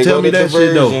no, Here tell me that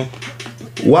diversion. shit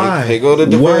though. Why? Here go the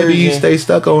diversion. Why do you stay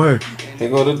stuck on her? Here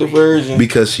go the diversion.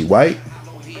 Because she white.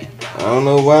 I don't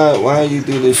know why you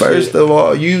do this. First of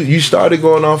all, you started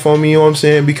going off on me, you know what I'm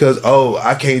saying? Because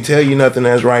I can't tell you nothing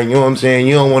that's right, you know what I'm saying?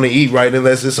 You don't want to eat right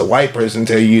unless it's a white person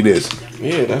tell you this.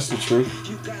 Yeah, that's the truth.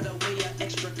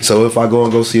 So if I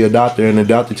go see a doctor and the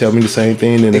doctor tell me the same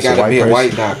thing, then it's a white person. It gotta be a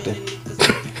white doctor.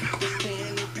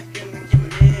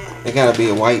 It gotta be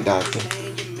a white doctor.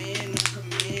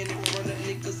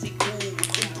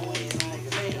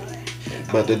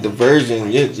 But the diversion,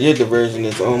 your diversion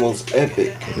is almost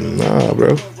epic. Nah,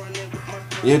 bro.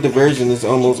 Your diversion is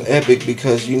almost epic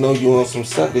because you know you on some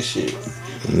sucker shit.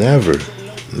 Never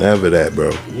that,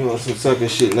 bro. You on some sucker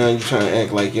shit. Now you trying to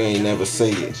act like you ain't never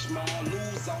say it.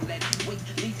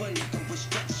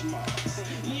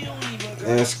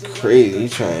 That's crazy. You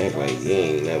trying to act like you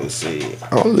ain't never say it.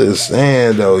 I'm just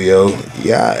saying though, yo.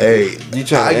 Yeah, hey. You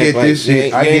trying to I get like this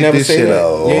shit. I get this shit a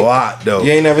lot though.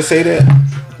 You ain't never say that?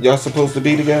 Y'all supposed to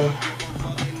be together?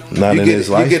 Not in this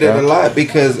lifestyle. You get it a lot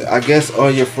because I guess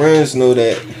all your friends know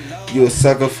that you a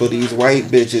sucker for these white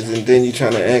bitches, and then you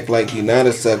trying to act like you're not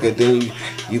a sucker. Then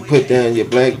you put down your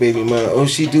black baby mom. Oh,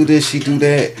 she do this, she do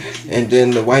that, and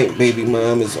then the white baby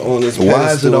mom is on this pedestal.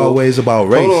 Why is it always about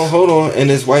race? Hold on,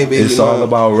 and this white baby it's mom. It's all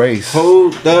about race.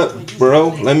 Hold up, bro.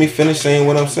 Let me finish saying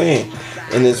what I'm saying.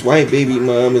 And this white baby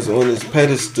mom is on this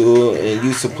pedestal, and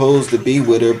you supposed to be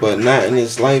with her, but not in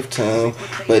this lifetime.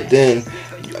 But then,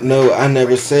 no, I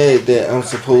never said that I'm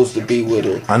supposed to be with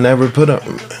her. I never put up.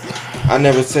 I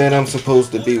never said I'm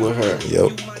supposed to be with her.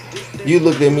 Yep. You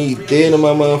looked at me dead in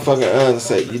my motherfucking eyes and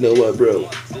said, you know what, bro?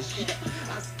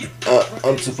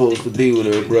 I'm supposed to be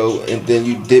with her, bro. And then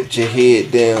you dipped your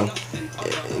head down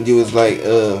and you was like,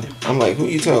 I'm like, who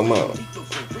you talking about?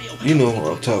 You know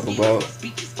who I'm talking about.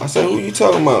 I said, who you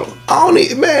talking about? I don't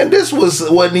even, man, this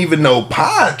wasn't even no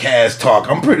podcast talk.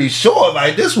 I'm pretty sure.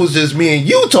 Like, this was just me and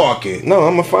you talking. No,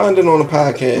 I'm going to find it on the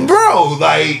podcast. Bro,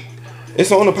 like. It's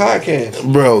on the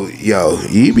podcast. Bro, yo,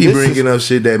 you be bringing up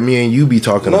shit that me and you be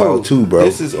talking about too, bro.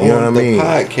 This is on the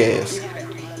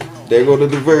podcast. There go the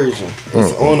diversion.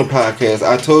 It's on the podcast.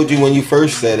 I told you when you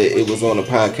first said it, it was on the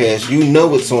podcast. You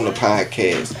know it's on the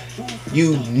podcast.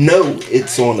 You know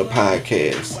it's on the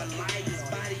podcast.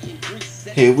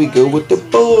 Here we go with the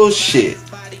bullshit.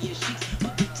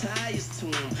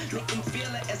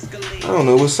 I don't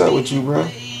know what's up with you, bro.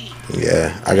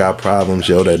 Yeah, I got problems,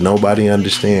 yo, that nobody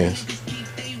understands.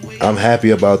 I'm happy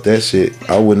about that shit.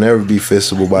 I would never be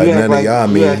fixable by none of y'all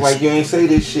means. You act like you ain't say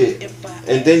this shit.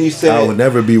 And then you said I would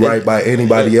never be right by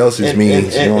anybody else's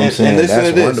means. You know what I'm saying?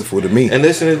 That's wonderful to me. And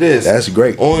listen to this. That's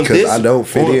great. Because I don't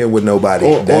fit in with nobody.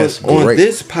 That's great. On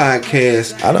this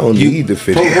podcast, I don't need to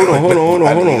fit in. Hold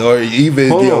on. Or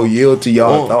even yield to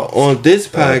y'all thoughts. On this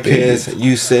podcast,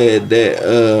 you said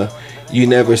that you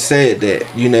never said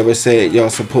that. You never said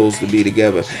y'all supposed to be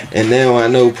together. And now I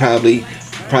know probably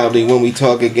when we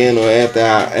talk again or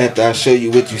after I show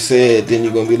you what you said, then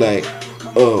you're gonna be like,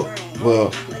 oh,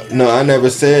 well, no, I never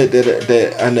said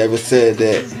that I never said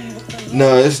that.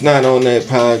 No, it's not on that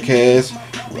podcast.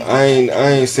 I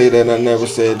ain't say that. I never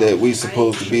said that we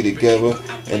supposed to be together.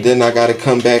 And then I gotta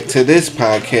come back to this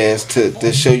podcast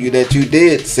to show you that you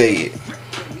did say it.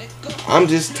 I'm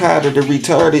just tired of the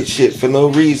retarded shit for no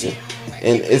reason.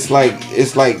 And it's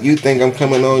like you think I'm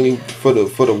coming on you for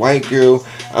the white girl.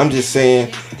 I'm just saying,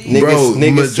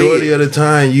 niggas, majority of the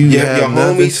time you have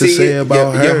nothing to say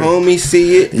about her. Your homies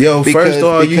see it. Yo, first of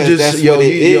all, you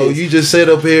just sit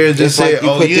up here and just say,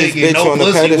 oh, you ain't get no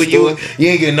pussy when you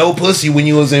ain't get no pussy when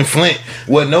you was in Flint.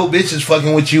 Well, no bitches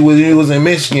fucking with you when you was in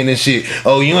Michigan and shit.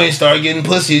 Oh, you ain't start getting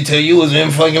pussy until you was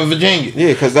in fucking Virginia.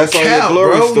 Yeah, because that's all your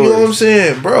glory stories. You know what I'm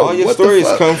saying, bro? All your stories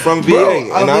come from VA,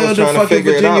 and I was trying to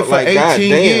figure it out. Like, God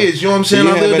damn. Years, you know what I'm saying?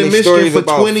 I lived in Michigan for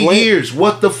 20 years.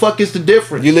 What the fuck is the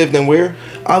difference? You lived in where?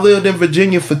 I lived in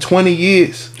Virginia for 20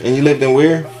 years. And you lived in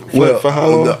where? For how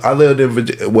long? I lived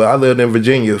in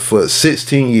Virginia for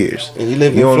 16 years. And you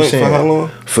lived in Flint for how long?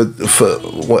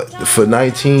 For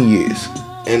 19 years.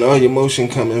 And all your motion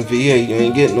come in VA. You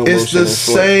ain't getting no motion. It's the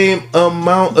same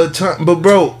amount of time. But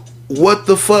bro, what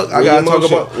the fuck? I gotta talk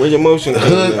about where your motion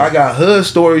hood. I got hood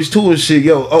stories too and shit.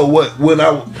 Yo, when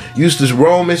I used to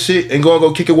roam and shit and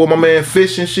go kick it with my man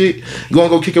Fish and shit.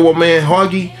 Go kick it with my man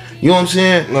Hoggy. You know what I'm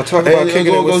saying? Now talk about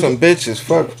kicking it with some bitches.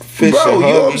 Fuck Fish bro, and Hoggy.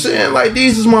 You know what I'm saying? Like,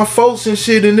 these is my folks and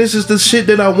shit, and this is the shit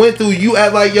that I went through. You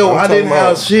act like, yo, I didn't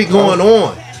have shit going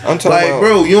on. I'm talking like, about,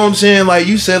 bro, you know what I'm saying? Like,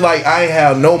 you said, like, I ain't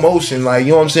have no motion. Like,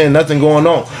 you know what I'm saying? Nothing going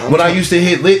on. When I used to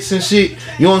hit licks and shit,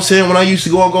 you know what I'm saying? When I used to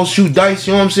go shoot dice,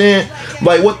 you know what I'm saying?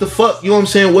 Like, what the fuck? You know what I'm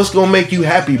saying? What's gonna make you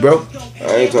happy, bro?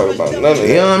 I ain't talking about none of that.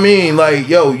 You know what I mean? Like,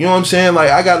 yo, you know what I'm saying? Like,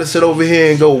 I gotta sit over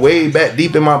here and go way back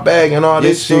deep in my bag and all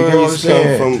this shit, you know what I'm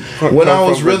saying? When I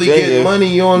was really getting money,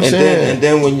 you know what I'm saying? And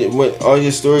then when all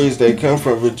your stories that come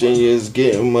from Virginia is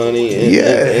getting money and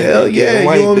hell yeah,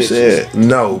 you know what I'm saying?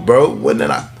 No, bro, when did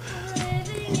I?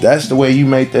 That's the way you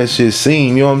make that shit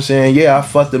seem. You know what I'm saying? Yeah, I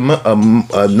fucked a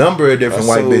number of different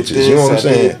white bitches. You know what I'm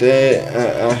saying? I did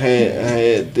that. I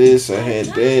had this. I had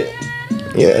that.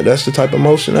 Yeah, that's the type of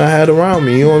motion I had around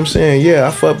me. You know what I'm saying? Yeah,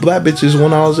 I fucked black bitches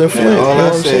when I was in Flint. All you know I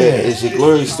what I'm said saying? is your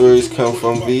glory stories come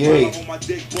from VA.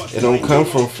 It don't come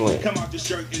from Flint.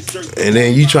 And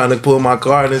then you trying to pull my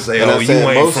card and say, and "Oh, you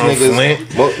ain't from Flint."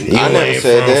 I never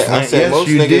said that. I said yes, most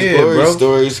you niggas' did, glory bro.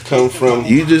 stories come from.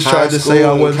 You just tried to say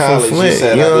I wasn't from Flint. You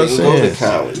said you know I what I'm didn't saying? go to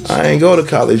college. I ain't go to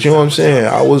college. You know what I'm saying?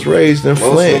 I was raised in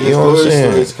Most Flint. You know what I'm glory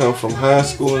saying? stories come from high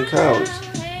school and college.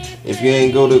 If you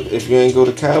ain't go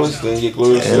to college, then your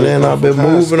glory stories. And then I've been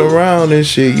moving around and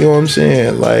shit. You know what I'm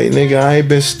saying? Like, nigga, I ain't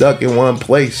been stuck in one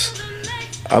place.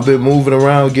 I've been moving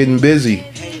around, getting busy.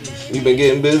 You been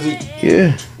getting busy?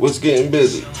 Yeah. What's getting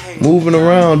busy? Moving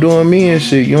around, doing me and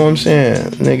shit. You know what I'm saying?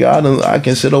 Nigga, I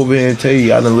can sit over here and tell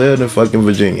you, I done lived in fucking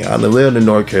Virginia. I done lived in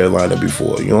North Carolina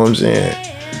before. You know what I'm saying?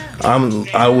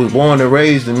 I was born and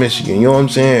raised in Michigan. You know what I'm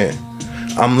saying?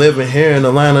 I'm living here in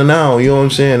Atlanta now. You know what I'm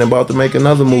saying? About to make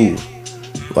another move.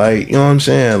 Like, you know what I'm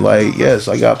saying? Like, yes,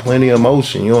 I got plenty of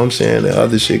emotion. You know what I'm saying? The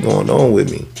other shit going on with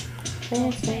me.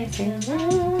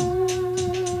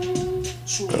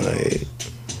 Like,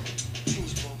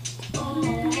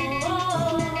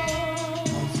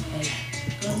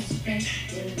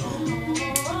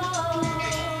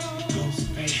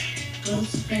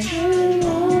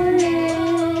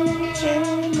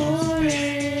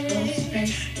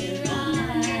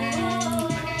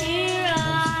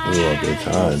 You want that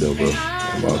time though, bro.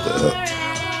 I'm about to up.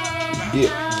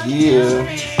 Yeah.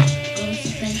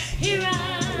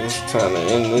 It's time to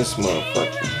end this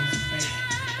motherfucker.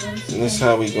 And this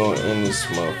how we gonna end this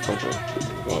motherfucker.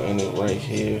 We're gonna end it right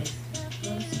here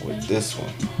with this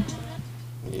one.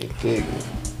 You dig it?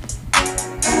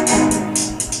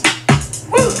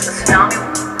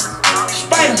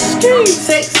 Spider ski,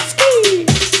 sex ski.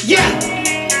 Yeah.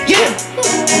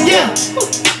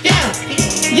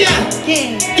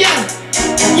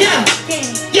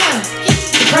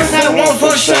 The price I want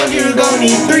for a show, you gon'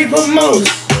 need 3 promoters.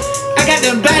 I got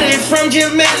the body from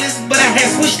Jim Ellis, but I had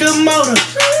switched the motor.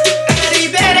 I got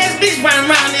these badass bitch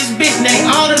riding around this bitch named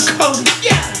all the coders.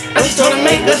 I just told her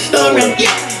make a story.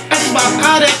 I just bought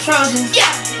all the Trojans.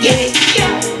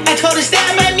 I told her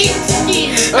stab my meat.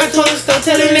 I told her stop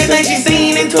telling everything she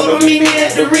seen and told her meet me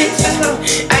at the Ritz.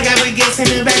 I got baguettes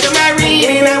in the back of my ring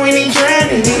and I went in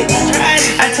trying to hit.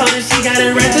 I told her she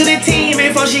gotta run to the team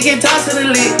before she can talk to the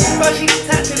lick.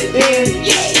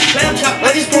 Lamb chop,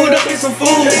 I just pulled up in some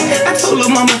food. I told her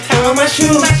mama tie on my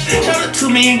shoes. Showed her 2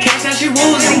 million cash, now she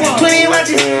woozing. 20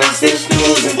 watches, I still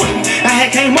snoozing. I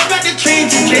had came up out the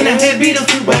trenches, then I had beat a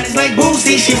few bodies like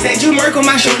Boosie. She said you Merkle,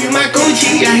 I showed you my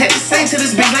Gucci. I had to sing to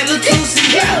this bitch like Lil Tusi.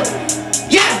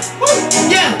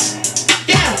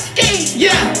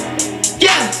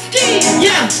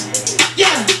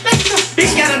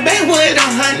 Bitch got a backwood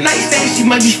on her nightstand, she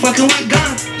might be fucking with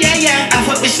guns. I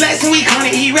fuck with slacks and we call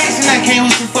it E-Racks and I came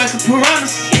with some fucking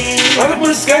piranhas. All up with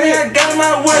a scotty, I got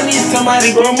my one, need somebody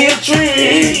grow me a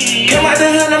tree. Come out the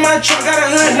hood of my truck, got a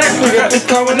hood, and I quick out the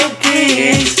car with no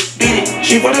keys. Beat it,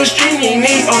 she for the street need,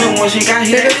 only one she got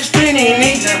here, the street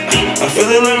need. I feel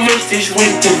a little rich this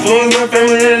winter, influence my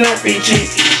family to not be cheap.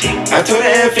 I told her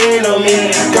F ain't on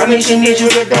me, got me, she need you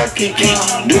to dog kick it.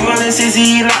 Do my little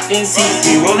sissy, locked in seats,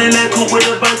 be rolling that coupe with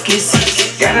a bucket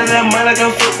seat. Got a little mind like a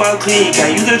football clique,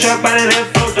 I use the drop out of that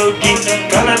photo geek.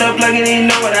 Call her the plug and he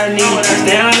know what I need,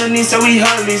 stay underneath so we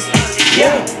hardly speak.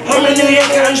 I'm in New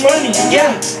York and I'm money,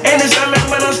 and it's not make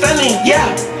but I'm stunning,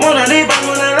 wanna leave, I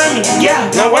wanna love me,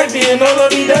 now white being all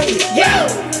of me done.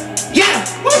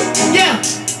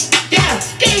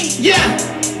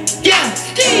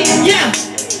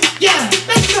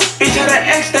 Bitch had an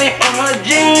X stain on her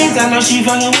jeans, I know she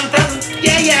fucking with others.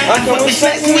 I come with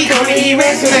slacks and we call it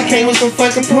E-Racks and I came with some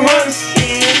fucking piranhas.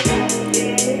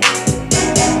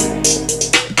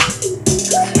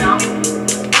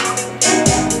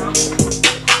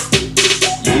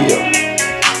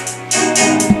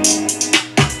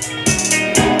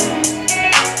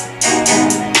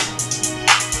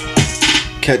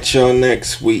 Catch y'all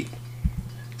next week.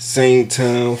 Same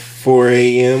time, 4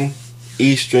 a.m.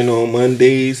 Eastern on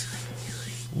Mondays,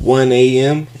 1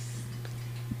 a.m.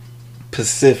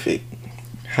 Pacific.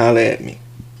 Holla at me.